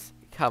 minutes.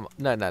 Come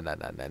on. No.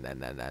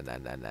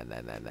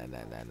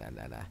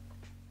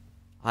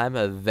 I'm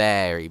a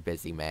very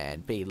busy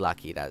man. Be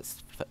lucky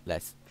that's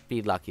less.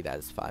 Be lucky that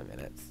is 5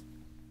 minutes.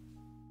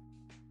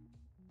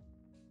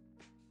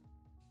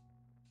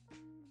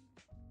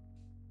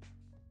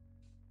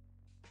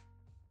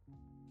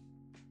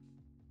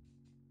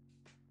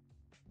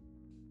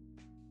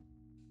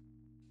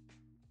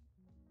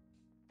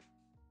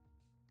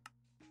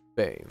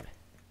 Boom.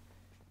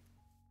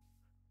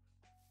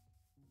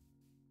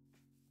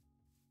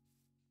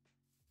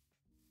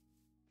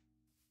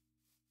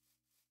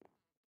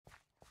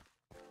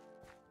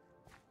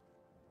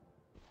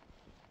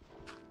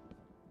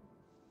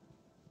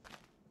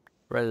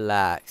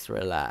 Relax,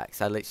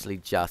 relax. I literally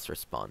just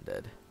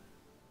responded.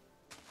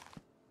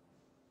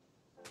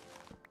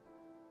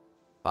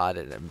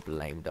 Farted and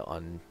blamed it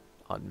on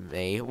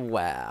me.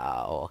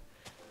 Wow.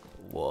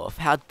 Wolf,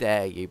 how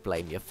dare you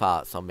blame your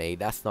farts on me?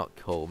 That's not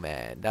cool,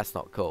 man. That's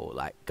not cool.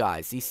 Like,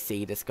 guys, you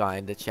see this guy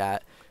in the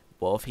chat?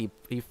 Wolf, he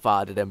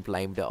farted and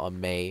blamed it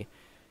on me.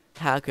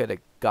 How could a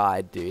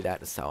guy do that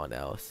to someone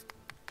else?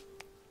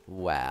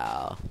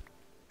 Wow.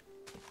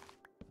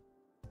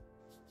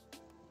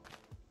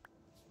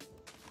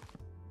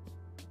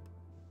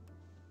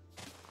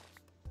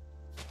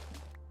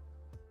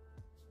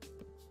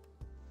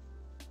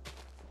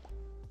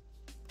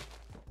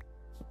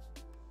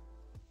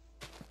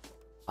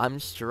 I'm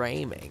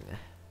streaming.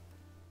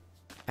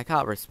 I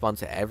can't respond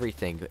to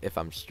everything if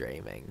I'm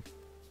streaming.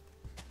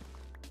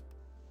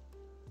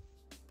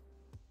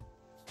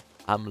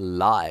 I'm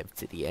live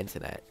to the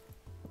internet.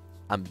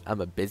 I'm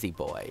a busy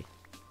boy.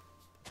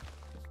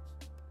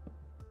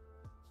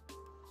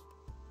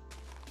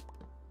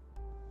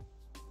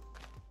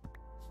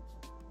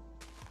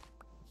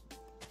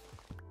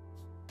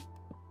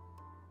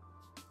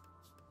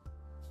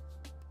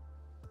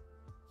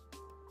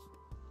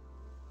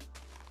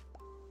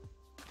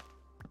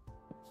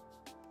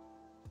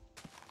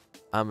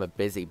 I'm a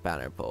busy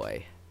banner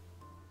boy.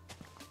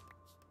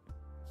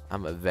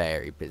 I'm a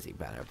very busy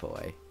banner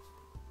boy.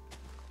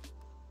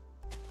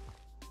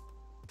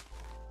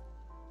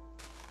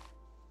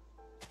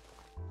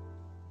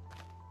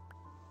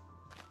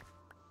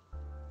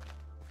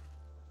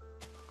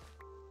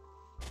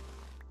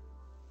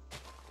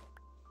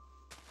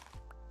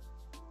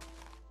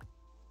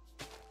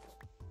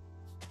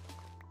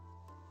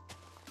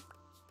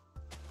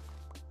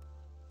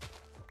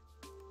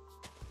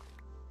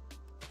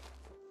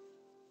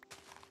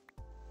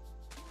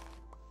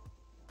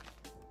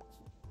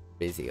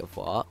 Busy of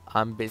what?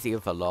 I'm busy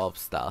with a lot of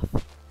stuff.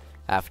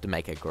 I have to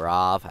make a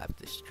graph, I have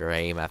to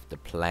stream, I have to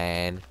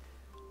plan.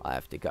 I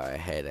have to go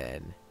ahead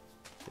and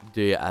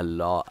do a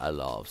lot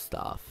of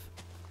stuff.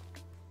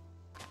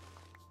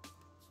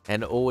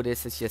 And all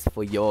this is just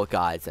for your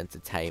guys'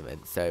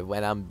 entertainment. So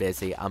when I'm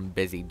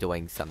busy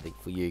doing something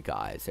for you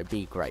guys. So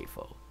be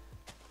grateful.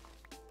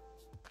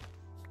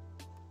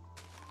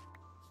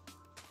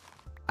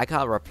 I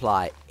can't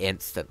reply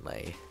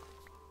instantly.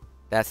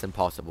 That's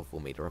impossible for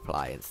me to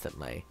reply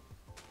instantly.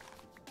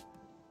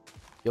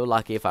 You're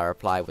lucky if I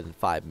reply within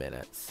 5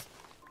 minutes.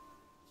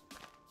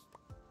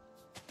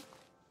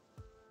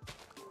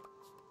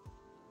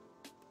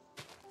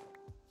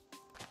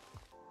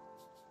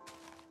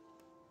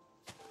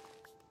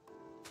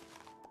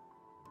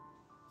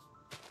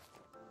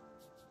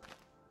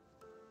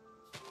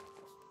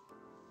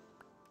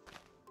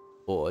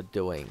 or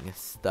doing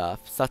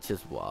stuff such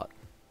as what?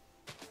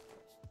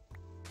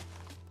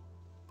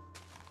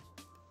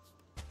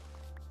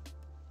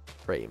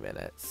 Three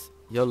minutes.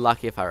 You're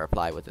lucky if I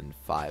reply within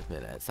 5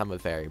 minutes. I'm a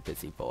very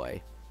busy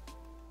boy.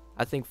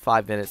 I think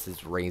 5 minutes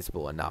is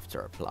reasonable enough to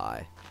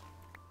reply.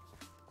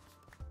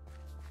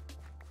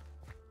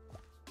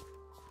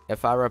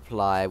 If I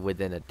reply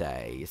within a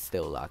day, you're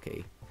still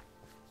lucky.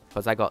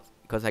 Because I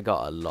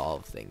got a lot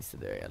of things to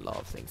do, a lot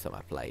of things on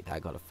my plate I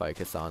gotta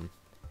focus on.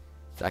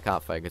 So I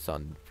can't focus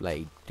on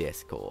play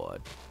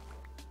Discord.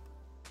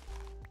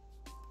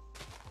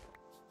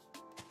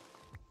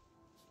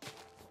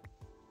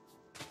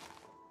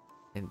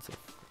 Into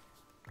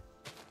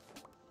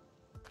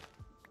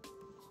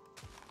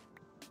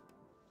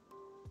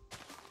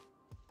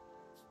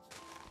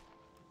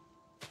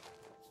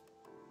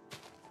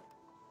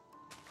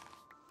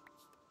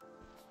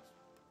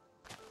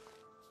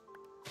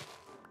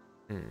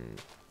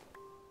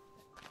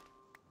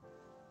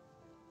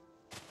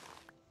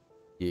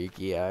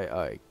Yu-Gi-Oh!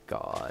 Oh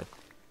god.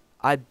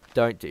 I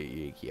don't do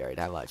Yu-Gi-Oh!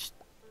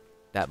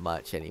 that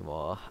much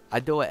anymore. I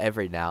do it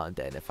every now and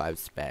then if I have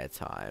spare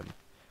time.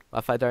 But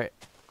if I don't,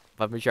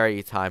 for the majority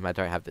of the time I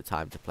don't have the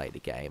time to play the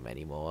game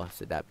anymore,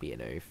 so that'd be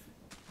an oof.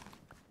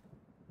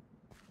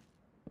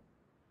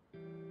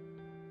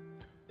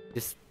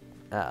 Just,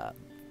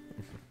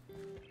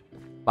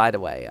 by the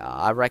way,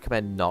 I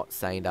recommend not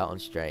saying that on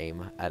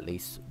stream, at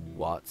least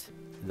what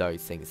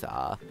those things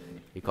are,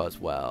 because,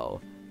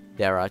 well,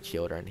 there are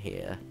children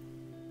here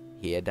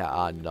that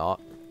are not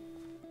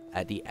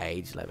at the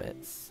age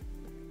limits.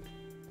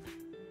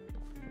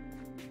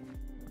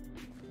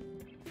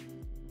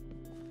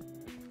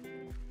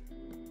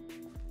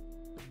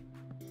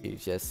 You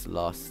just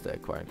lost a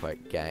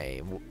quote-unquote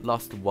game.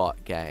 Lost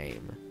what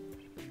game?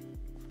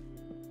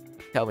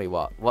 Tell me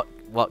what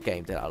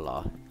game did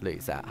I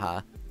lose at,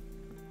 huh?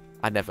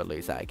 I never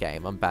lose at a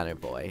game. I'm Banner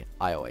Boy.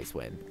 I always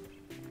win.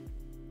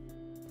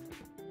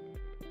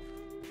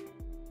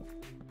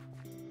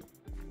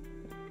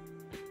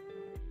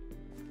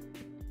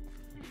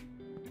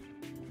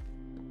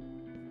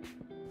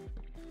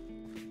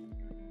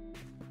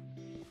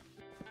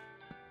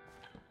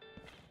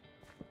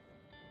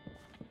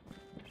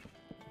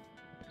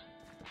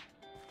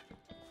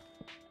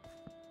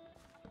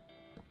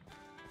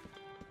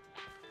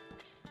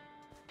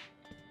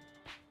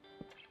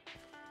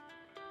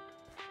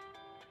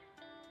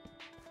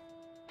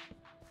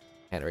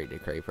 Henry the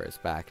Creeper is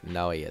back.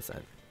 No, he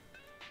isn't.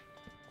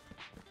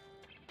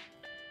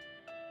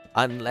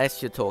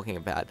 Unless you're talking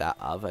about that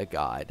other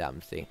guy,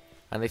 Dumpsy.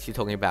 Unless you're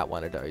talking about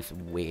one of those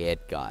weird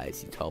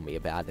guys you told me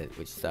about it,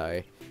 which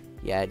so,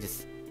 yeah,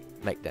 just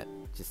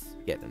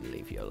get them to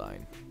leave you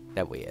alone.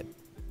 They're weird.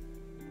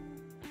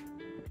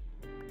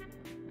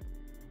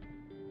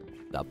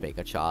 Not being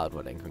a child,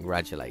 well then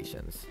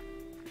congratulations.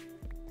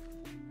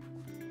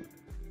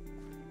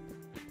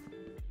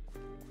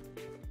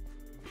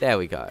 There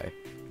we go.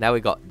 Now we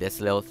got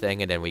this little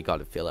thing, and then we got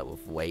to fill it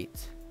with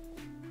weight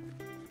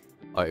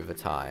over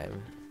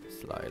time,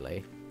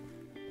 slowly.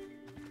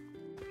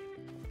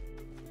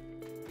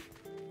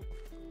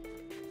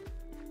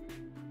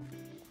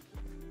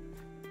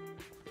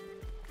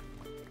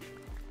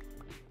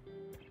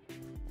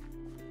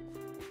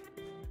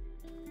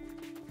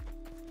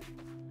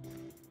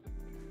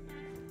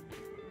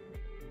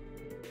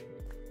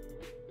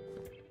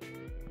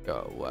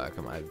 Go work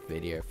on my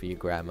video for your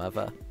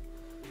grandmother.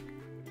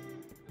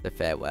 The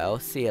farewell.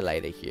 See you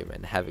later,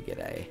 human. Have a good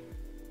day.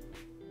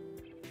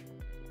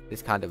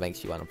 This kind of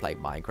makes you want to play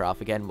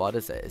Minecraft again. What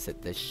is it? Is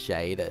it the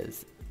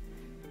shaders?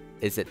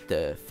 Is it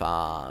the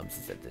farms?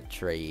 Is it the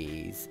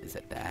trees? Is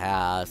it the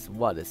house?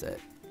 What is it?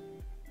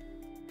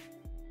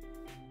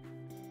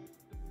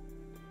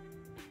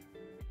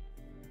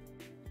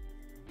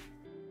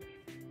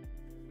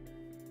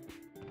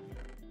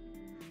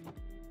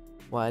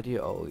 Why do you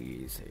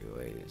always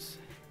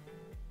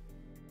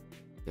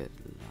good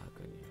luck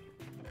on you?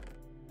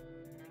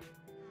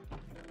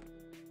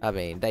 I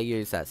mean, they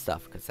use that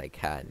stuff because they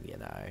can, you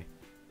know.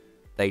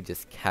 They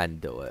just can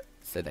do it,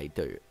 so they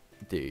do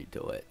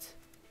it.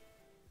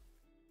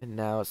 And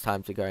now it's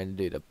time to go and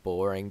do the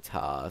boring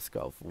task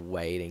of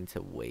waiting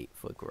to wheat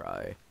to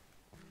grow.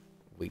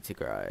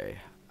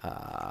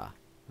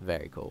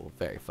 Very cool,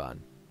 very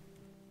fun.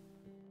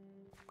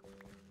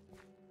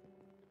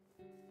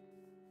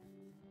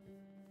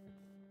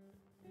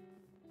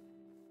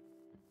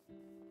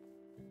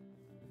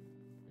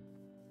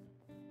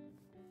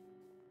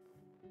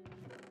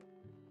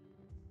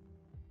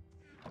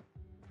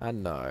 I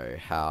know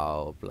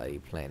how bloody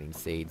planting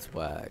seeds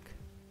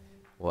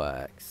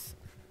works.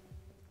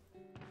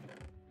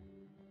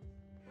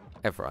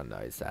 Everyone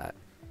knows that.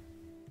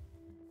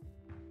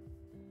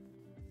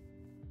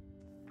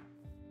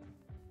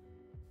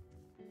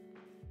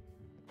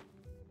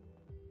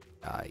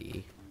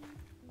 Aye.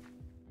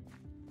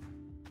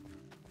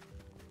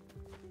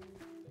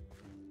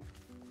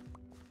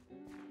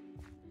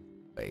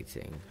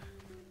 Waiting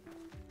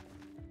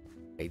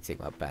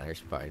my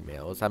Banosh bone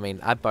meals. I mean,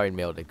 I bone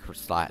meal to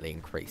slightly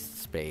increase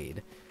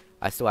speed.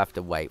 I still have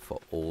to wait for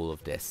all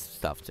of this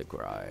stuff to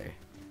grow.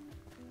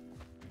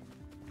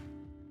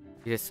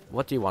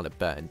 What do you want to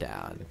burn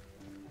down?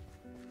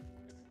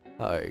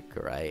 Oh,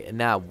 great. And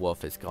now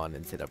Wolf has gone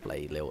into the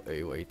bloody little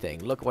uwu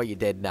thing. Look what you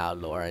did now,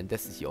 Lauren.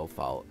 This is your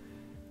fault.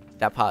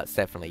 That part's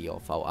definitely your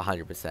fault,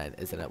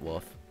 100%, isn't it,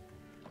 Wolf?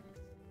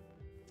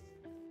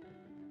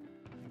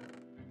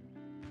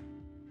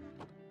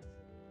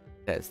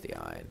 There's the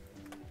iron.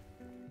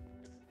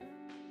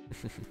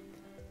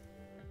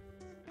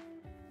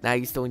 Now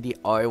he's doing the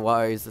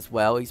Owos as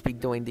well. He's been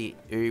doing the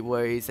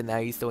Uwos, and now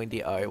he's doing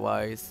the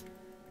Owos.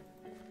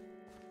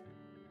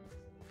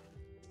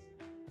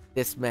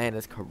 This man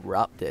is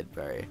corrupted,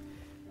 bro.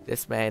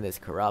 This man is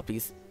corrupt.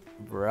 He's...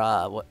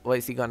 Bruh, what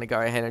is he gonna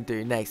go ahead and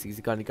do next? He's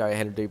gonna go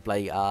ahead and do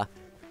play,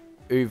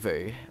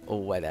 Uvu,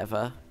 or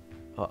whatever.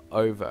 Or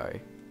Ovo.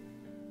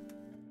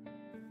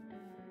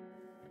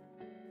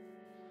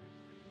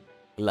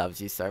 Loves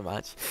you so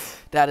much.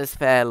 That is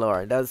fair,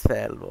 Lauren. That is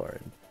fair,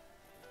 Lauren.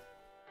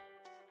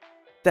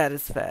 That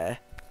is fair.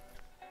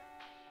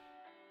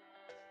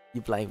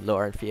 You blame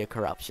Lauren for your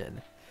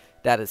corruption.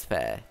 That is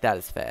fair. That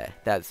is fair.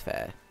 That is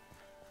fair.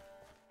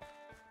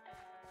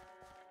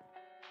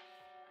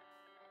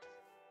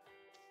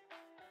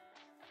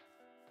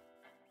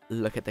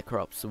 Look at the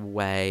crops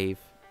wave.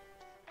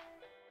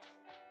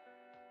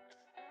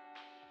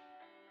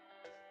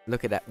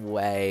 Look at that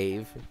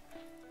wave.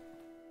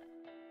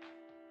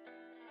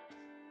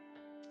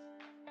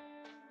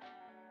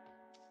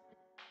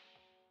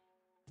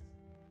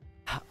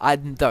 I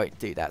don't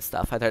do that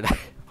stuff. I don't know.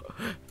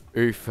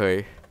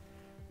 Ufu.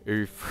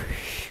 Ufu.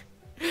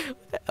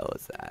 What the hell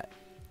is that?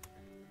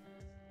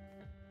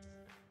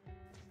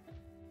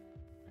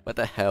 What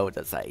the hell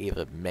does that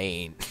even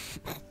mean?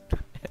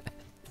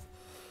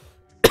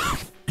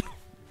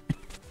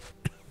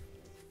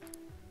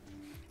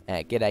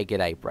 G'day,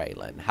 g'day,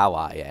 Braylon. How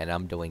are you? And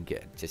I'm doing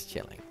good. Just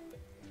chilling.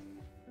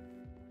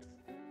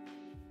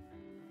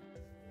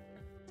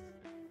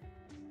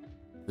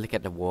 Look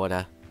at the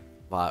water.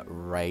 While it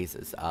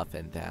raises up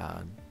and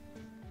down.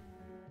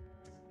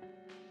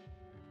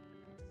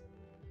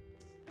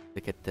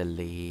 Look at the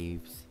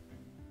leaves.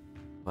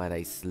 While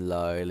they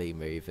slowly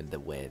move in the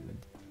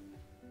wind.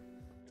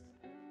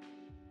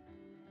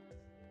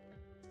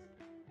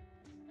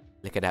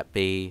 Look at that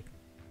bee.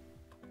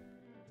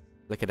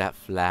 Look at that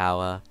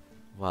flower.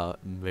 While it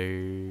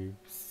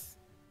moves.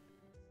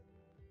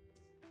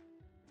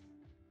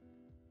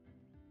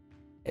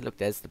 Hey, look,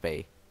 there's the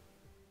bee.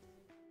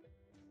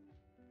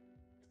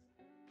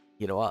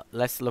 You know what?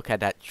 Let's look at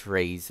that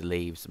tree's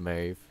leaves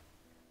move.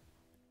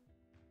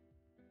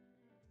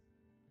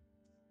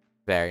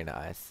 Very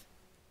nice.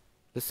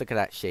 Let's look at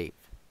that sheep.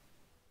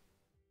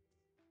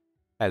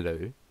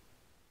 Hello.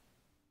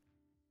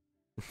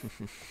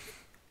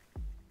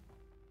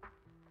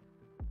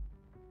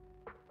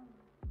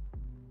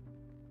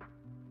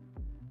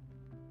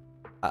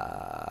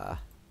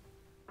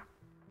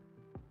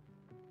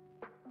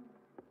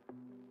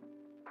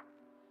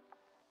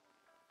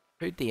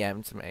 Who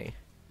DM'd me?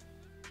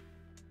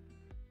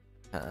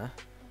 Huh?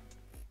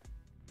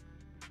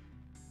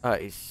 Oh,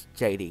 it's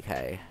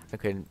JDK.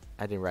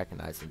 I didn't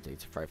recognize him due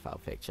to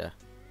profile picture.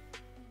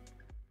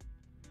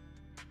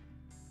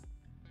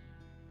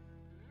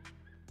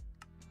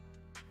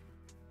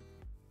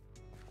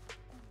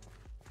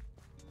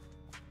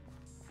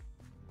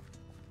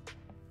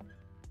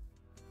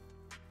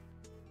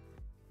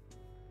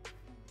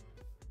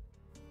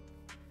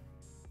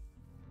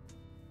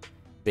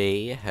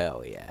 B,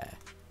 hell yeah.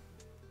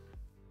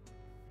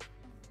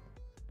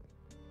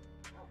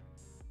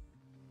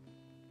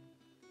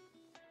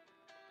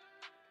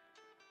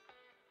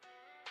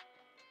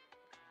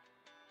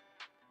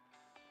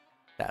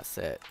 That's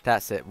it.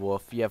 That's it,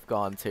 Wolf. You have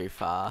gone too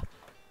far.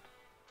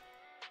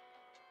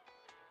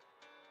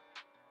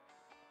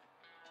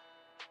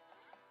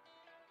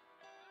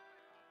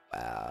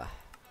 Wow.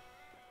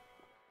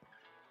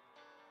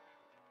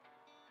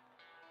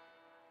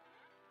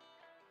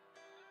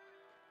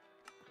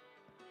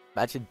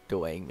 Imagine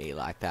doing me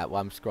like that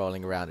while I'm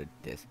scrolling around at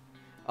this.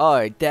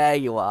 Oh, there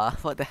you are.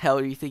 What the hell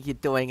do you think you're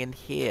doing in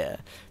here?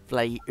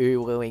 Play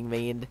ooh-wooing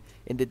me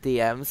in the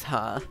DMs,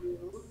 huh?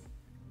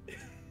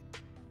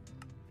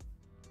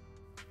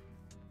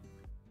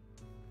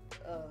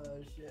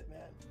 Oh, shit, man.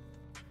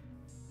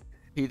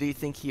 Who do you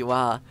think you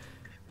are?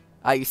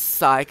 Are you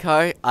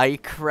psycho? Are you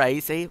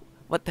crazy?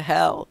 What the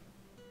hell?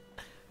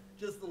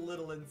 Just a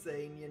little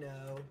insane, you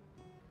know.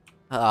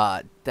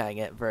 Ah, dang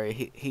it, bro.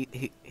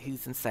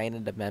 He's insane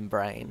in the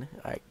membrane.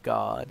 Oh,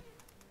 God.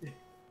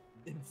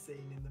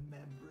 Insane in the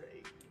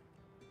membrane.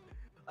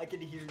 I can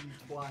hear you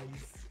twice,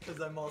 because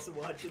I'm also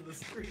watching the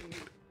stream.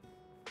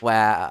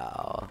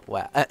 Wow.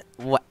 Wow.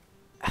 What?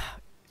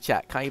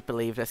 Chat, can't you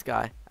believe this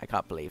guy? I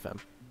can't believe him.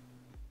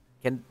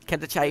 Can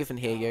the chat even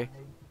hear you?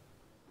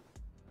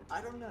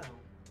 I don't know.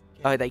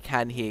 Oh, they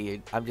can hear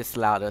you. I'm just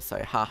louder,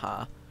 so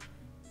haha.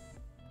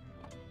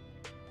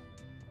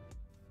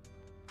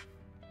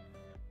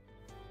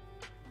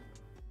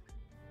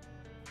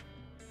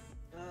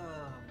 Oh,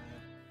 man.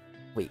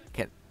 Wait,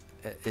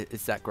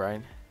 is that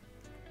grown?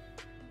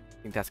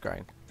 I think that's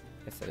grown.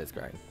 Yes, it is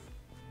grown.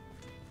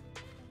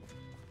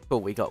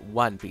 Cool, we got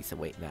 1 piece of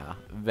wheat now.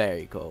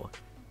 Very cool.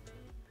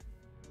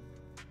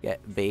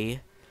 Get bee.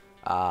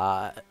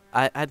 I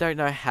don't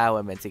know how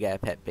we're meant to get a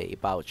pet bee,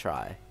 but I'll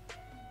try.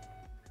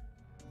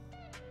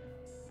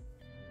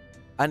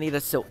 I need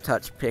a silk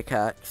touch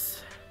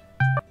pickaxe.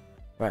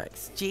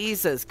 Right.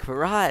 Jesus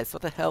Christ,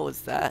 what the hell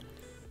was that?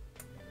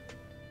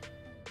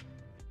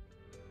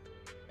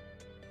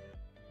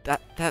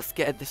 That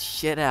scared the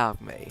shit out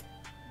of me.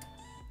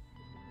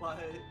 What?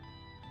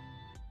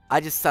 I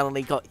just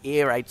suddenly got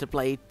earache to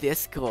play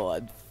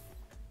Discord.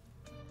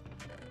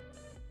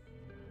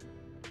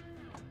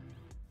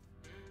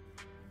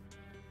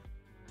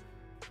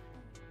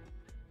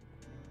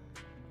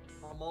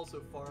 I'm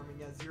also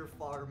farming as you're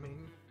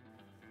farming.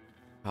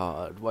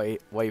 God, what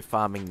are you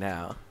farming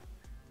now?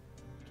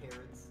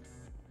 Carrots.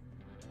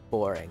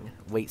 Boring.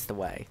 Wheat's the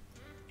way.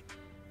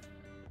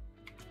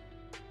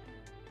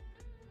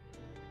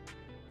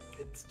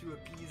 It's to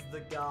appease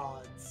the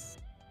gods.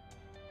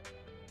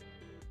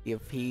 You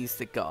appease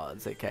the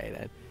gods. Okay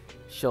then.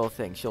 Sure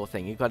thing, sure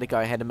thing. You gotta go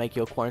ahead and make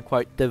your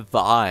quote-unquote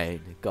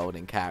divine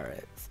golden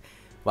carrots.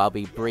 While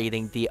be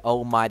breeding the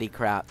almighty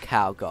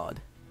cow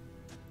god.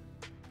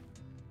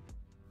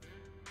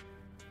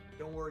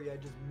 Don't worry, I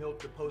just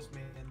milked the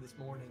postman this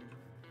morning.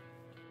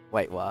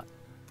 Wait, what?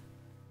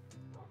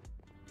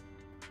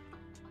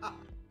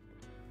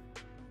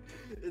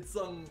 It's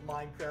some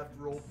Minecraft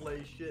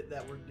roleplay shit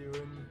that we're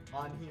doing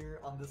on here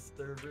on this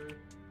server,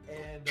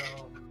 and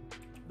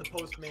the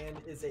postman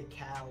is a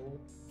cow.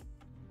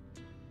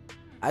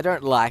 I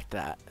don't like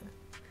that.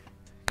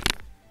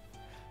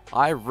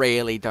 I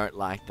really don't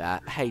like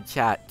that. Hey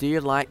chat, do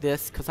you like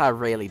this? Cause I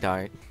really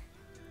don't.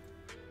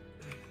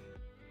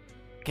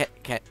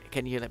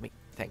 Can you let me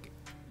think?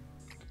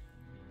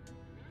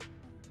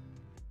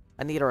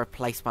 I need to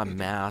replace my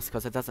mouse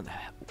because it doesn't.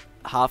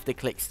 Half the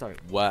clicks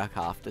don't work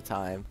half the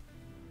time.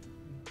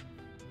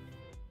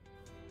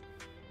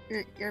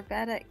 You're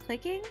bad at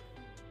clicking?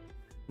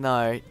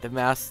 No, the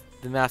mouse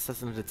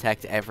doesn't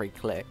detect every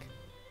click.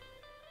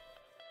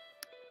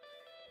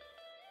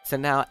 So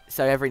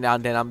every now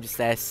and then I'm just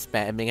there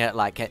spamming it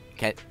like,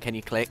 can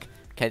you click?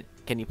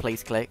 Can you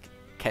please click?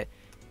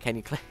 Can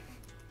you click?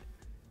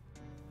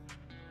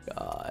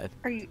 God.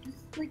 Are you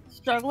just like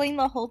struggling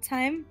the whole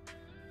time?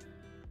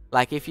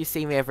 Like if you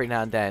see me every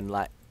now and then,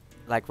 like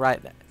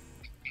right there.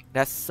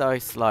 That's so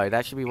slow.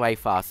 That should be way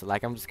faster.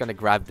 Like I'm just gonna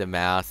grab the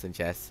mouse and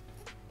just.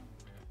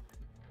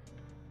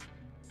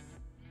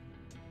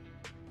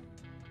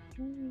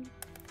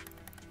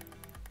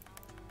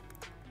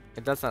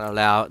 It doesn't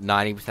allow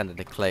 90% of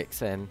the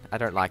clicks, and I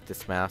don't like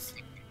this mouse.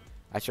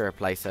 I should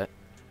replace it.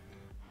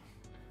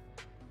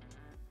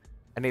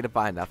 I need to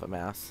buy another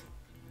mouse.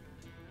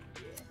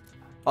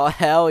 Oh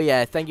hell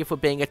yeah! Thank you for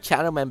being a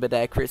channel member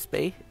there,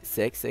 Crispy.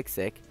 Sick.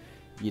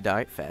 You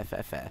don't? Fair.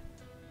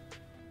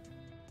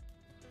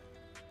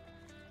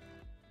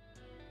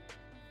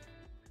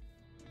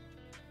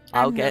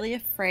 I'm really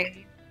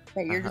afraid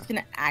that you're just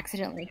gonna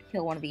accidentally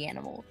kill one of the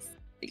animals.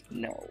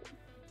 No.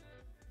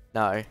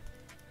 No.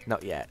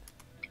 Not yet.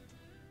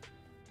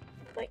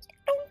 Like,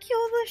 don't kill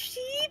the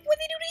sheep! What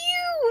did they do to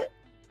you?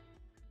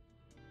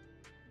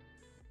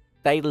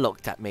 They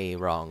looked at me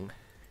wrong.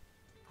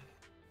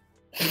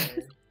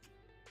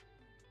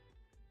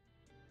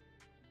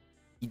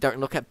 You don't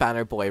look at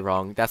Banner Boy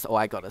wrong, that's all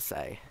I gotta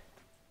say.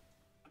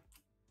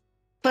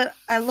 But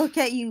I look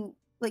at you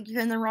like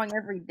you're in the wrong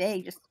every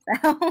day, just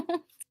about.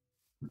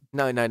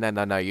 No,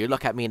 you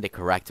look at me in the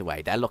correct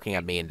way. They're looking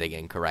at me in the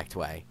incorrect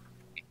way.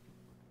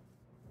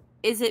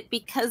 Is it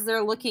because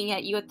they're looking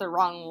at you at the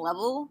wrong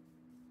level?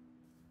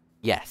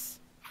 Yes.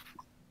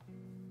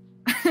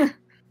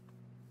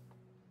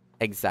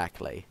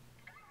 Exactly.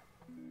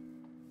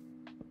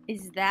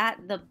 Is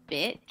that the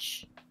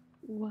bitch?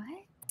 What?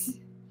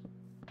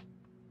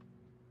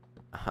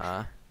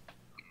 Uh-huh.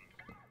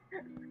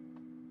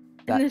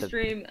 In the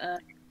stream,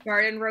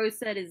 Garden Rose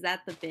said, is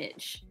that the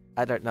bitch?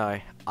 I don't know.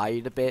 Are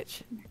you the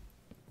bitch?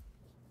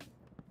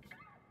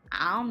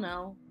 I don't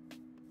know.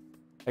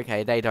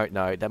 Okay, they don't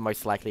know. They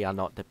most likely are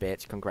not the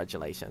bitch.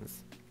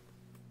 Congratulations.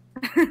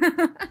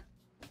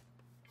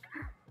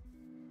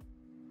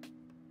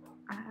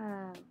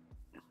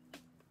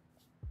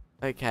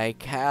 Okay,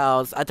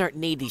 cows. I don't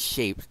need these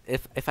sheep.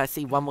 If I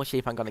see one more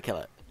sheep, I'm gonna kill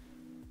it.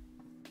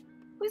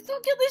 Please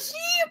don't kill the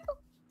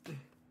sheep!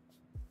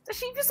 The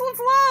sheep just wants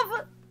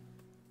love!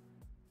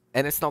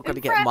 And it's not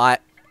gonna get my...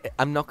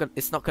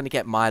 It's not gonna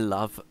get my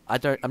love.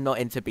 I'm not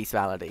into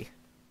bestiality.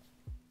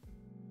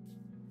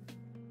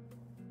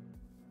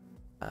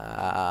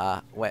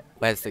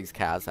 Where's these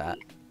cows at?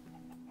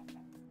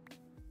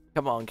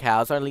 Come on,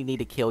 cows. I only need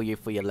to kill you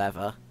for your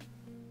leather.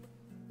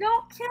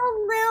 Don't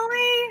kill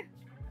Lily!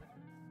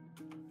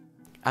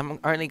 I'm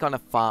only gonna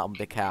farm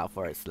the cow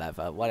for its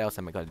leather. What else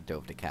am I gonna do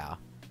with the cow?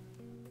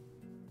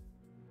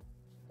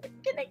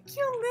 You're gonna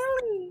kill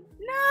Lily!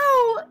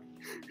 No!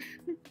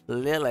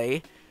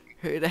 Lily?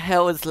 Who the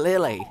hell is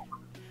Lily?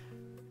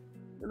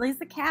 Lily's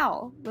the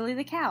cow. Lily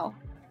the cow.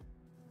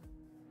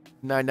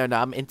 No,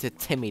 I'm into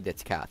Timmy the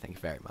cow, thank you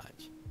very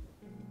much.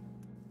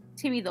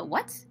 Timmy the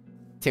what?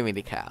 Timmy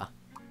the cow.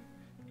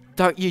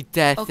 Don't you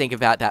dare think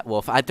about that,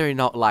 Wolf. I do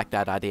not like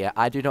that idea.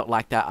 I do not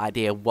like that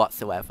idea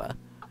whatsoever.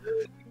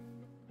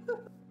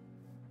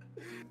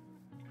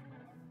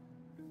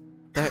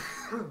 Don't...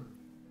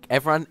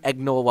 Everyone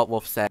ignore what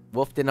Wolf said.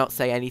 Wolf did not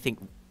say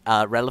anything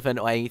relevant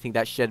or anything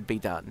that should be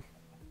done.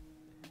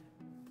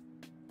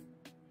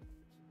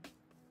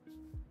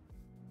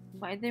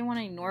 Why do they want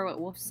to ignore what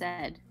Wolf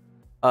said?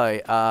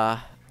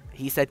 Oh,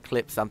 he said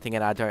clip something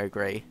and I don't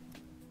agree.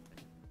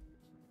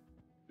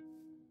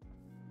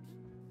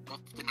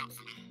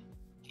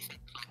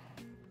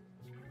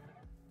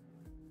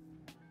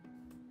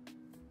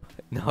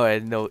 No,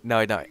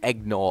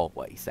 ignore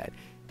what he said.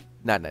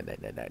 No.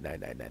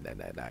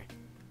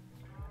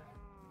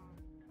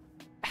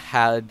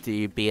 How do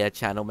you be a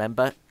channel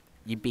member?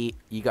 You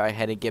go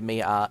ahead and give me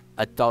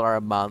 $1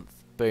 a month.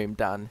 Boom,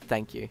 done.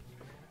 Thank you.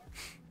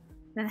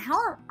 Then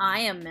how am I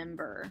a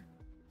member?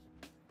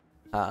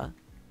 Huh?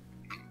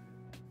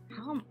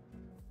 How am...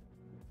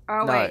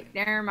 Oh, No. wait,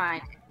 never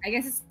mind. I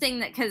guess it's saying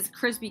that because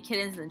Crispy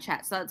Kitten's in the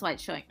chat, so that's why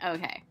it's showing.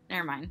 Okay,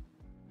 never mind.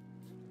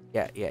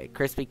 Yeah,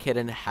 Crispy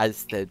Kitten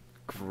has the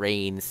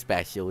green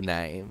special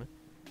name.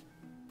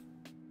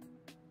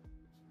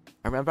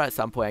 I remember at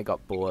some point I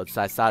got bored,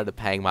 so I started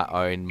paying my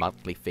own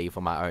monthly fee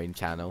for my own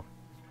channel.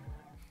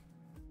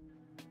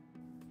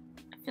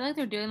 I feel like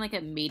they're doing like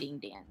a mating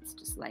dance,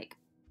 just like...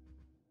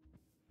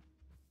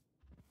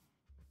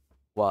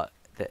 What?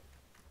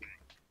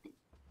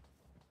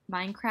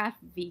 Minecraft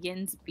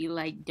vegans be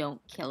like, don't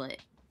kill it.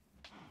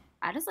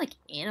 I just like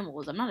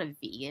animals. I'm not a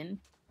vegan.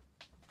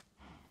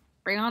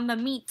 Bring on the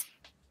meat.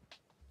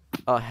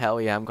 Oh,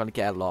 hell yeah, I'm gonna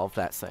get a lot of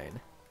that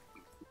soon.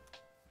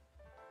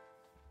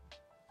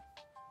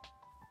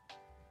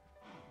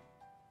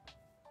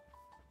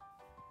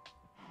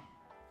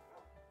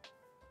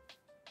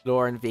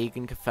 Lauren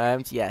vegan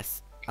confirmed?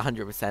 Yes,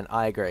 100%,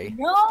 I agree.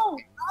 No,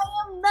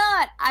 I am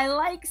not. I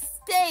like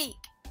steak.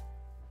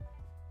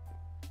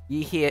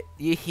 You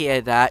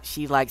hear that?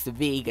 She likes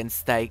vegan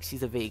steak.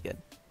 She's a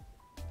vegan.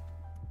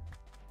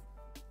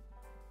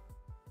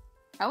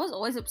 I was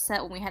always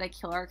upset when we had to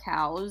kill our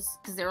cows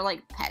because they were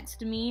like pets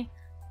to me,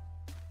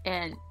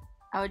 and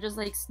I would just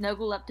like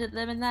snuggle up to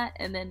them and that,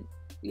 and then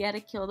we had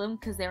to kill them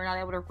because they were not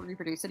able to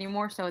reproduce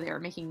anymore, so they were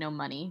making no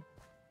money.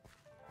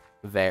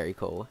 Very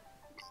cool.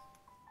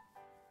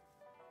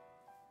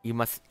 You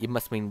must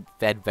been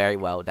fed very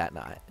well that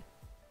night.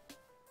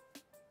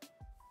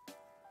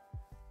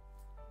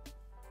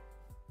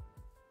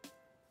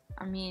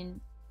 I mean,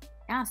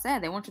 yeah,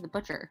 sad. They went to the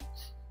butcher.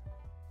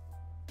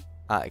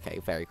 Ah, okay,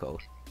 very cool.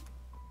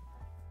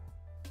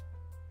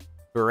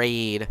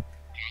 Breed.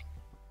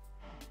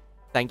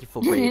 Thank you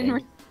for In breeding.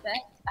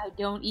 respect, I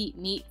don't eat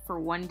meat for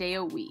 1 day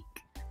a week.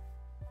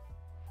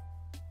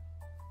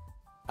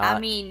 I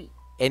mean,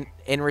 in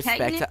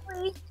respect,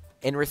 technically,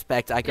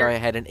 I go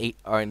ahead and eat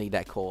only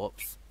that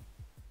corpse.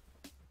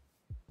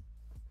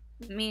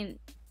 I mean,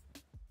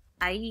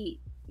 I eat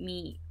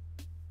meat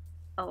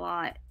a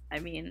lot. I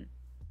mean,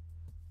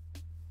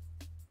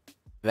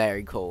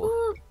 Very cool.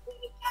 ooh,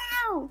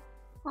 ow!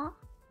 Huh?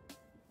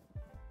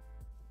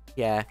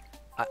 Yeah,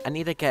 I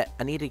need to get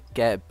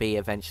a B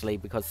eventually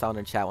because someone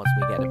in chat wants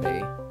me to get a B.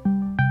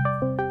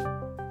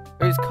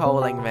 Who's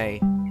calling me?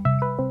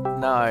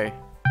 No.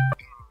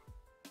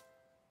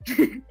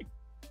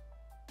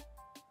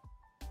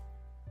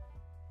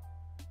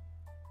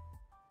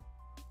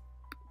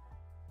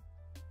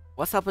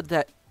 What's up with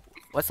that?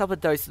 What's up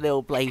with those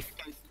little blade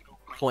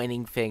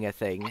pointing finger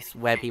things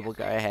where people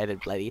go ahead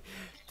and bloody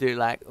do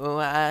like, oh,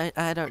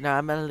 I don't know,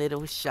 I'm a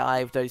little shy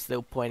of those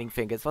little pointing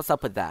fingers. What's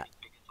up with that?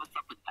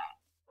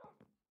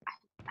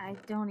 I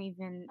don't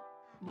even...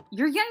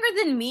 You're younger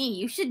than me.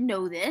 You should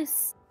know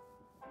this.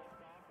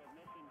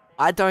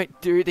 I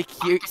don't do the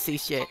cutesy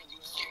shit.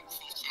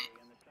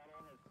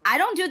 I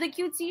don't do the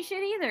cutesy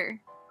shit either.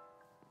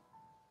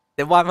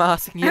 Then why am I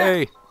asking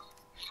you?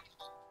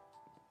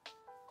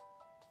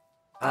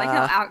 I like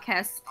how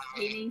Outcast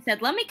Gaming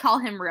said, let me call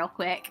him real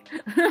quick.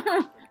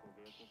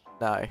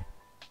 No.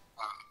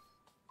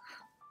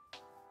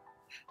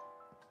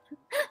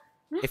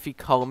 If you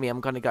call me,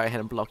 I'm gonna go ahead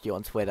and block you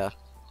on Twitter.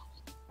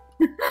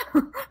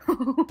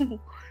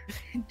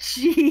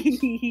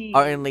 Jeez.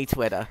 Only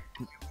Twitter.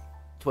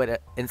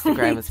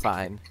 Instagram is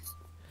fine.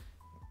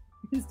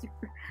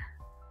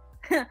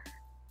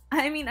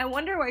 I mean, I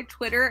wonder why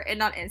Twitter and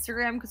not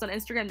Instagram, because on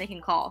Instagram they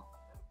can call.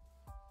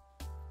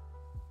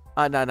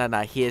 Oh, no.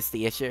 Here's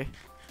the issue.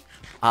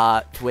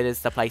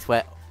 Twitter's the place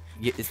where...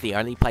 It's the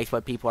only place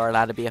where people are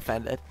allowed to be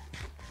offended.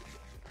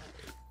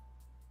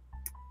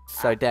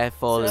 So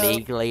therefore,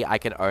 legally, I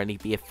can only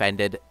be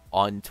offended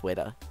on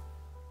Twitter.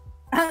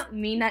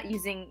 Me not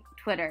using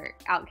Twitter,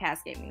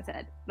 Outcast Gaming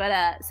said.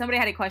 But somebody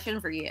had a question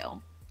for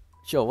you.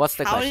 Sure, what's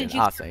the question? Did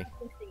you Ask me.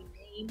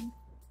 name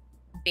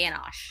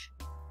Banosh?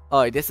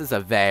 Oh, this is a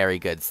very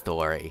good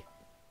story.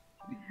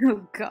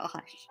 Oh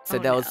gosh. So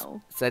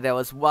there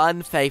was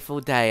one fateful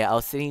day I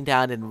was sitting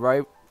down in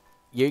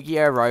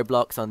Yu-Gi-Oh!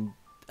 Roblox on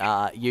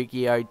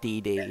Yu-Gi-Oh!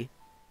 DD.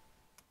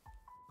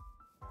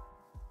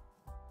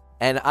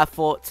 And I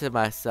thought to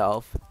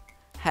myself,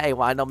 hey,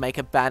 why not make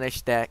a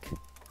Banish deck?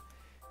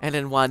 And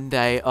then one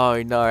day,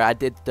 oh no, I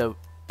did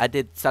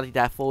something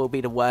that I thought would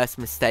be the worst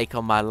mistake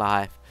of my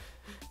life.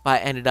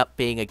 But it ended up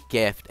being a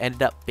gift,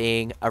 ended up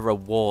being a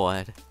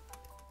reward.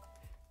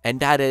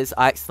 And that is,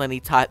 I accidentally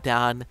typed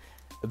down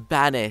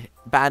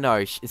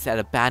Banosh instead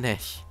of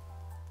Banish.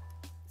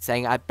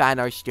 Saying I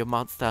banished your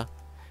monster.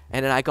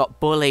 And then I got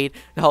bullied.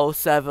 The whole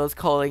server was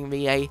calling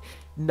me a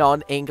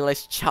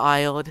non-English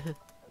child.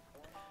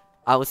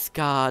 I was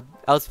scarred.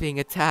 I was being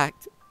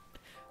attacked.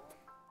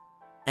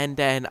 And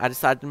then I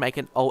decided to make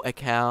an alt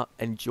account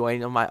and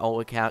join on my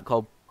alt account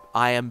called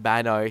I am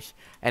Banosh.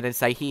 And then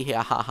say, hee hee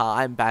ha ha,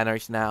 I'm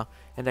Banosh now.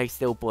 And they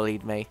still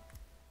bullied me.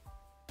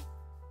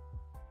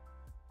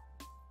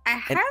 I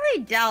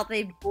highly doubt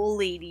they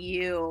bullied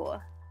you.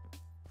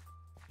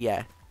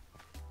 Yeah.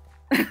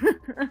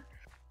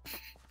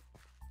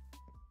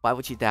 Why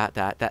would you doubt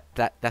that?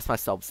 That's my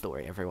sob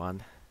story,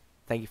 everyone.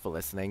 Thank you for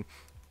listening.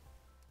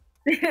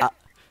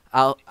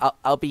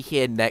 I'll be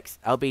here next.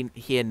 I'll be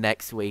here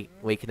next week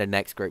in the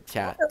next group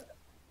chat.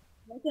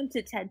 Welcome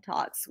to TED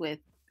Talks with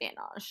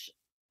Banosh.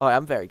 Oh,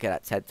 I'm very good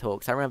at TED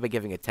Talks. I remember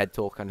giving a TED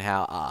Talk on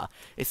how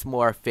it's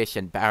more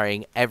efficient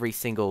burying every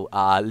single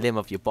limb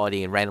of your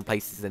body in random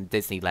places in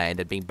Disneyland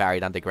and being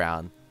buried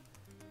underground.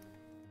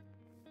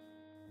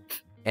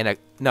 In a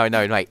no, in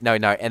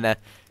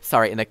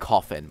a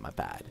coffin. My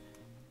bad.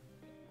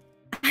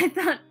 I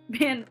thought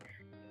Bano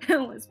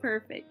was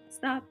perfect.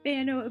 Stop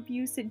Bano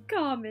abuse in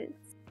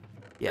comments.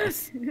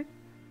 Yes.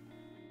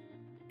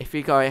 If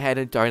you go ahead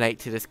and donate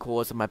to this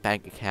cause on my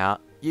bank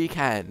account, you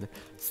can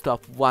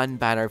stop one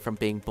banner from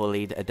being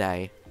bullied a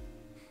day.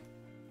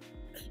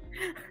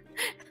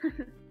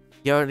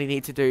 You only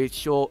need to do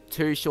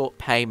two short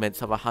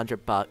payments of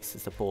 $100 to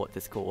support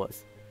this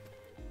cause.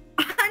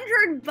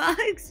 $100?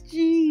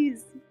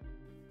 Jeez.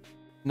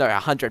 No,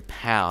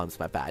 £100.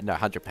 My bad. No,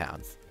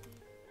 £100.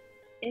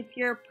 If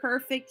you're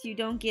perfect, you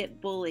don't get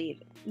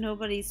bullied.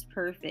 Nobody's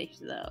perfect,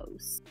 though.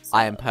 So.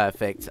 I am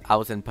perfect. I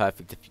was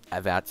imperfect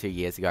about 2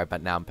 years ago,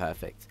 but now I'm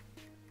perfect.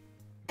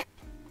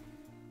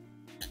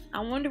 I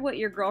wonder what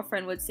your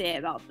girlfriend would say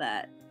about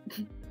that.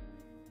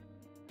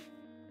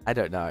 I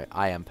don't know.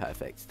 I am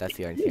perfect. That's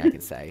the only thing I can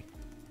say.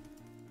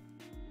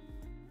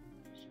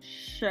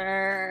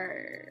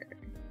 Sure.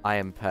 I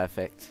am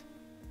perfect.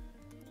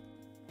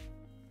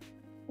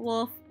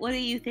 Well, what do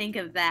you think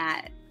of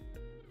that?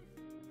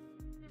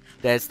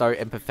 There's no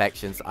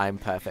imperfections. I'm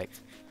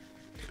perfect.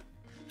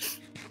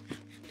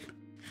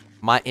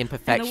 My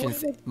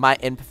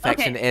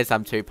imperfection is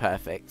I'm too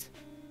perfect.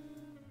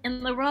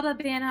 In the world of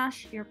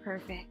Banosh, you're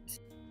perfect.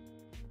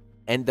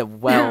 In the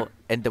world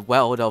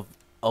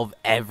of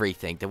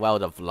everything, the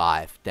world of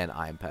life, then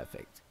I am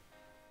perfect.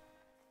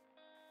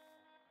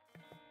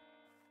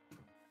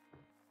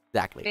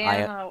 Exactly.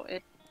 Bano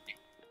is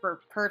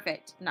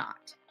perfect,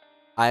 not.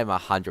 I am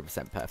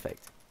 100%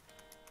 perfect.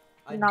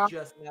 I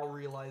just now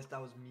realized I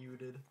was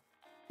muted.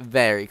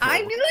 Very cool.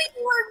 I knew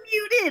you were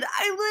muted!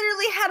 I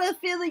literally had a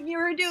feeling you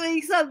were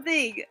doing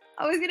something!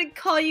 I was gonna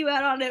call you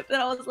out on it, but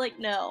I was like,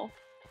 no.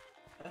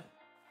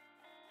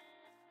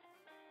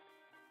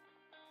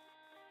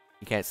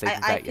 You can't sleep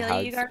without your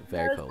hugs.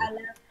 Very cool. I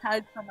love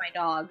hugs from my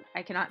dog.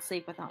 I cannot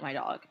sleep without my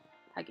dog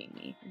hugging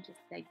me and just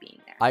like being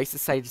there. I used to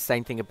say the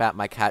same thing about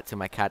my cat till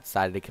my cat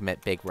decided to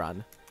commit big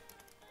run.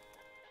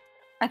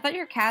 I thought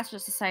your cats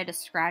just decided to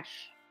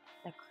scratch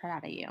the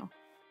crap out of you.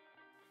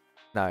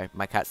 No,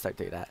 my cats don't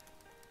do that.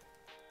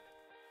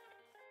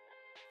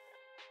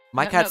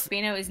 No,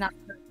 Bano is not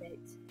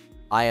perfect.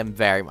 I am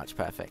very much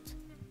perfect.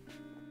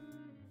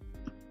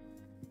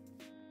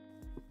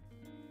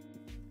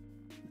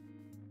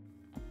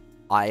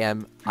 I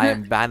am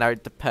Bano,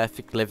 the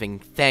perfect living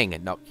thing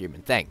and not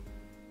human thing.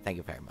 Thank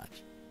you very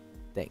much.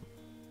 Thing.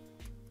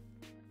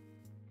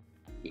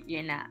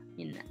 You're not,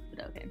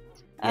 but okay.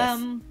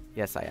 Yes.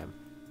 Yes, I am.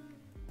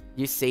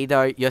 You see,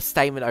 though, your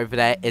statement over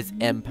there is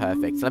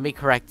imperfect. So let me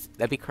correct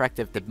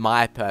it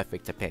my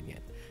perfect opinion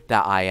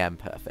that I am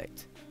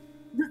perfect.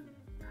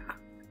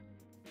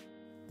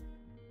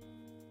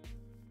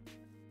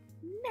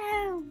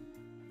 No.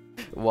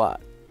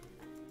 What?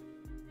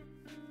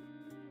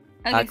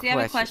 Okay, so you have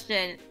a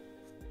question.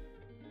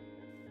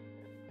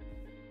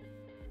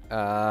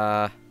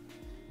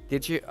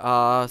 Did you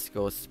ask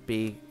or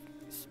speak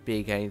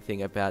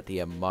anything about the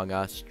Among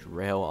Us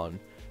drill on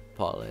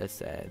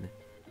Polis and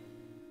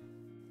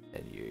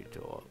you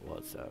thought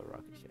was a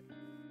rocket ship?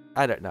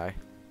 I don't know.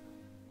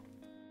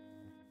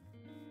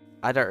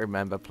 I don't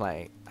remember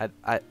playing.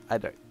 I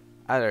don't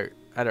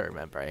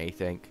remember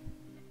anything.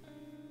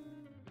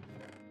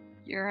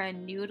 You're a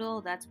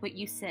noodle? That's what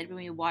you said when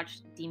we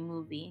watched the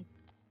movie.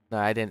 No,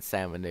 I didn't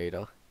say I'm a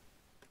noodle.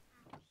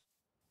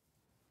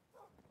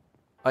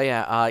 Oh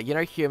yeah, you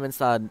know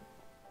humans are...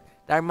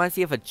 That reminds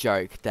me of a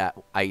joke that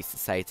I used to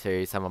say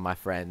to some of my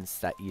friends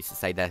that used to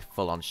say they're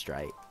full on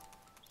straight.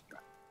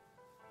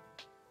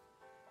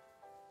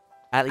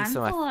 At least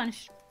I'm full on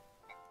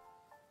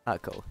oh,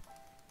 cool.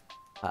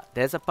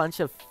 There's a bunch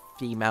of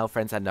female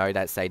friends I know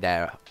that say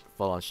they're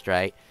full on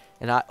straight,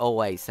 and I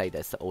always say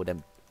this to all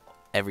them,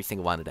 every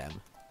single one of them.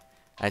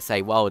 I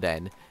say, well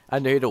then, a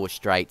noodle is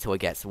straight till it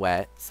gets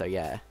wet, so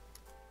yeah.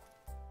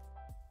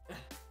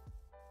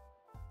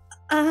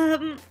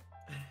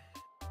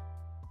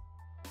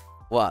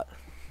 What?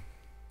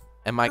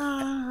 Am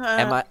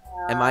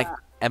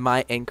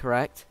I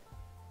incorrect?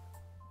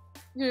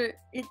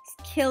 It's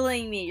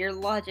killing me. Your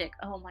logic.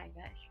 Oh my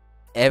gosh.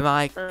 Am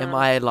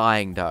I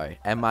lying though?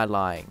 Am I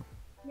lying?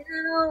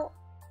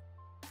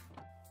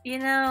 You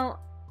know,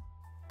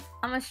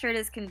 I'm as straight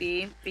as can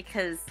be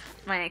because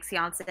my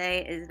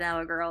ex-fiance is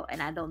now a girl,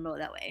 and I don't know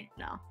that way.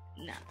 No.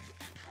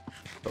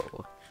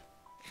 Cool.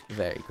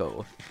 Very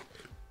cool.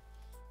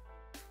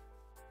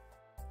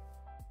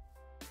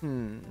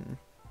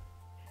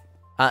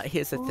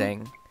 Here's the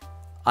thing.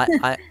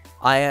 I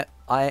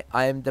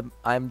am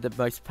the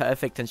most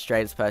perfect and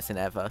straightest person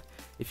ever.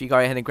 If you go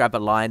ahead and grab a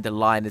line, the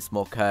line is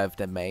more curved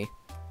than me.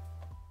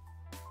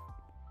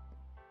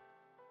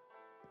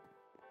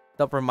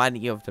 Stop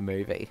reminding you of the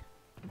movie.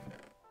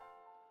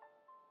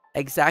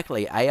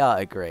 Exactly, AR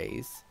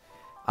agrees.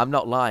 I'm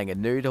not lying, a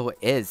noodle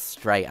is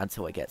straight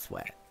until it gets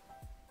wet.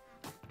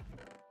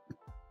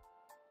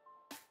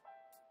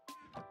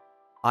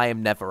 I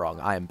am never wrong,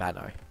 I am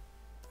Bano.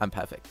 I'm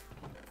perfect.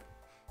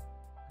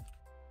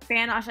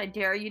 Banosh, I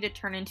dare you to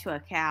turn into a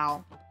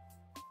cow.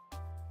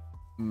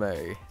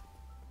 Moo.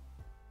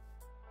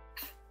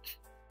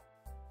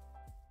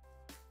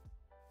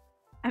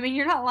 I mean,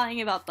 you're not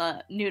lying about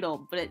the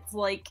noodle, but it's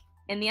like,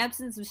 in the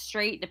absence of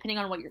straight, depending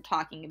on what you're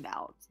talking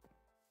about.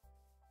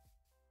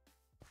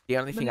 The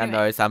only thing I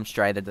know is I'm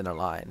straighter than a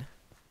line.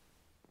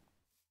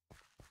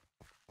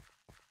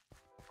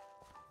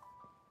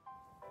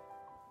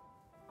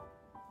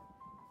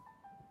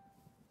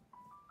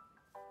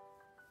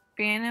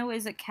 Bano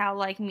is a cow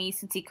like me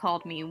since he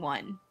called me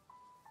one.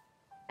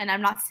 And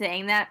I'm not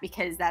saying that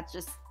because that's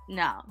just,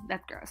 no,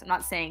 that's gross. I'm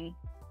not saying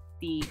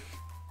the,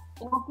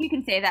 well, you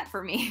can say that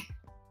for me.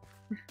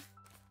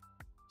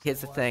 Here's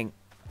the thing.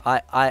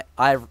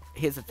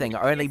 Here's the thing.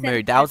 I only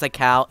moved. That was a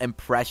cow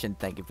impression.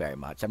 Thank you very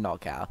much. I'm not a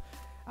cow.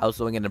 I was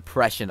doing an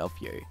impression of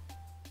you.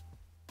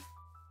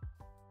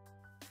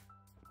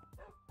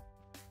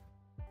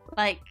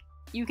 Like,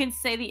 you can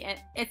say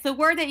it's the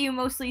word that you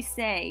mostly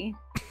say.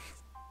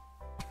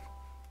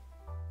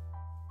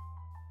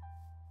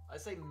 I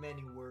say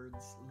many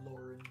words,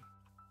 Lauren.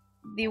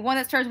 The one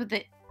that starts with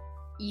the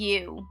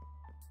you.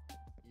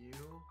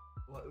 You?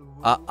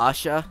 What?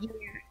 Usher? Yeah.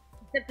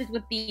 Except it's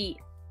with the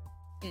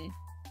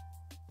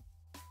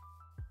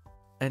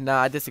No,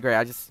 I disagree.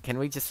 Can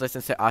we just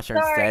listen to Usher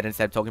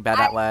instead of talking about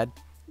that word?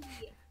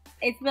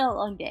 It's been a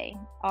long day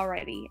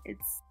already.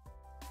 It's,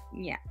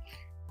 yeah.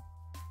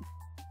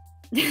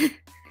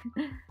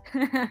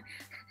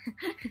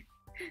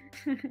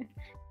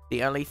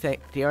 The only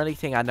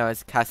thing I know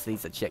is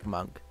Cassidy's a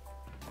chickmunk.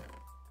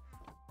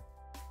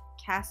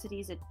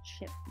 Cassidy's a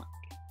chipmunk.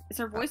 Is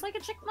her voice like a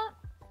chickmunk?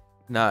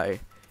 No.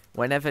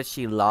 Whenever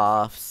she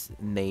laughs,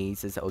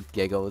 sneezes, or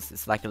giggles,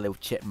 it's like a little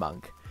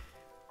chipmunk.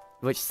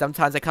 Which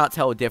sometimes I can't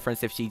tell the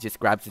difference if she just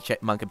grabs the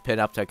chipmunk and put it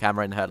up to her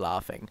camera and her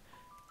laughing.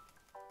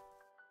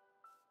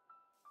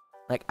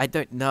 Like, I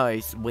don't know,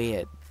 it's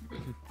weird.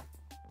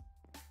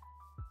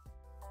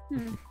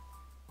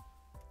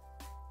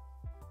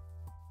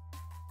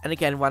 And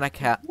again, when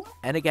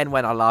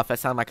I laugh, I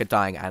sound like a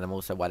dying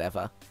animal, so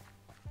whatever.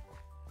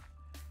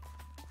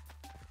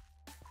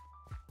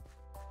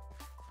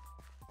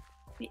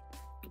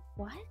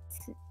 What?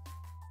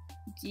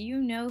 Do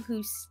you know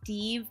who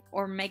Steve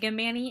or Mega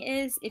Manny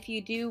is? If you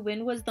do,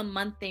 when was the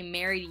month they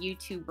married?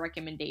 YouTube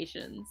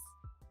recommendations.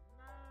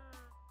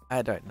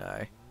 I don't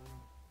know.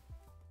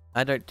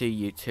 I don't do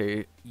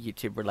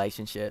YouTube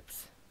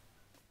relationships.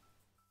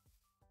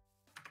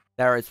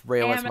 They're as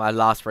real as my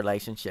last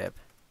relationship.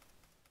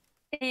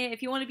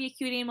 If you want to be a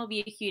cute animal,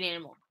 be a cute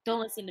animal. Don't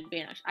listen to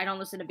Banosh. I don't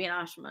listen to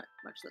Banosh much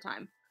of the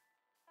time.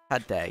 How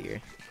dare you?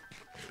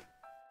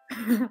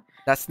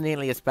 That's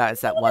nearly as bad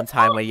as that one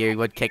time where you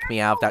would kick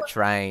me out of that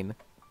train.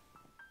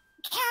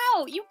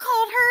 Cow! You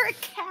called her a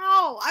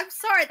cow! I'm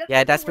sorry. That's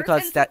yeah, that's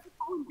because that...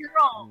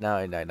 girl.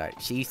 No.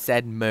 She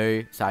said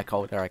moo, so I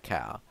called her a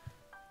cow.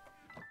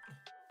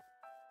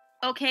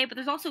 Okay, but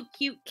there's also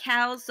cute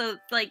cows, so,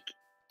 like,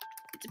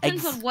 it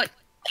depends on what...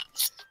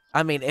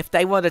 I mean, if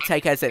they want to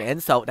take it as an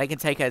insult, they can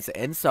take it as an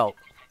insult.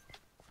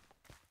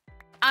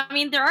 I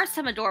mean, there are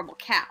some adorable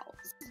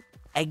cows.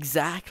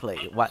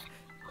 Exactly. What?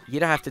 You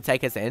don't have to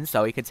take it as an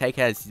insult. You can take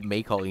it as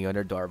me calling you an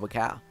adorable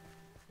cow.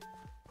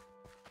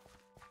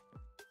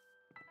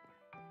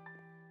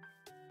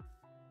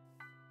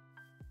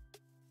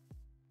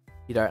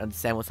 You don't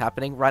understand what's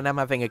happening? Right now I'm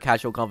having a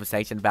casual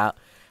conversation about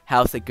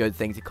how it's a good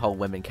thing to call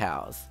women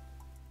cows.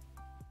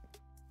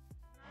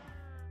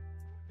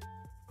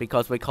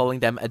 Because we're calling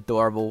them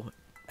adorable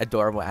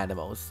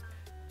animals.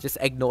 Just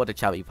ignore the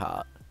chubby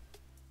part.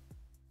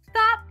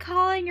 Stop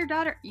calling your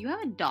daughter... You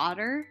have a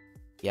daughter?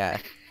 Yeah.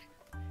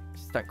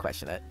 Just don't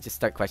question it.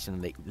 Just don't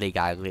question the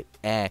legality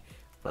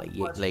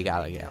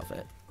of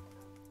it.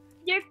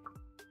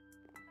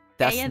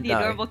 That's Aya, the no.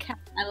 adorable cat.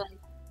 I like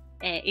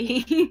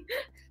A. There you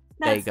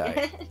That's go.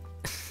 it.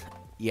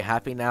 You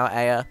happy now,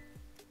 Aya?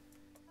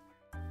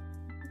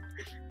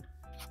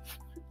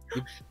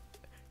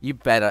 You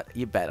better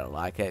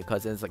like it,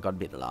 because it's gonna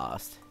be the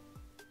last.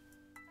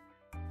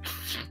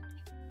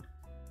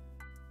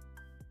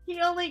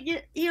 He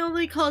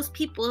only calls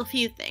people a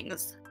few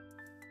things.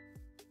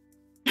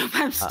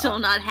 I'm still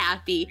not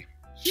happy.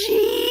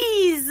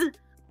 Jeez.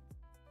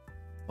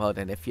 Well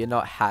then, if you're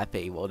not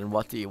happy, well then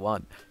what do you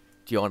want?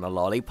 Do you want a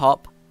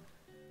lollipop?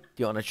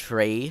 Do you want a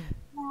tree?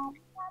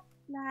 Lollipop,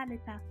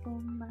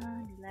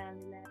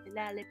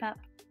 lollipop.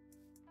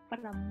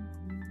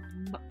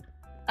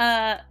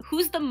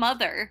 Who's the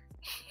mother?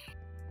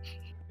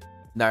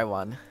 No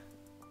one.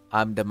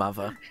 I'm the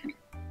mother.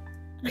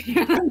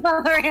 You're the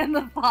mother and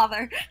the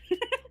father.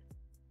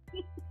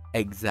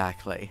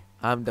 Exactly.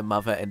 I'm the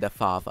mother and the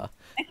father.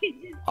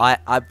 I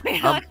I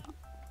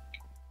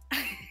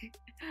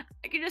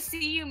can just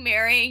see you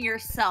marrying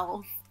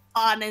yourself.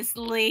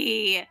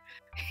 Honestly.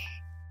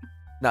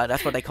 No,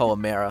 that's what they call a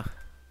mirror.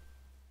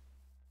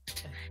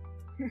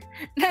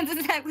 That's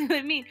exactly what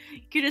I mean.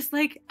 You're just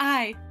like,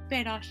 I,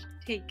 Banosh,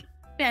 take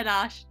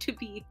Banosh to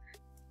be.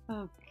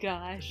 Oh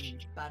gosh.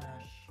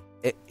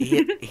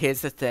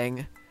 Here's the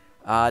thing.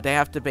 They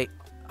have to be.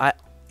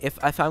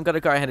 If I'm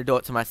gonna go ahead and do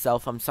it to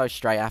myself, I'm so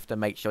straight. I have to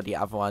make sure the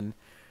other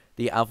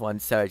one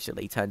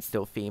surgically turns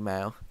to a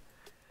female.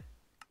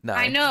 No.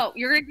 I know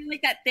you're gonna do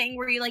like that thing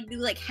where you like do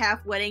like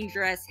half wedding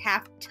dress,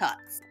 half tux.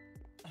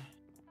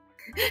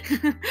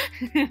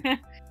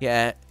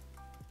 Yeah.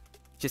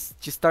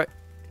 Just don't.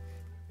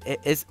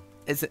 It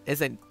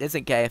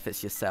isn't gay if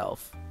it's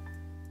yourself.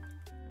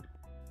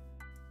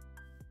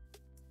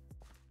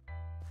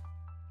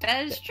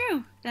 That is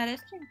true. That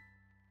is true.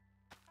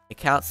 It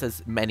counts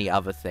as many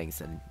other things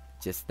than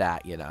just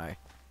that, you know.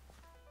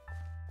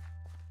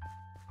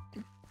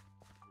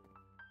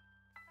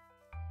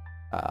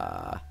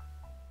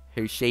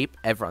 Who's sheep?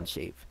 Everyone's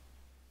sheep.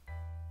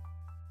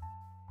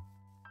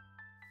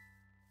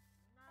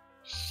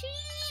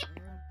 Sheep.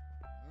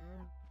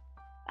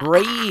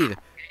 Breed!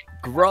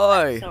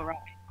 Grow! So right.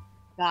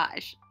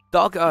 Gosh.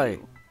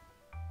 Doggo!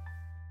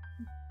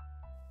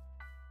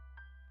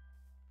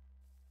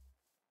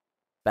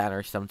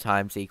 Banner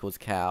sometimes equals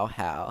cow.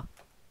 How?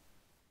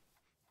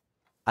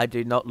 I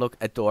do not look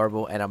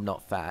adorable and I'm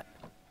not fat.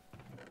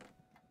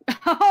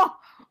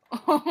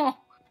 Oh,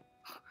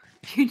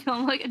 you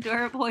don't look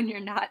adorable and you're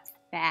not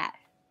fat.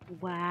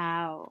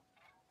 Wow.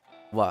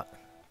 What?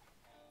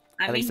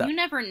 I At mean, least you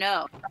never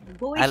know.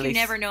 Boys, at you least-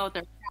 never know if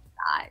they're fat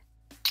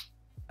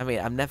or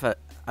not.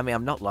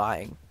 I'm not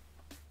lying.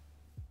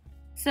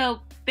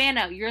 So,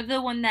 Bano, you're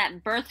the one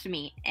that birthed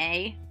me,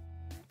 eh?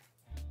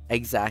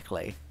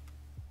 Exactly.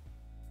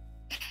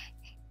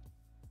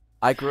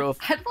 I grew a,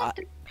 I'd love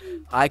to.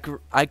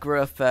 I grew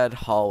a third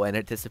hole and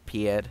it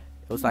disappeared.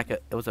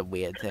 It was a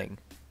weird thing.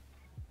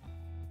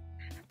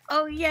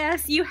 Oh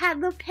yes, you had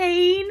the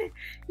pain.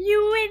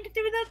 You went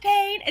through the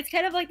pain. It's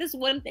kind of like this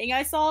one thing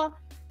I saw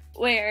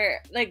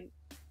where like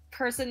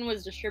person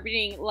was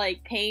distributing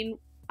like pain.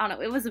 I don't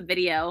know, it was a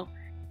video.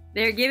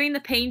 They're giving the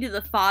pain to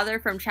the father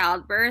from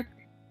childbirth,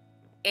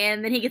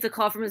 and then he gets a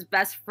call from his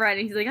best friend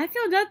and he's like, I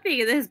feel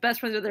nothing, and then his best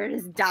friends are there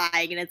just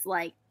dying, and it's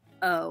like,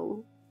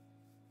 oh.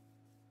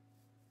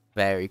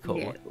 Very cool.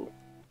 No.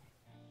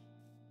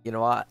 You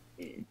know what?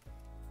 You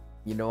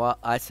know what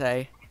I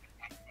say?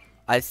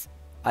 I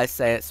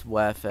say it's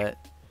worth it.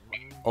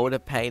 All the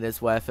pain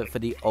is worth it for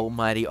the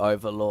almighty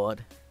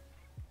overlord.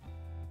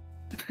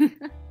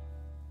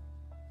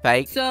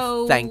 Fake?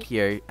 So Thank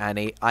you,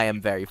 Annie. I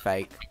am very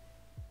fake.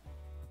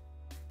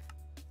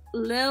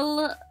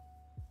 Lil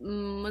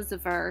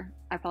Muzaffar,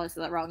 I probably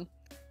said that wrong.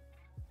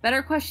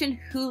 Better question,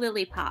 who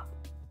Lily Pop?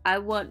 I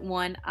want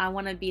one. I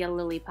want to be a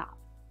Lily Pop.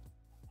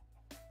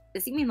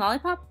 Does he mean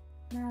lollipop?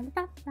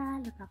 Lollipop,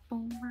 lollipop,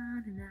 boom,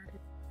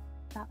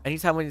 lollipop.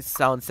 Anytime when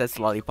someone says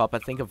lollipop, I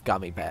think of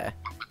gummy bear.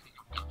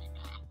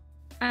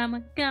 I'm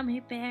a gummy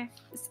bear.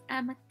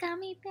 I'm a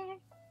gummy bear.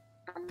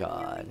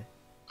 God.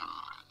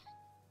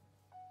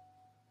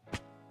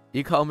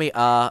 You call me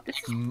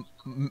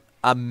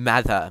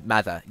Mather.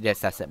 Yes,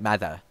 that's it,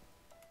 Mather.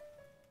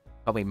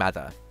 Call me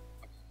Mather.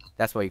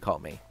 That's what you call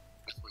me.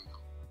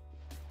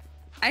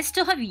 I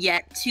still have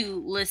yet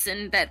to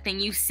listen to that thing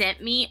you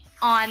sent me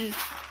on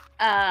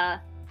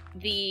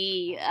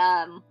the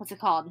what's it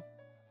called?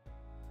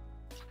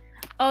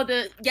 Oh,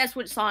 the guess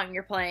which song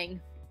you're playing.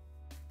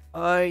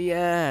 Oh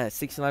yeah,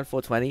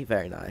 69420,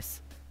 very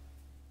nice.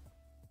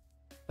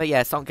 But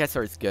yeah, Song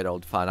Guesser is good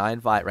old fun. I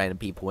invite random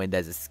people in,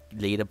 there's a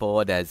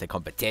leaderboard, there's a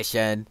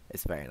competition.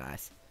 It's very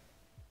nice.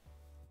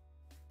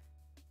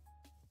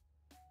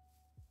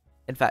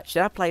 In fact,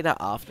 should I play that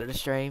after the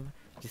stream?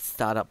 Just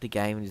start up the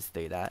game and just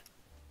do that.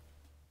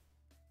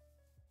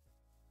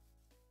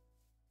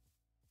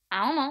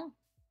 I don't know.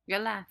 Your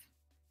life.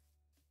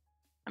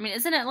 I mean,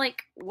 isn't it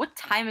like, what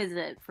time is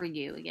it for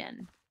you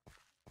again?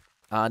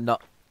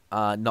 Not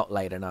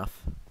late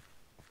enough.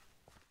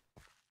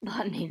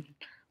 I mean,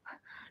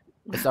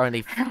 It's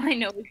only I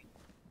know.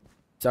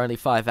 It's only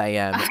 5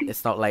 a.m.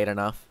 It's not late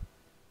enough.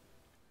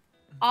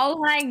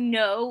 All I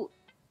know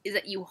is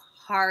that you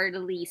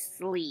hardly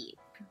sleep.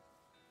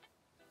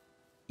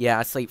 Yeah,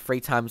 I sleep 3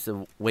 times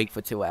a week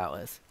for 2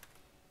 hours.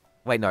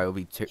 Wait, no, it'll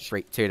be 2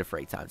 to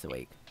 3 times a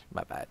week.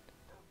 My bad.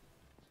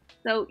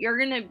 So you're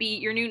gonna be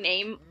your new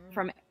name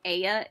from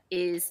Aya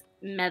is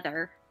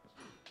Mether.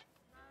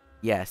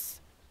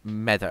 Yes,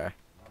 Mether.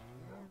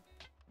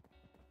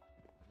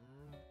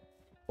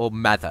 Or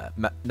Mather.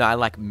 No, I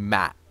like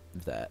Matt.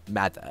 The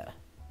Mather.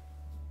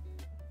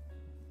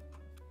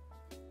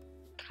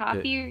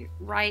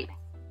 Copyright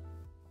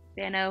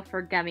Bano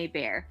for Gummy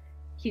Bear.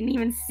 You didn't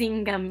even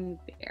sing Gummy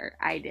Bear.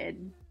 I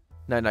did.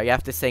 No, you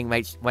have to sing,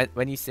 mate.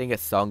 When you sing a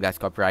song that's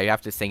copyright, you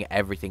have to sing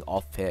everything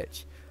off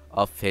pitch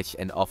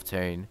and off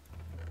tune.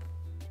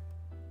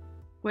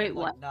 Wait,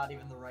 Like, what? Not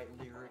even the right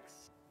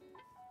lyrics.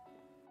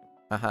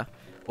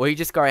 Or you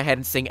just go ahead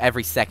and sing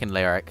every second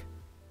lyric.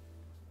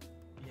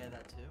 Yeah,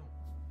 that too.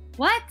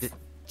 What?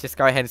 Just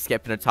go ahead and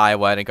skip an entire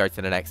word and go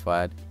to the next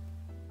word.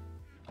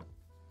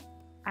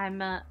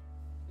 I'm a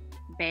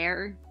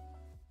bear.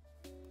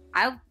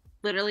 I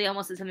literally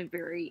almost did something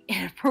very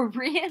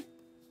inappropriate.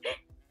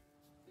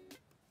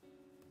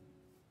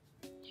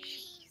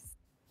 Jeez.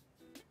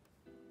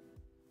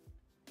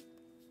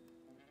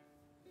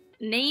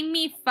 Name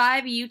me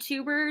 5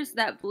 YouTubers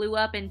that blew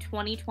up in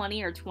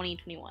 2020 or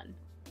 2021.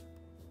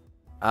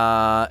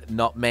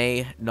 Not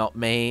me, and not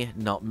me.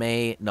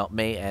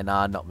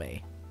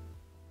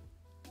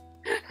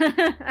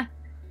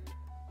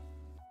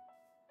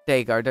 There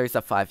you go, those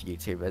are 5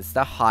 YouTubers.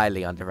 They're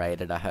highly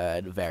underrated, I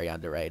heard. Very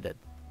underrated.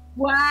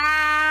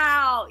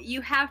 Wow!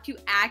 You have to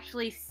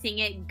actually sing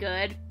it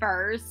good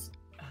first.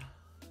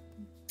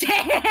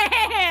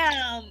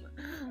 Damn!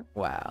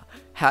 Wow.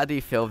 How do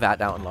you feel about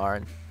that one,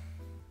 Lauren?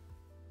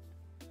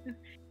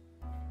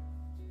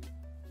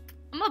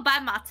 I'm gonna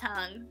bite my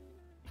tongue.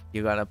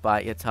 You gonna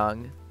bite your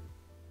tongue?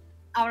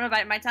 I wanna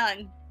bite my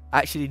tongue.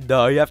 Actually,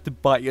 no, you have to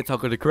bite your tongue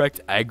on the correct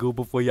angle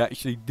before you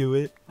actually do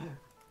it.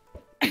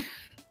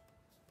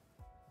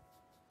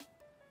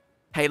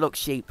 Hey, look,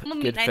 sheep. I'm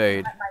gonna Good be nice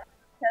food.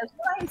 Because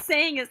what I'm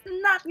saying is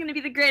not gonna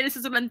be the greatest,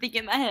 is what I'm thinking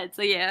in my head,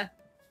 so yeah.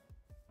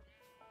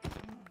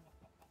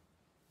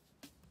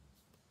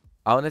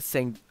 I wanna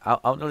sing. I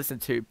wanna listen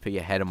to Put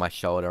Your Head on My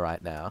Shoulder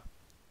right now.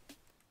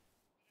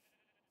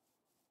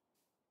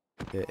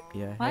 Put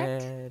your What?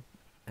 head.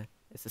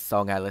 It's a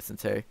song I listen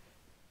to.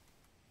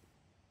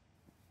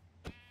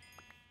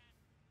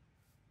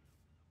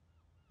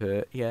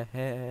 Put your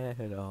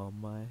head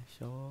on my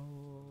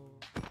shoulder.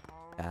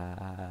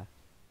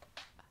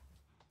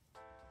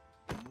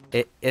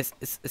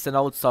 It's an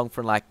old song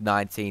from like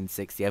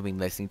 1960. I've been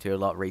listening to a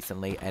lot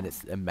recently, and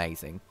it's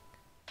amazing.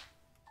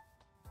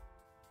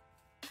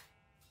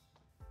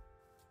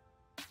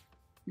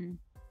 Hmm.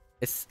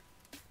 It's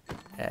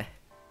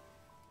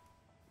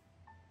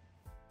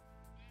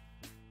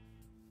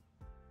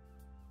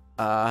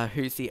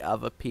who's the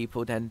other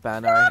people then,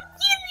 Bano? Stop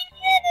killing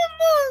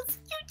animals!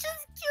 You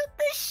just killed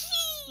the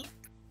sheep!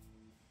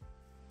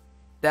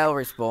 They'll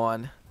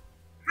respawn.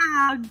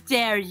 How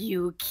dare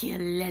you kill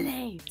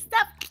Lily?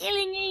 Stop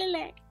killing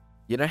Lily!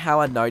 You know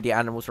how I know the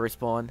animals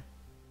respawn?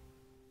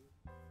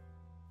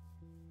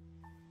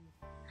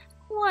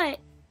 What?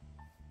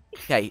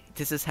 Okay,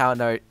 this is how I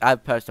know. I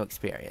have personal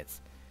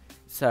experience.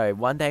 So,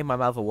 one day my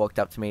mother walked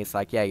up to me, it's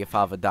like, yeah, your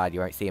father died, you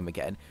won't see him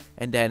again.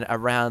 And then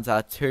around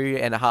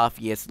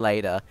 2.5 years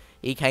later,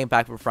 he came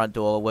back from the front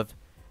door with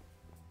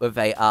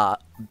a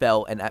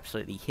belt and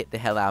absolutely hit the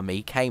hell out of me.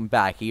 He came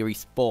back, he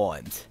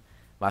respawned.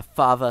 My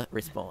father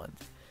respawned.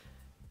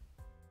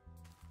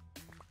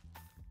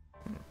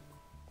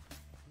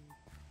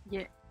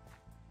 Yeah.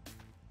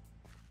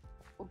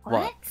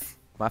 What?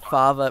 My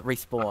father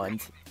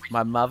respawned.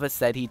 My mother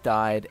said he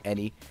died, and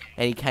he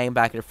came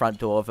back at the front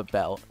door with a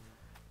belt.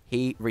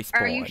 He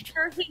respawned. Are you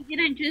sure he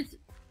didn't just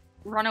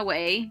run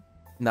away?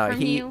 No, from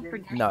he you?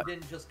 no. He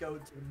didn't just go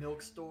to the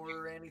milk store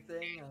or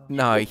anything.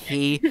 No,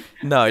 he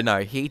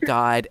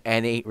died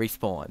and he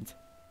respawned.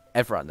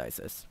 Everyone knows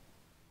this.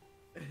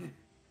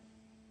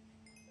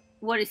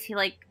 What is he,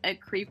 like a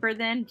creeper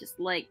then? Just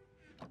like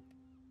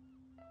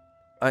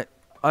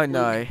Oh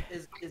no.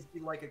 Is he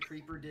like a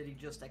creeper? Did he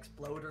just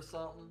explode or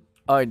something?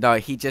 Oh no,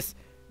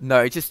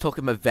 it just took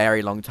him a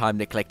very long time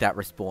to click that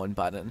respawn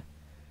button.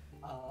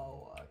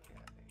 Oh,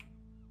 okay.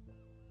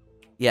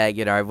 Yeah,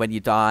 you know, when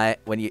you die,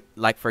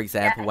 like for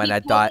example, when I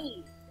die,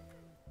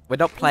 we're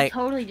not playing.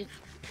 Totally just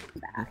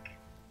back.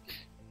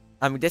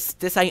 I mean,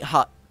 this ain't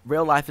hard.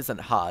 Real life isn't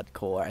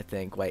hardcore, I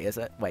think. Wait, is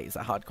it? Wait, is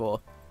it hardcore?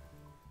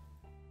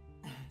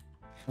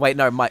 Wait,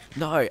 no,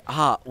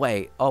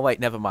 wait. Oh, wait,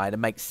 never mind. It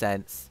makes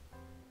sense.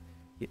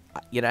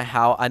 You know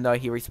how I know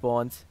he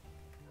respawns?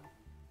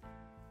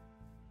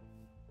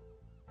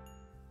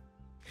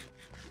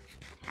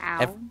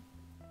 How?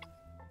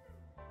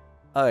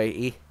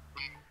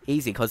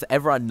 Easy, because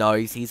everyone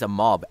knows he's a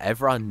mob.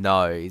 Everyone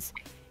knows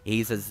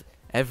he's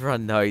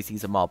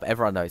a mob.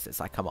 Everyone knows this.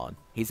 Like, come on.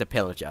 He's a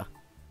pillager.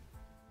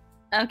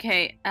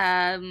 Okay,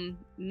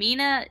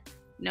 Mina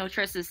No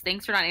Tristis,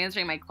 thanks for not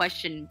answering my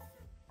question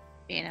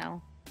you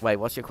know. Wait,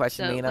 what's your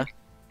question, So, Nina?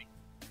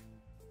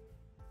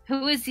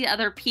 Who is the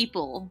other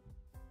people?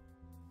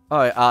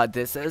 Oh,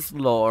 this is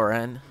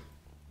Lauren.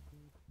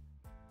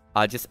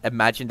 Just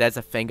imagine there's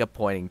a finger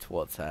pointing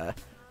towards her.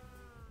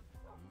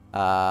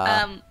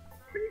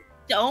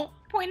 Don't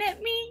point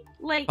at me.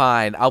 Like,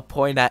 Fine, I'll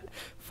point at.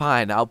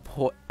 Fine, I'll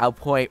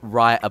point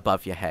right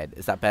above your head.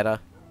 Is that better?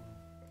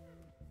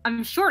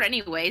 I'm short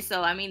anyway,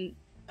 so I mean,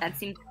 that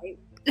seems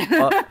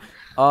right.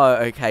 Oh,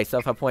 okay. So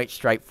if I point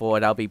straight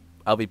forward, I'll be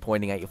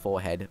pointing at your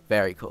forehead.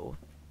 Very cool.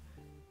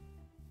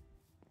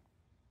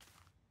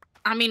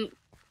 I mean,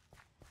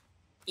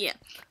 yeah.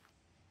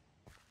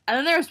 And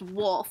then there's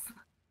Wolf,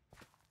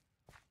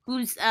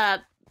 who's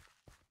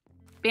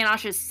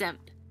Banosh's simp.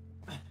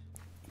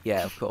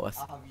 Yeah, of course.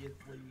 Obviously.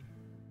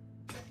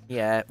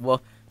 Yeah,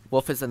 well,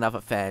 Wolf is another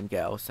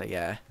fangirl, so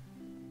yeah.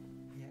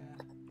 Yeah.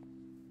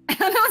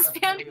 That was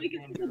Definitely fangirl a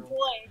because he's a fangirl.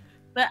 boy,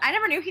 but I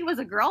never knew he was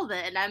a girl.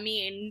 Then I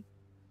mean,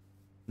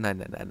 No.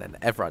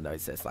 Everyone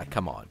knows this. Like,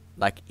 come on.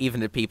 Like,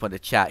 even the people in the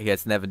chat who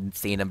has never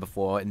seen him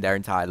before in their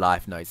entire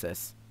life knows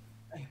this.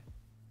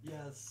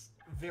 Yes.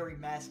 Very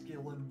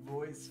masculine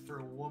voice for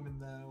a woman,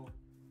 though.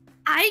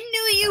 I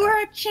knew you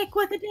were a chick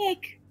with a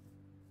dick.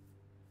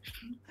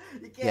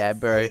 You can't Yeah,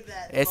 bro. say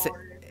that, It's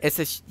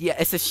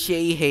Lauren. a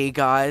she/he,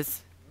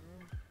 guys.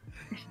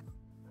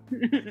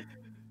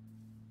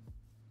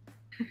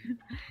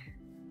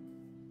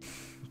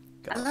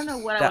 I don't know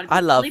what I That- want. I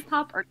love-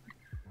 Lollipop or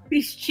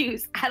please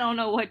choose. I don't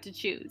know what to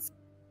choose.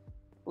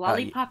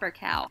 Lollipop or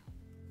cow.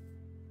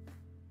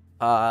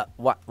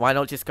 Why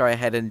not just go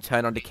ahead and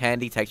turn on the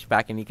candy texture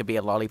back and you can be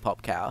a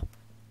lollipop cow?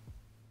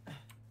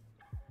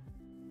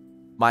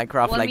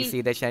 Minecraft Well, I Legacy mean-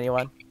 Edition,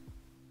 anyone?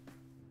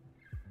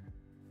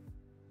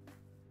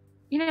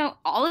 You know,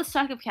 all this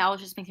talk of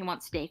cows just makes me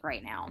want steak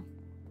right now.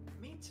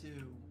 Me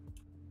too.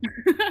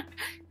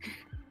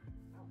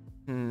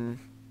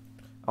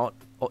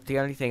 The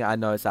only thing I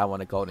know is I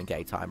want a Golden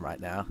Gate time right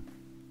now.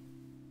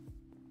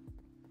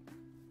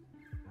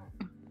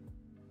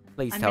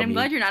 Please I mean, tell I'm me.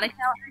 glad you're not a cow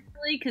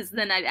actually, because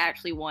then I'd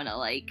actually want to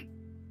like.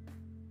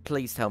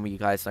 Please tell me you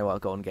guys know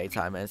what Golden Gate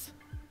time is.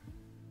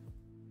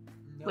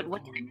 No But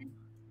what clue. time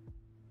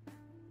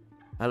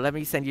is Let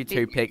me send you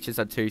two pictures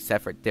of two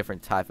separate,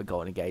 different type of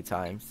Golden Gate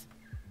times.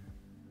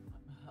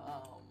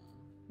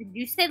 Did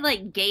you say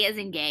like gay as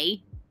in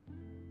gay?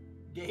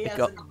 Gay It as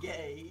got- in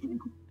gay.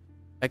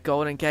 A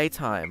Golden Gate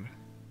time.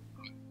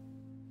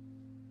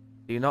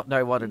 Do you not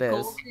know what it is?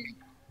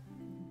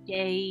 Golden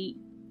Gate.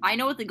 I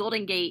know what the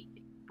Golden Gate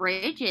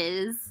Bridge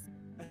is.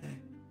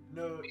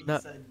 No, he No.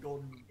 said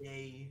golden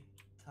gay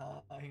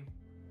time.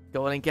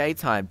 Golden Gate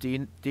time. Do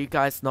you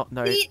guys not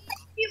know? See,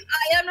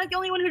 I am not the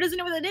only one who doesn't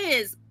know what it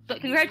is. But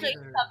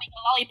congratulations on being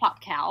a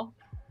lollipop cow.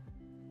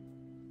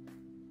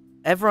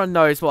 Everyone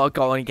knows what a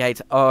Golden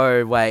Gate.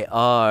 Oh wait.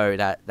 Oh,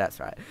 that's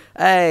right.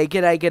 Hey,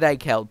 g'day,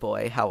 Keld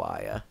boy. How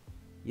are ya?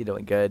 You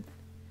doing good?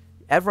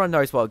 Everyone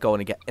knows what a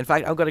Golden Gate. In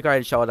fact, I'm gonna go ahead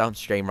and show it on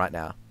stream right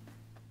now.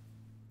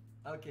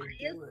 Okay,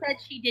 Maria do it. said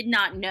she did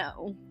not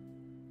know.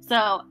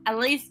 So at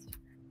least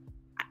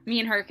me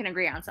and her can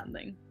agree on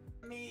something.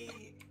 Me.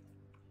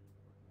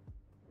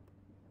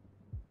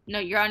 No,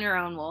 you're on your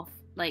own, Wolf.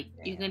 Like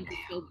you can just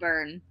go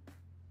burn.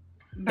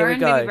 Here we Burn,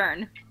 go. baby,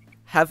 burn.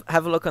 Have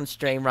a look on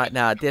stream right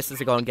now. This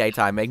is a Golden Gate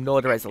time.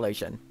 Ignore the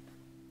resolution.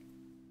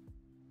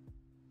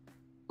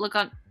 Look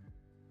on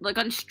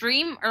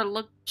stream or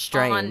look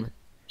Stream. on.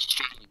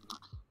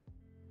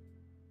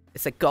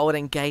 It's a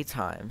Golden Gate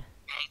time.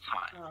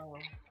 Oh.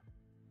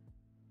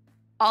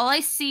 All I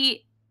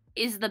see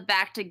is the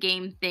back to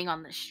game thing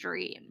on the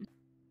stream.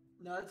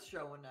 No, it's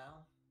showing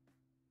now.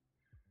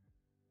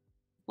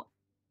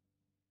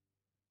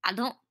 I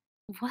don't.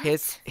 What?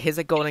 Here's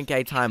a Golden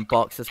Gate time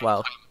box as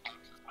well.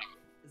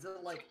 Is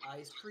it like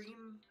ice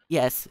cream?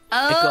 Yes.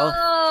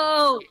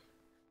 Oh.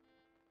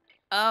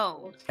 Oh.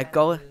 Looks A kinda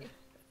goal-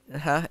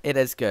 good. It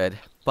is good,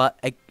 but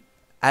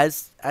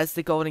as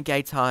the Golden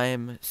Gate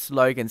time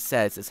slogan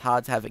says, it's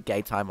hard to have a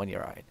gay time on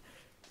your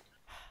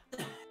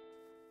own.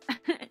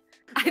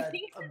 I That's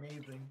think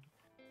amazing.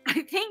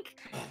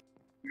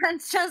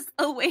 that's just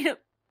a way to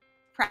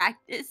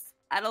practice.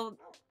 I don't.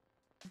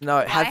 No,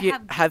 I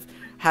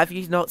have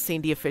you not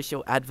seen the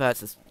official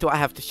adverts? Do I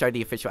have to show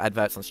the official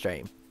adverts on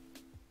stream?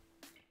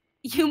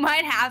 You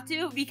might have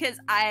to because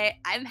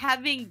I'm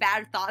having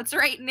bad thoughts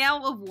right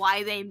now of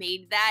why they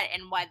made that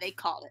and why they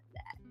called it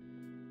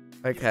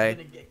that. Okay. He's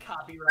gonna get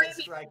copyright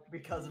strike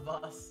because of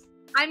us.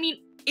 I mean,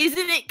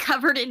 isn't it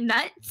covered in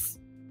nuts?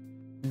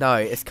 No,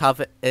 it's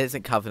covered. It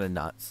isn't covered in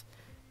nuts.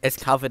 It's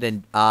covered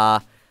in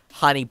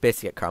honey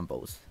biscuit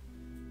crumbles.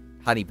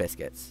 Honey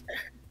biscuits.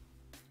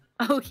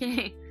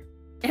 Okay.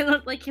 It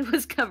looked like it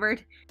was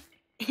covered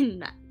in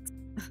nuts.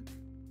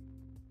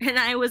 And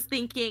I was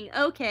thinking,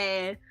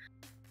 okay,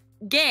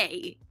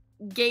 gay.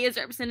 Gay is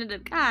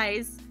representative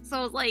guys. So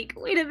I was like,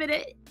 wait a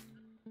minute.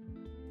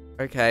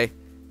 Okay.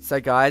 So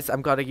guys,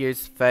 I'm gonna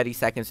use 30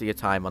 seconds of your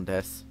time on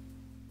this.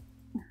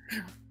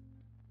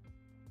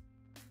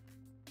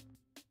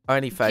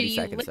 Only 30 Do you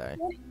seconds listen?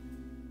 though.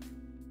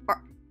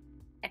 Or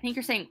think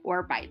you're saying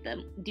or bite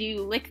them. Do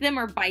you lick them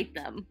or bite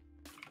them?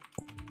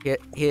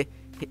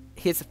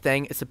 Here's the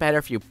thing. It's better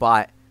if you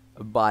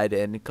bite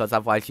in, because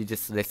otherwise you're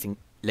just licking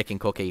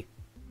Cookie.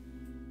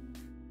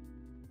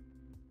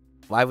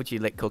 Why would you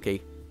lick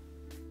Cookie?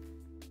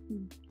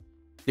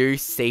 Do you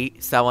see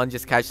someone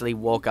just casually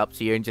walk up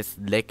to you and just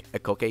lick a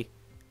cookie?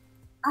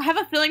 I have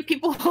a feeling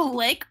people who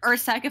lick are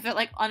suck if they're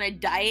like on a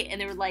diet and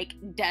they're like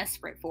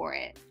desperate for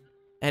it.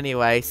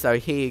 Anyway, so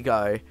here you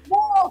go.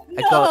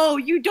 No,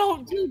 you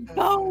don't do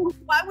both.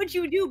 Why would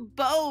you do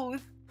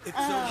both? It's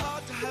so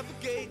hard to have a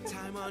gay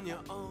time on your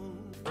own.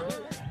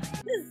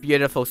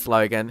 Beautiful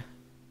slogan.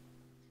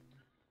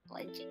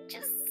 Why'd you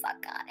just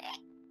suck on it?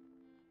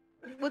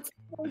 What's the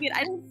slogan?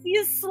 I don't see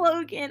a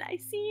slogan. I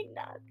see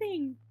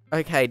nothing.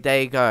 Okay,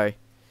 there you go.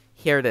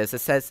 Here it is. It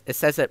says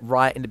it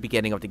right in the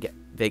beginning of the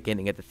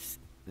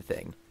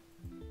thing.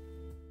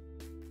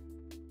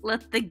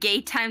 Let the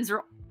gay times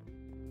roll.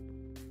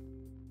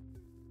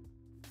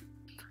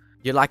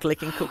 You like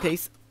licking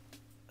cookies?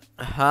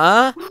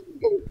 Huh?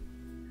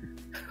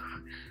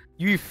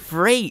 You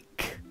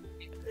freak!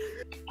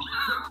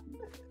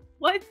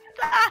 What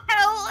the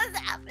hell is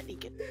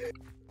happening?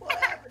 What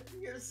happened to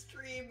your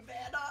stream,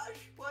 Banosh?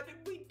 What did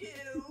we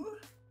do?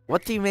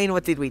 What do you mean,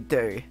 what did we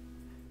do?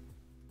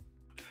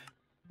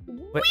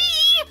 We!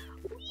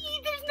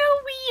 There's no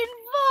we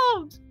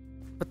involved!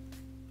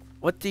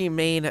 What do you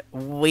mean,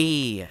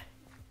 we?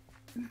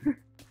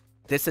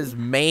 This is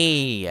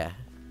me.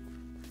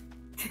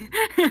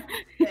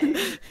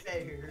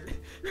 Fair.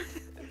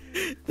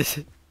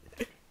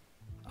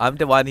 I'm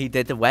the one who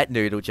did the wet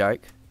noodle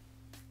joke.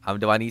 I'm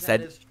the one who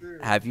said, That is true.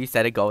 have you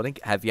had a golden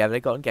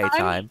gay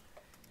time?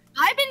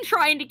 I've been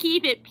trying to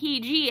keep it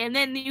PG, and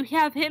then you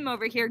have him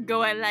over here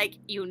going like,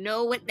 you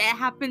know what that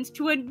happens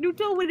to a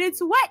noodle when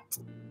it's wet?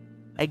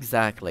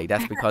 Exactly,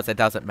 that's because it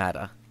doesn't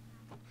matter.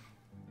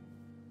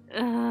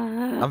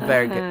 I'm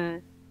very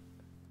good.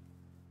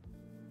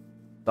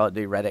 Thought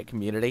new Reddit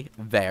community,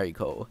 very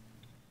cool.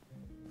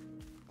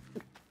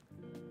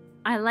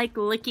 I like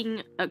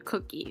licking a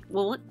cookie.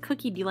 Well, what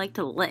cookie do you like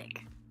to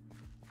lick?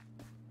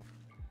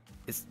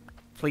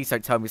 Please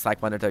don't tell me it's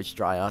like one of those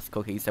dry ass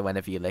cookies, so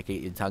whenever you lick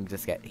it, your tongue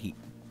just get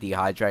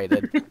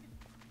dehydrated.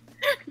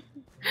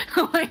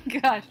 Oh my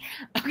gosh.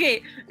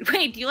 Okay,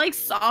 wait, do you like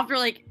soft or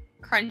like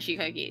crunchy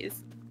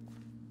cookies?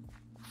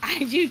 I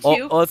do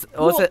too.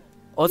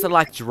 Also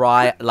like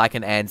dry, like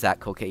an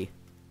Anzac cookie.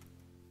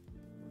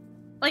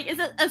 Like, is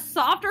it a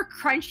soft or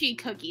crunchy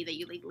cookie that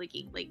you like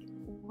licking? Like,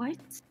 what?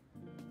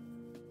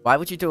 Why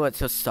would you do it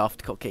to a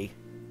soft cookie?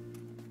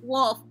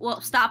 Well,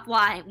 stop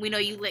lying. We know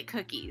you lick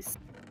cookies.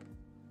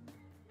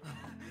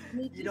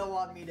 You don't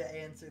want me to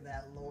answer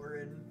that,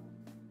 Lauren.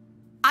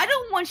 I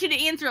don't want you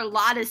to answer a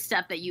lot of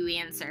stuff that you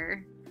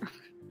answer.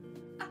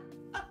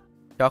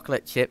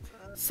 Chocolate chip.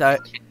 So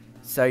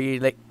you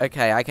lick.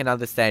 Okay, I can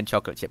understand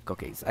chocolate chip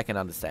cookies. I can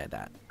understand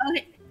that.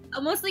 Okay,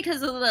 mostly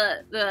because of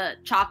the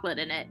chocolate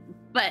in it.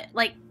 But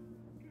like,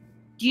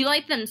 do you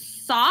like them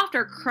soft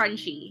or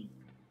crunchy?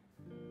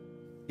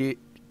 Do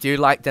you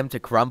like them to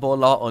crumble a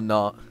lot or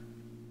not?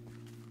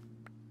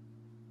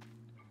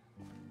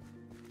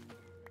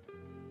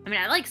 I mean,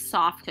 I like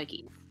soft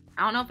cookies.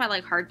 I don't know if I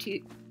like hard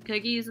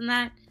cookies and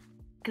that.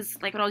 Because,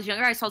 like, when I was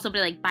younger, I saw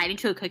somebody, like, bite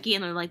into a cookie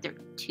and they're, like, their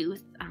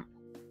tooth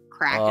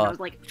cracked. And I was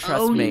like,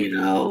 trust me.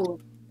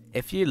 No.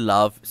 If you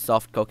love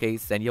soft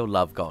cookies, then you'll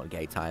love Golden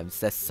Gate Times.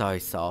 They're so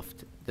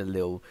soft. The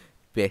little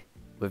bit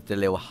with the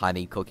little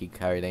honey cookie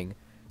coating.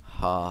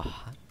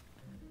 Ah.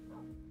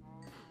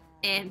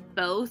 And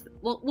both?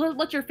 Well,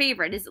 what's your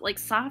favorite? Is it, like,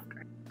 soft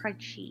or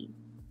crunchy?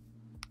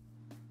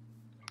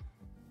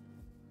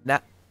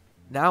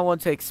 Now I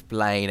want to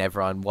explain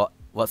everyone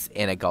what's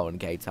in a Golden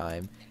Gate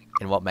Time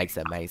and what makes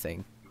it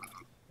amazing.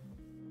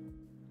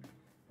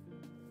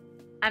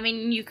 I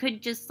mean, you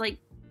could just, like,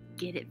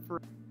 get it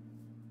for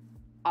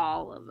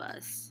all of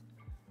us.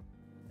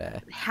 Yeah.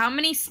 How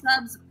many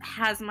subs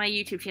has my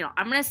YouTube channel?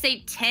 I'm gonna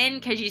say 10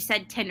 because you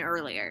said 10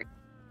 earlier.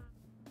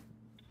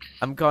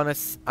 I'm gonna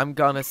say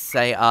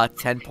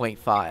 10.5.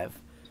 10.5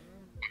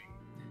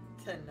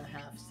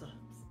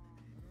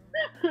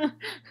 subs.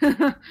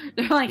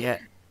 They're like, yeah.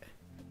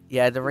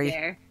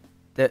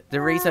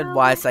 The reason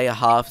why I say a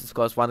half is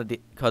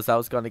because I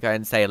was gonna go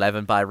and say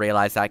 11, but I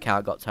realized that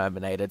account got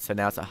terminated, so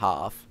now it's a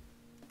half.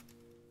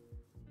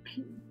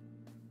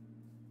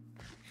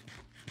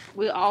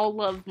 we all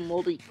love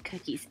moldy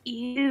cookies.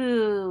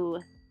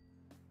 Ew.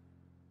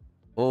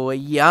 Oh,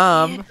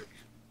 yum.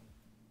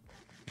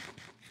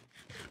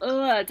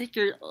 Ugh, take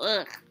your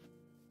ugh.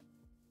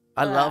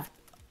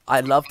 I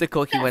love the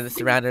cookie when it's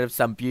surrounded with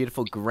some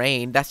beautiful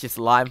green. That's just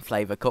lime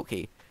flavor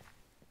cookie.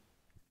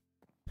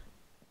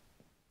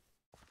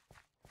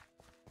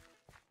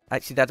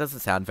 Actually, that doesn't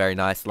sound very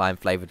nice, lime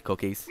flavored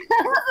cookies.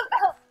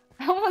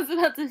 I was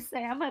about to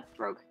say, I'm gonna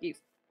throw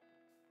cookies.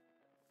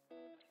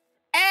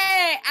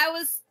 Hey, I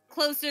was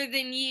closer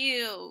than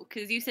you,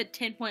 because you said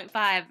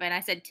 10.5 and I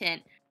said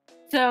 10.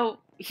 So,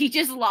 he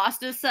just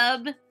lost a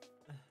sub.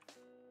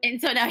 And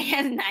so now he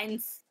has 9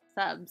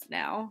 subs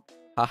now.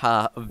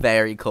 Haha,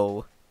 very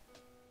cool.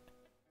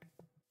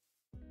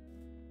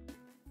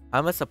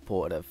 I'm a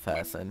supportive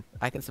person.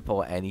 I can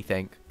support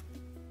anything.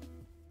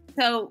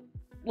 So,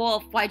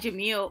 Wolf, why'd you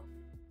mute?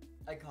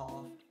 I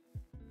coughed.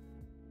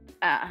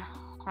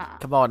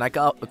 Come on, I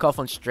cough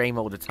on stream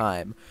all the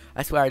time.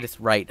 I swear I just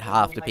rate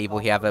half the people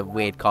who have a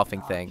weird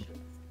coughing thing.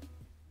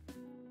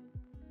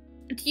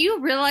 Do you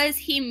realize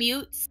he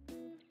mutes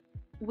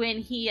when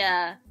he,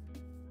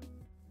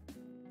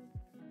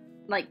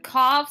 like,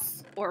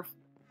 coughs or,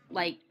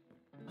 like,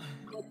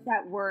 what's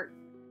that word?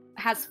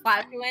 Has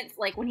flatulence?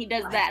 Like, when he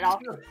does that,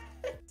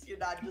 You're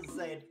not just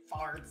saying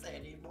farts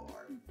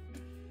anymore.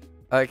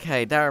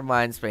 Okay, that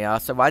reminds me.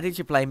 So why did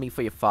you blame me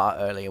for your fart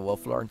earlier?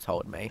 Wolf Lauren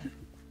told me.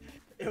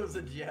 It was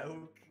a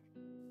joke.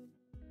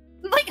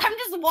 Like, I'm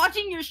just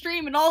watching your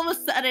stream, and all of a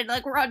sudden,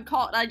 like, we're on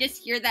call, and I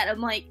just hear that.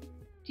 I'm like,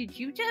 did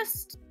you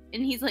just...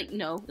 And he's like,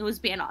 no, it was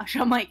Banosh.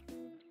 I'm like,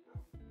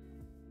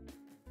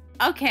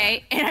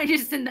 okay. And I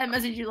just sent that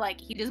message, you like,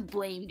 he just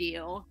blamed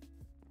you.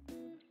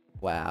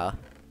 Wow.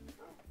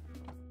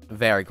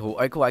 Very cool.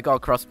 Oh, cool, I got a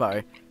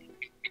crossbow.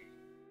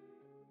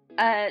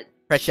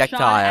 Projectile.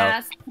 Sean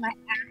asked, can I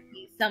ask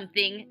you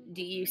something?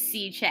 Do you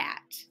see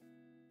chat?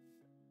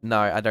 No,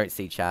 I don't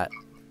see chat.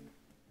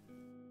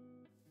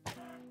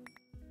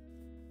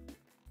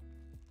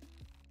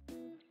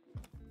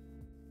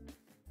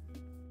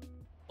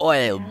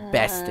 Oil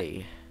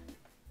bestie.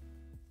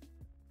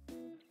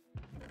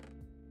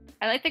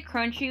 I like the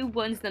crunchy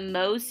ones the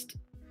most.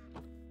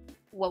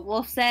 What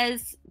Wolf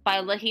says by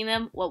licking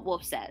them. What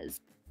Wolf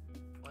says.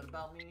 What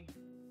about me?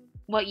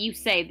 What you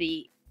say,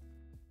 the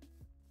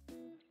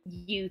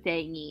you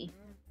thingy.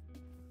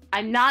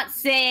 I'm not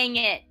saying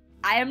it.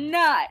 I am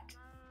not.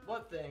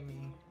 What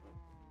thingy?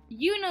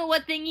 You know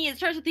what thingy. It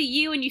starts with a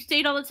U and you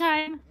say it all the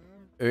time.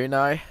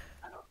 Uno.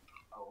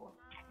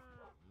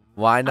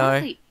 Why no?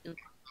 Honestly,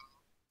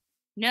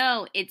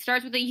 no, it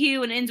starts with a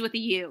U and ends with a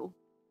U.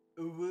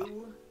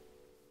 Uwu?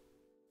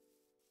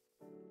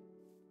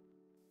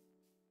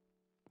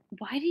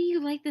 Why do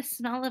you like the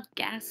smell of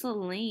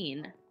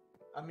gasoline?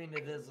 I mean,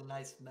 it is a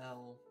nice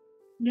smell.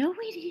 No,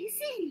 it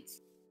isn't.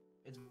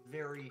 It's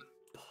very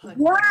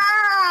pungent.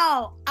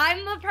 Wow!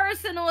 I'm the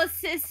personal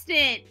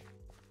assistant.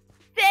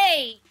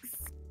 Thanks.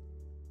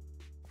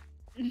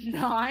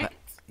 Not.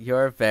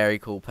 You're a very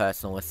cool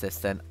personal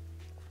assistant.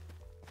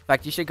 In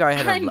fact, you should go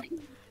ahead and...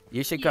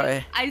 You should go...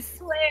 I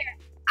swear,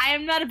 I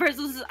am not a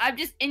personal assistant. I'm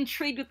just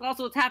intrigued with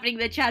also what's happening in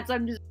the chat, so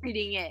I'm just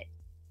reading it.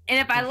 And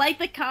if I like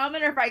the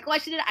comment or if I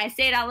question it, I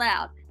say it out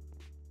loud.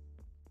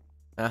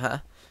 Uh-huh.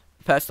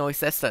 Personal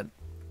assistant.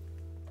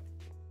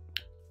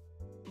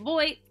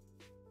 Boy,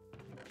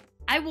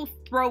 I will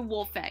throw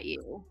Wolf at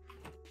you.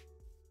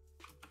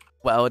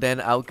 Well then,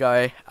 I'll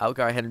go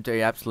ahead and do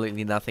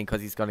absolutely nothing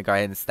because he's gonna go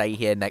ahead and stay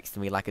here next to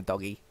me like a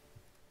doggy.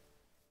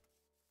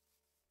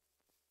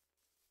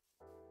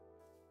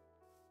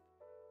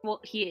 Well,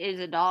 he is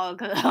a dog,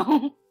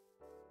 though.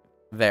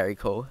 Very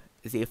cool.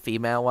 Is he a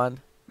female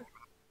one?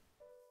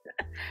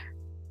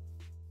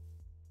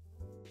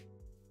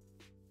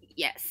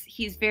 Yes,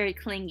 he's very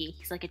clingy.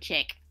 He's like a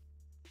chick.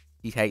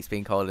 He hates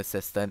being called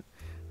assistant.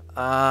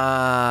 I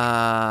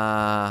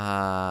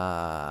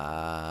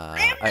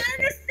am not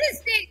an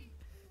assistant!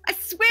 I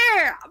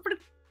swear! I'm gonna...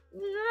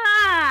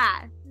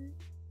 Ah!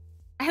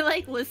 I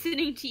like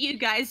listening to you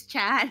guys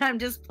chat. I'm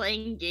just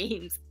playing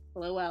games.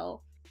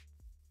 LOL.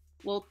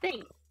 Well,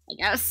 thanks, I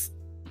guess.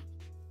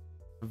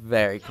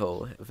 Very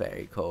cool.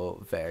 Very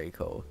cool. Very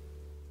cool.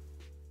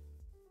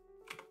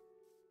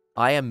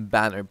 I am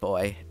Banner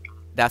Boy.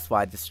 That's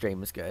why the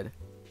stream is good.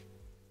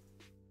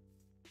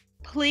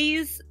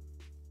 Please,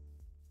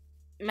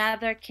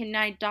 Mather, can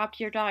I adopt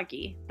your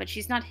doggy? But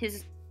she's not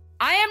his...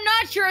 I am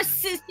not your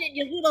assistant,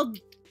 you little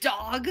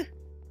dog!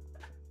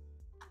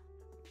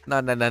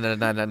 No.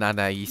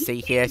 You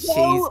see here,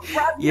 You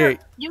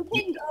you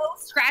can go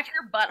scratch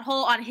your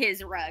butthole on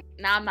his rug,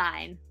 not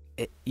mine.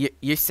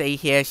 you see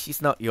here,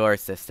 she's not your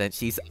assistant.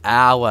 She's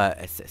our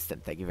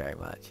assistant. Thank you very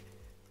much.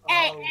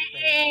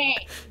 Hey.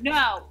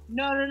 No.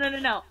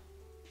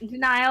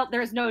 Denial.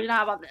 There's no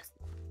denial about this.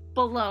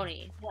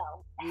 Baloney.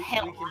 No.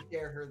 Hell. We can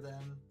share her then.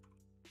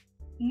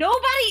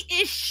 Nobody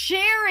is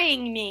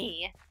sharing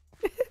me.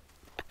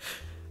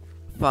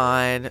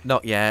 Fine.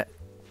 Not yet.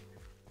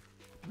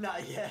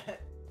 Not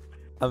yet.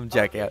 I'm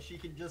joking. Okay, she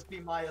can just be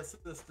my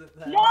assistant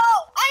then. No,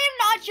 I am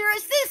not your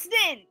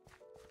assistant.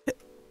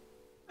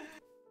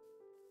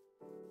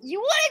 You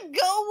want to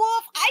go,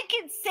 Wolf? I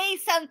can say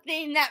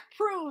something that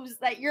proves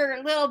that you're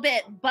a little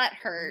bit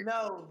butthurt.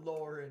 No,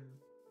 Lauren.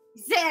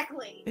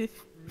 Exactly.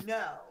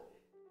 No.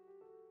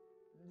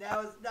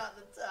 Now is not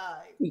the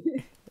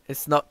time.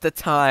 It's not the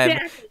time.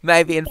 Exactly.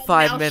 Maybe in Now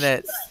 5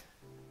 minutes.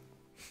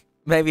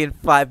 Maybe in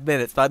 5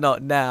 minutes, but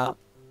not now.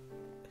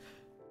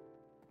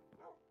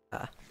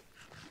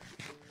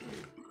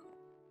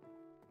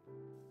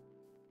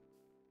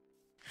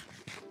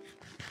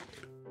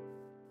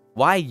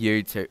 Why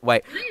you two?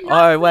 Wait.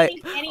 Oh,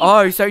 wait.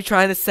 Oh, so you're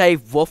trying to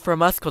save Wolf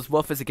from us because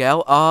Wolf is a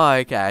girl? Oh,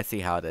 okay. I see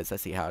how it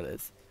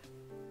is.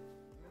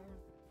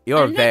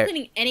 You're I'm not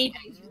cleaning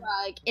anybody's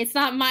rug. It's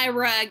not my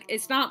rug.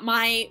 It's not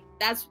my...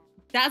 That's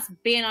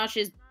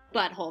Banosh's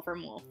butthole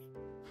from Wolf.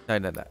 No,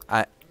 no, no.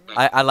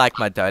 I like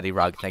my dirty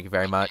rug. Thank you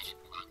very much.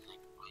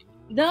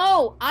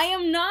 No, I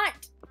am not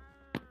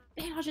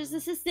Banosh's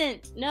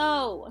assistant.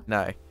 No.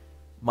 No.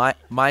 My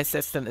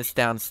assistant is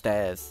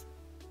downstairs.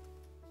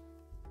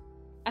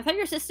 I thought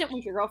your assistant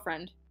was your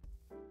girlfriend.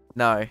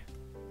 No.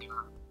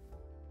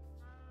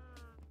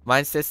 My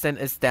assistant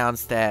is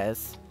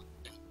downstairs.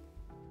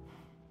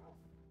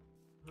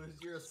 Who's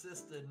your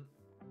assistant?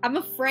 I'm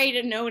afraid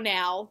to know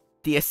now.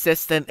 The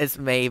assistant is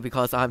me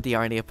because I'm the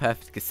only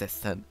perfect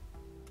assistant.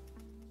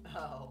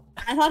 Oh.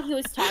 I thought he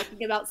was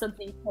talking about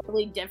something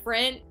totally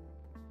different.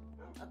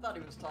 I thought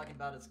he was talking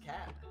about his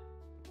cat.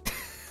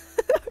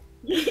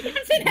 He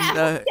doesn't have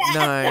No, a cat,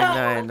 no,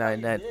 I no,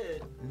 thought he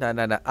did.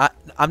 no.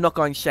 I'm not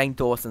going Shane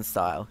Dawson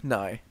style.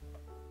 No.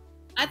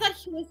 I thought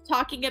he was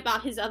talking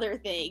about his other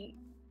thing.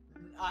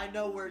 I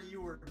know where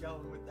you were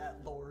going with that,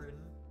 Lauren.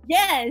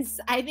 Yes,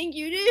 I think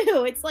you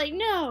do. It's like,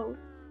 no.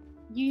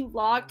 You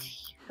locked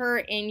her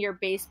in your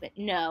basement.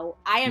 No,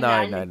 I am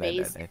not in the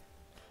basement.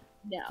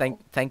 No.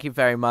 Thank you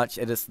very much.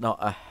 It is not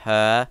a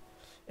her.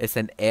 It's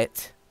an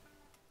it.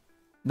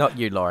 Not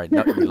you, Lauren.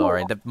 Not you,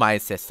 Lauren. My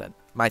assistant.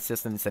 My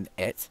assistant is an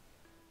it.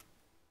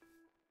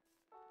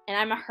 And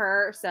I'm a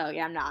her, so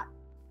yeah, I'm not.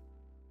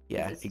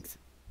 Yeah,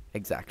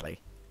 exactly.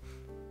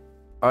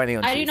 Only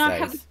on I do not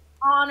have the Tuesdays.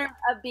 honor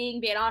of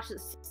being Banosh's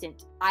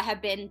assistant. I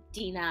have been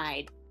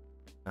denied.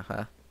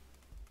 Uh-huh.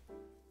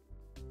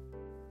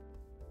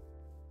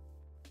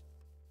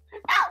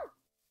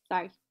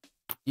 Sorry.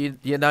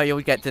 You know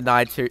you'll get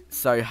denied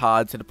so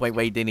hard to the point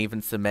where you didn't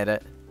even submit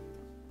it.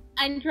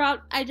 I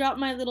dropped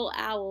my little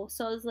owl,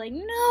 so I was like,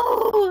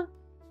 no!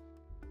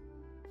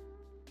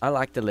 I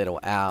like the little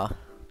owl.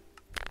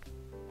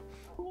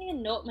 I don't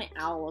even know what my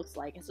owl looks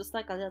like. It's just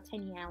like a little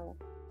tiny owl.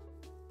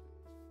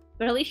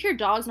 But at least your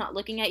dog's not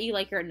looking at you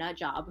like you're a nut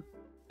job.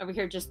 Over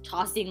here just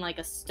tossing like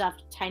a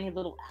stuffed tiny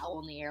little owl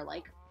in the air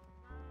like...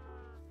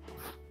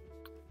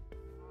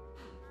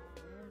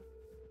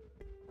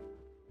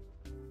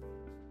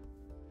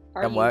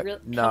 Are And you what? really-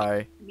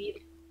 No.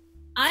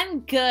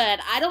 I'm good.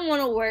 I don't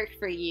want to work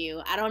for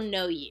you. I don't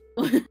know you.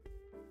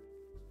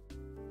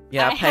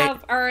 Yeah, I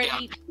have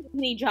already too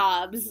many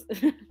jobs.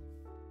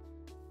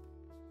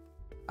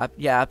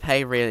 I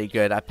pay really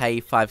good. I pay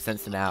 5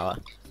 cents an hour.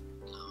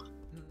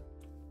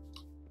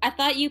 I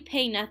thought you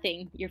pay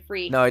nothing. You're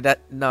free. No,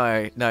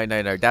 no.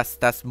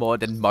 That's more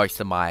than most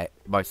of my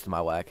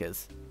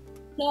workers.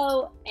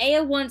 So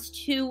Aya wants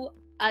to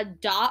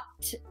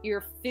adopt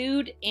your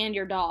food and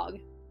your dog.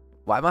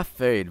 Why my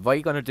food? What are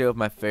you gonna do with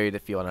my food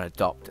if you want to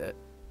adopt it?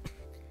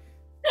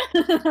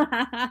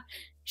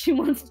 She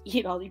wants to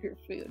eat all of your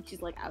food.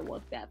 She's like, I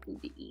want that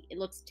food to eat. It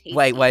looks tasty.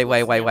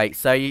 Wait.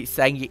 So you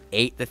saying you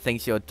eat the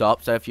things you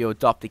adopt? So if you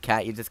adopt a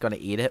cat, you're just gonna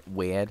eat it?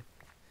 Weird.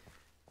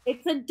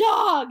 It's a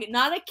dog,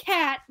 not a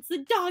cat. It's a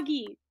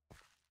doggy.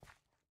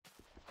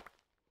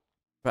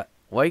 But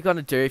what are you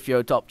gonna do if you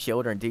adopt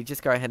children? Do you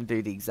just go ahead and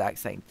do the exact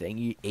same thing?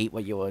 You eat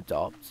what you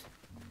adopt?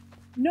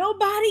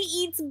 Nobody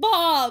eats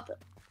Bob.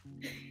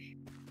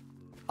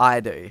 I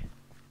do.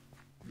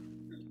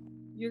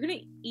 You're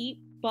gonna eat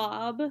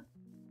Bob?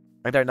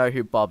 I don't know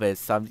who Bob is,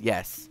 so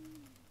yes.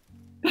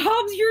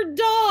 Bob's your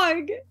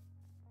dog!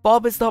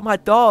 Bob is not my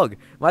dog!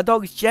 My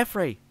dog is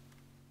Jeffrey!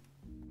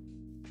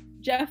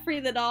 Jeffrey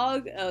the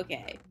dog?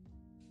 Okay.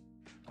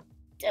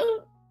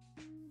 Don't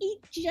eat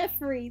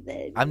Jeffrey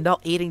then. I'm not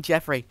eating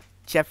Jeffrey.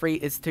 Jeffrey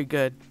is too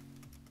good.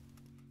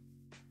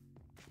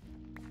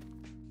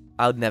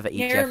 I'll never eat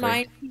Never Jeffrey.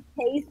 mind, he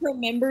pays for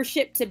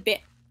membership to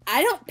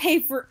I don't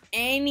pay for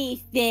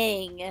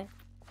anything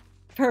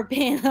for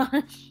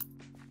Banosh.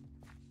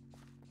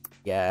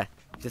 Yeah,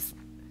 just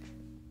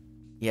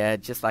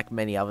like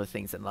many other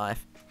things in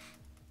life.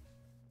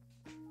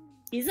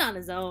 He's on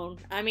his own.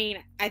 I mean,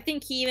 I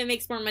think he even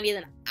makes more money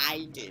than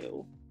I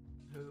do.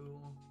 Who?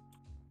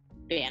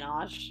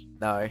 Banosh.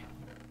 No.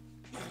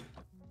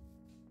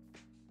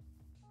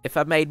 If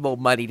I made more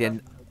money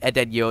than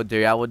you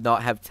do, I would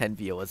not have 10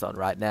 viewers on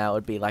right now. It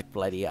would be like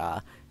bloody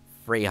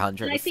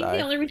 300 And or I think so.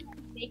 the only reason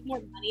you make more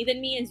money than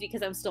me is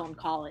because I'm still in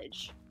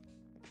college.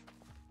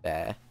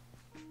 There.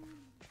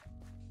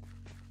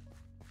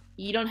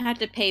 You don't have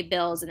to pay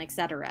bills and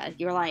etc.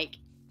 You're like,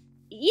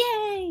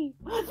 yay!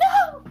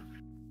 No!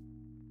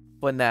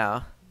 For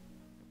now.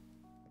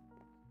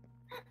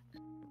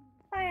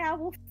 My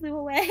owl flew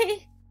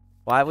away.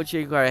 Why would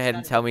you go ahead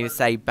and tell me to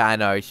say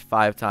Banosh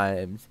 5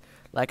 times?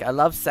 Like, I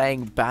love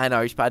saying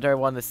Banosh, but I don't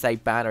want to say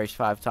Banosh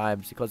 5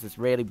 times because it's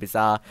really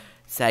bizarre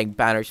saying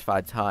Banosh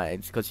 5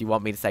 times because you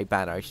want me to say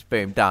Banosh.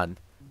 Boom, done.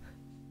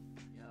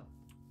 Yep.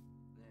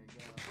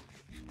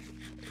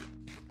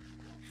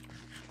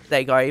 There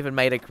you go, I even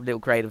made a little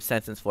creative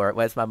sentence for it.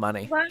 Where's my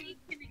money? Well, you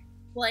can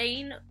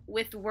explain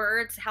with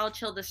words how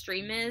chill the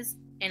stream is,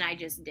 and I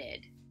just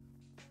did.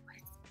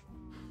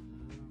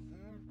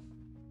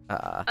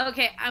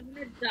 Okay, I'm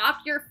gonna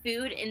adopt your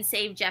food and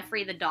save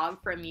Jeffrey the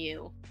dog from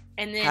you.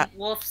 And then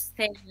Wolf's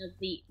thing of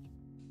the...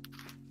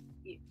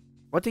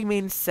 What do you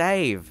mean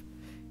save?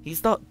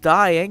 He's not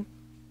dying.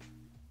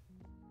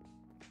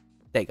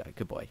 There you go,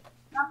 good boy.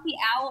 drop the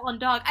owl on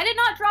dog. I did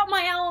not drop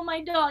my owl on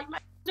my dog. My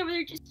dog's over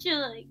there just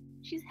chilling.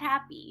 She's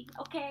happy,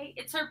 okay?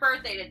 It's her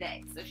birthday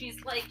today, so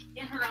she's like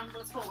in her own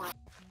blissful world.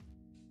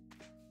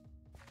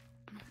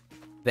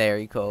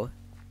 Very cool.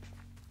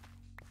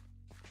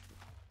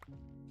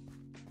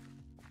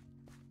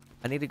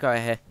 I need to go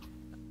ahead.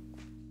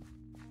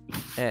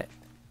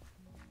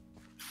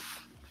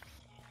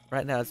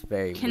 Right now it's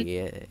very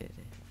weird.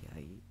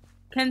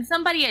 Can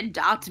somebody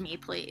adopt me,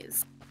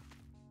 please?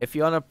 If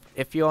you wanna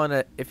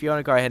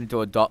go ahead and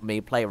do adopt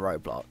me, play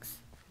Roblox.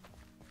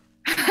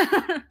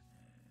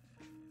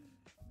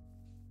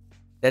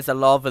 There's a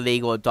lot of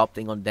illegal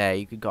adopting on there.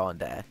 You could go on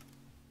there.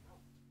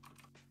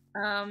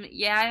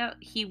 Yeah,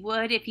 he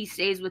would if he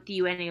stays with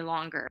you any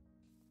longer.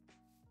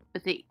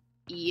 With the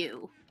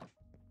you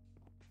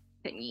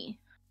thingy.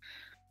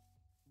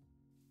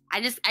 I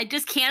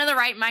just can't in the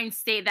right mind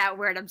say that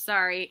word. I'm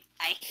sorry.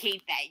 I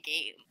hate that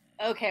game.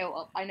 Okay,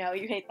 well, I know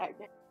you hate that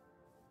game.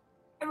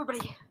 Everybody.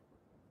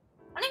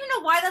 I don't even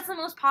know why that's the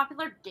most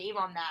popular game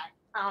on that.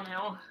 I don't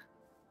know.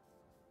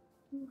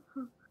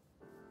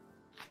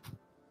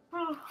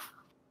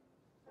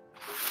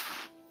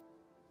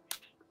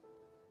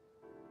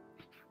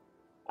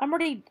 I'm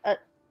already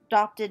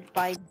adopted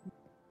by...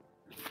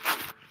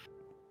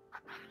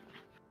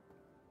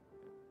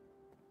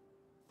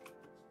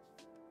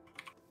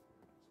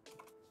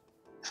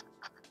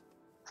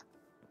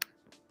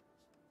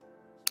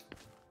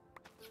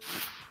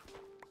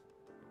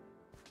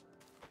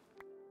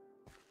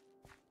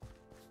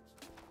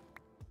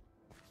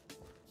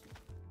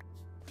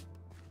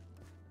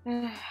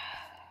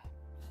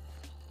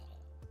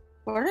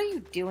 What are you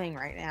doing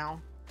right now?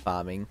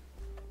 Farming.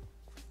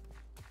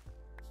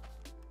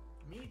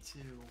 Me too.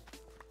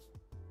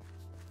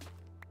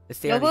 It's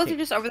the You only both thing- are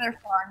just over there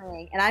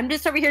farming, and I'm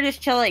just over here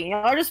just chilling.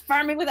 Y'all are just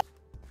farming with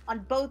on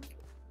both.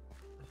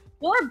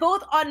 You're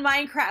both on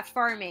Minecraft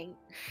farming.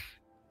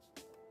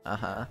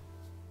 Uh-huh.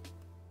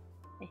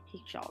 I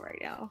hate y'all right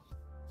now.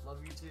 Love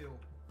you too.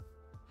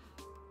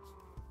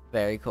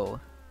 Very cool.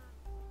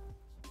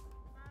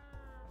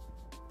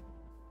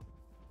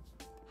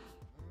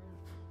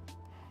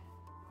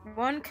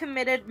 One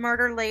committed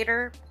murder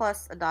later,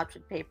 plus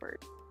adoption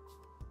papers.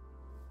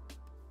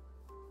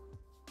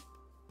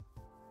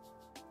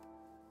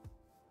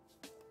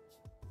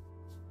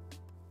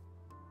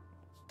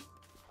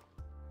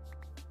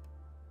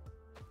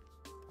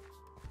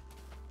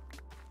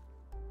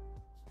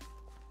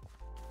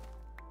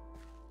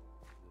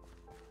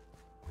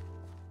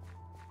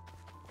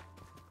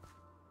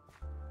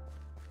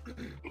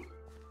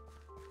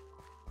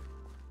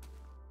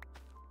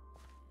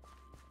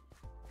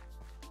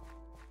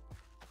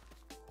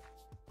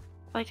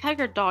 Like how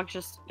your dog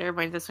just... Never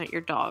mind, that's not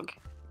your dog.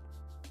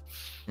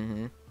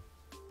 Mm-hmm.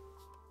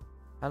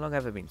 How long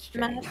have I been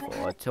streaming Mother,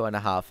 for?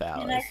 2.5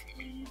 hours.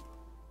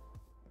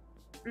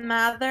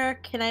 Mother,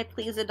 can I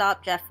please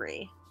adopt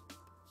Jeffrey?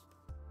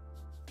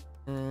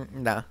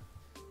 No.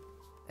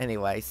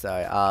 Anyway,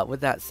 so,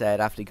 with that said,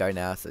 I have to go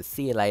now, so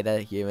see you later,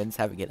 humans.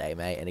 Have a good day,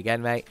 mate. And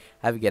again, mate,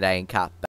 have a good day and cut.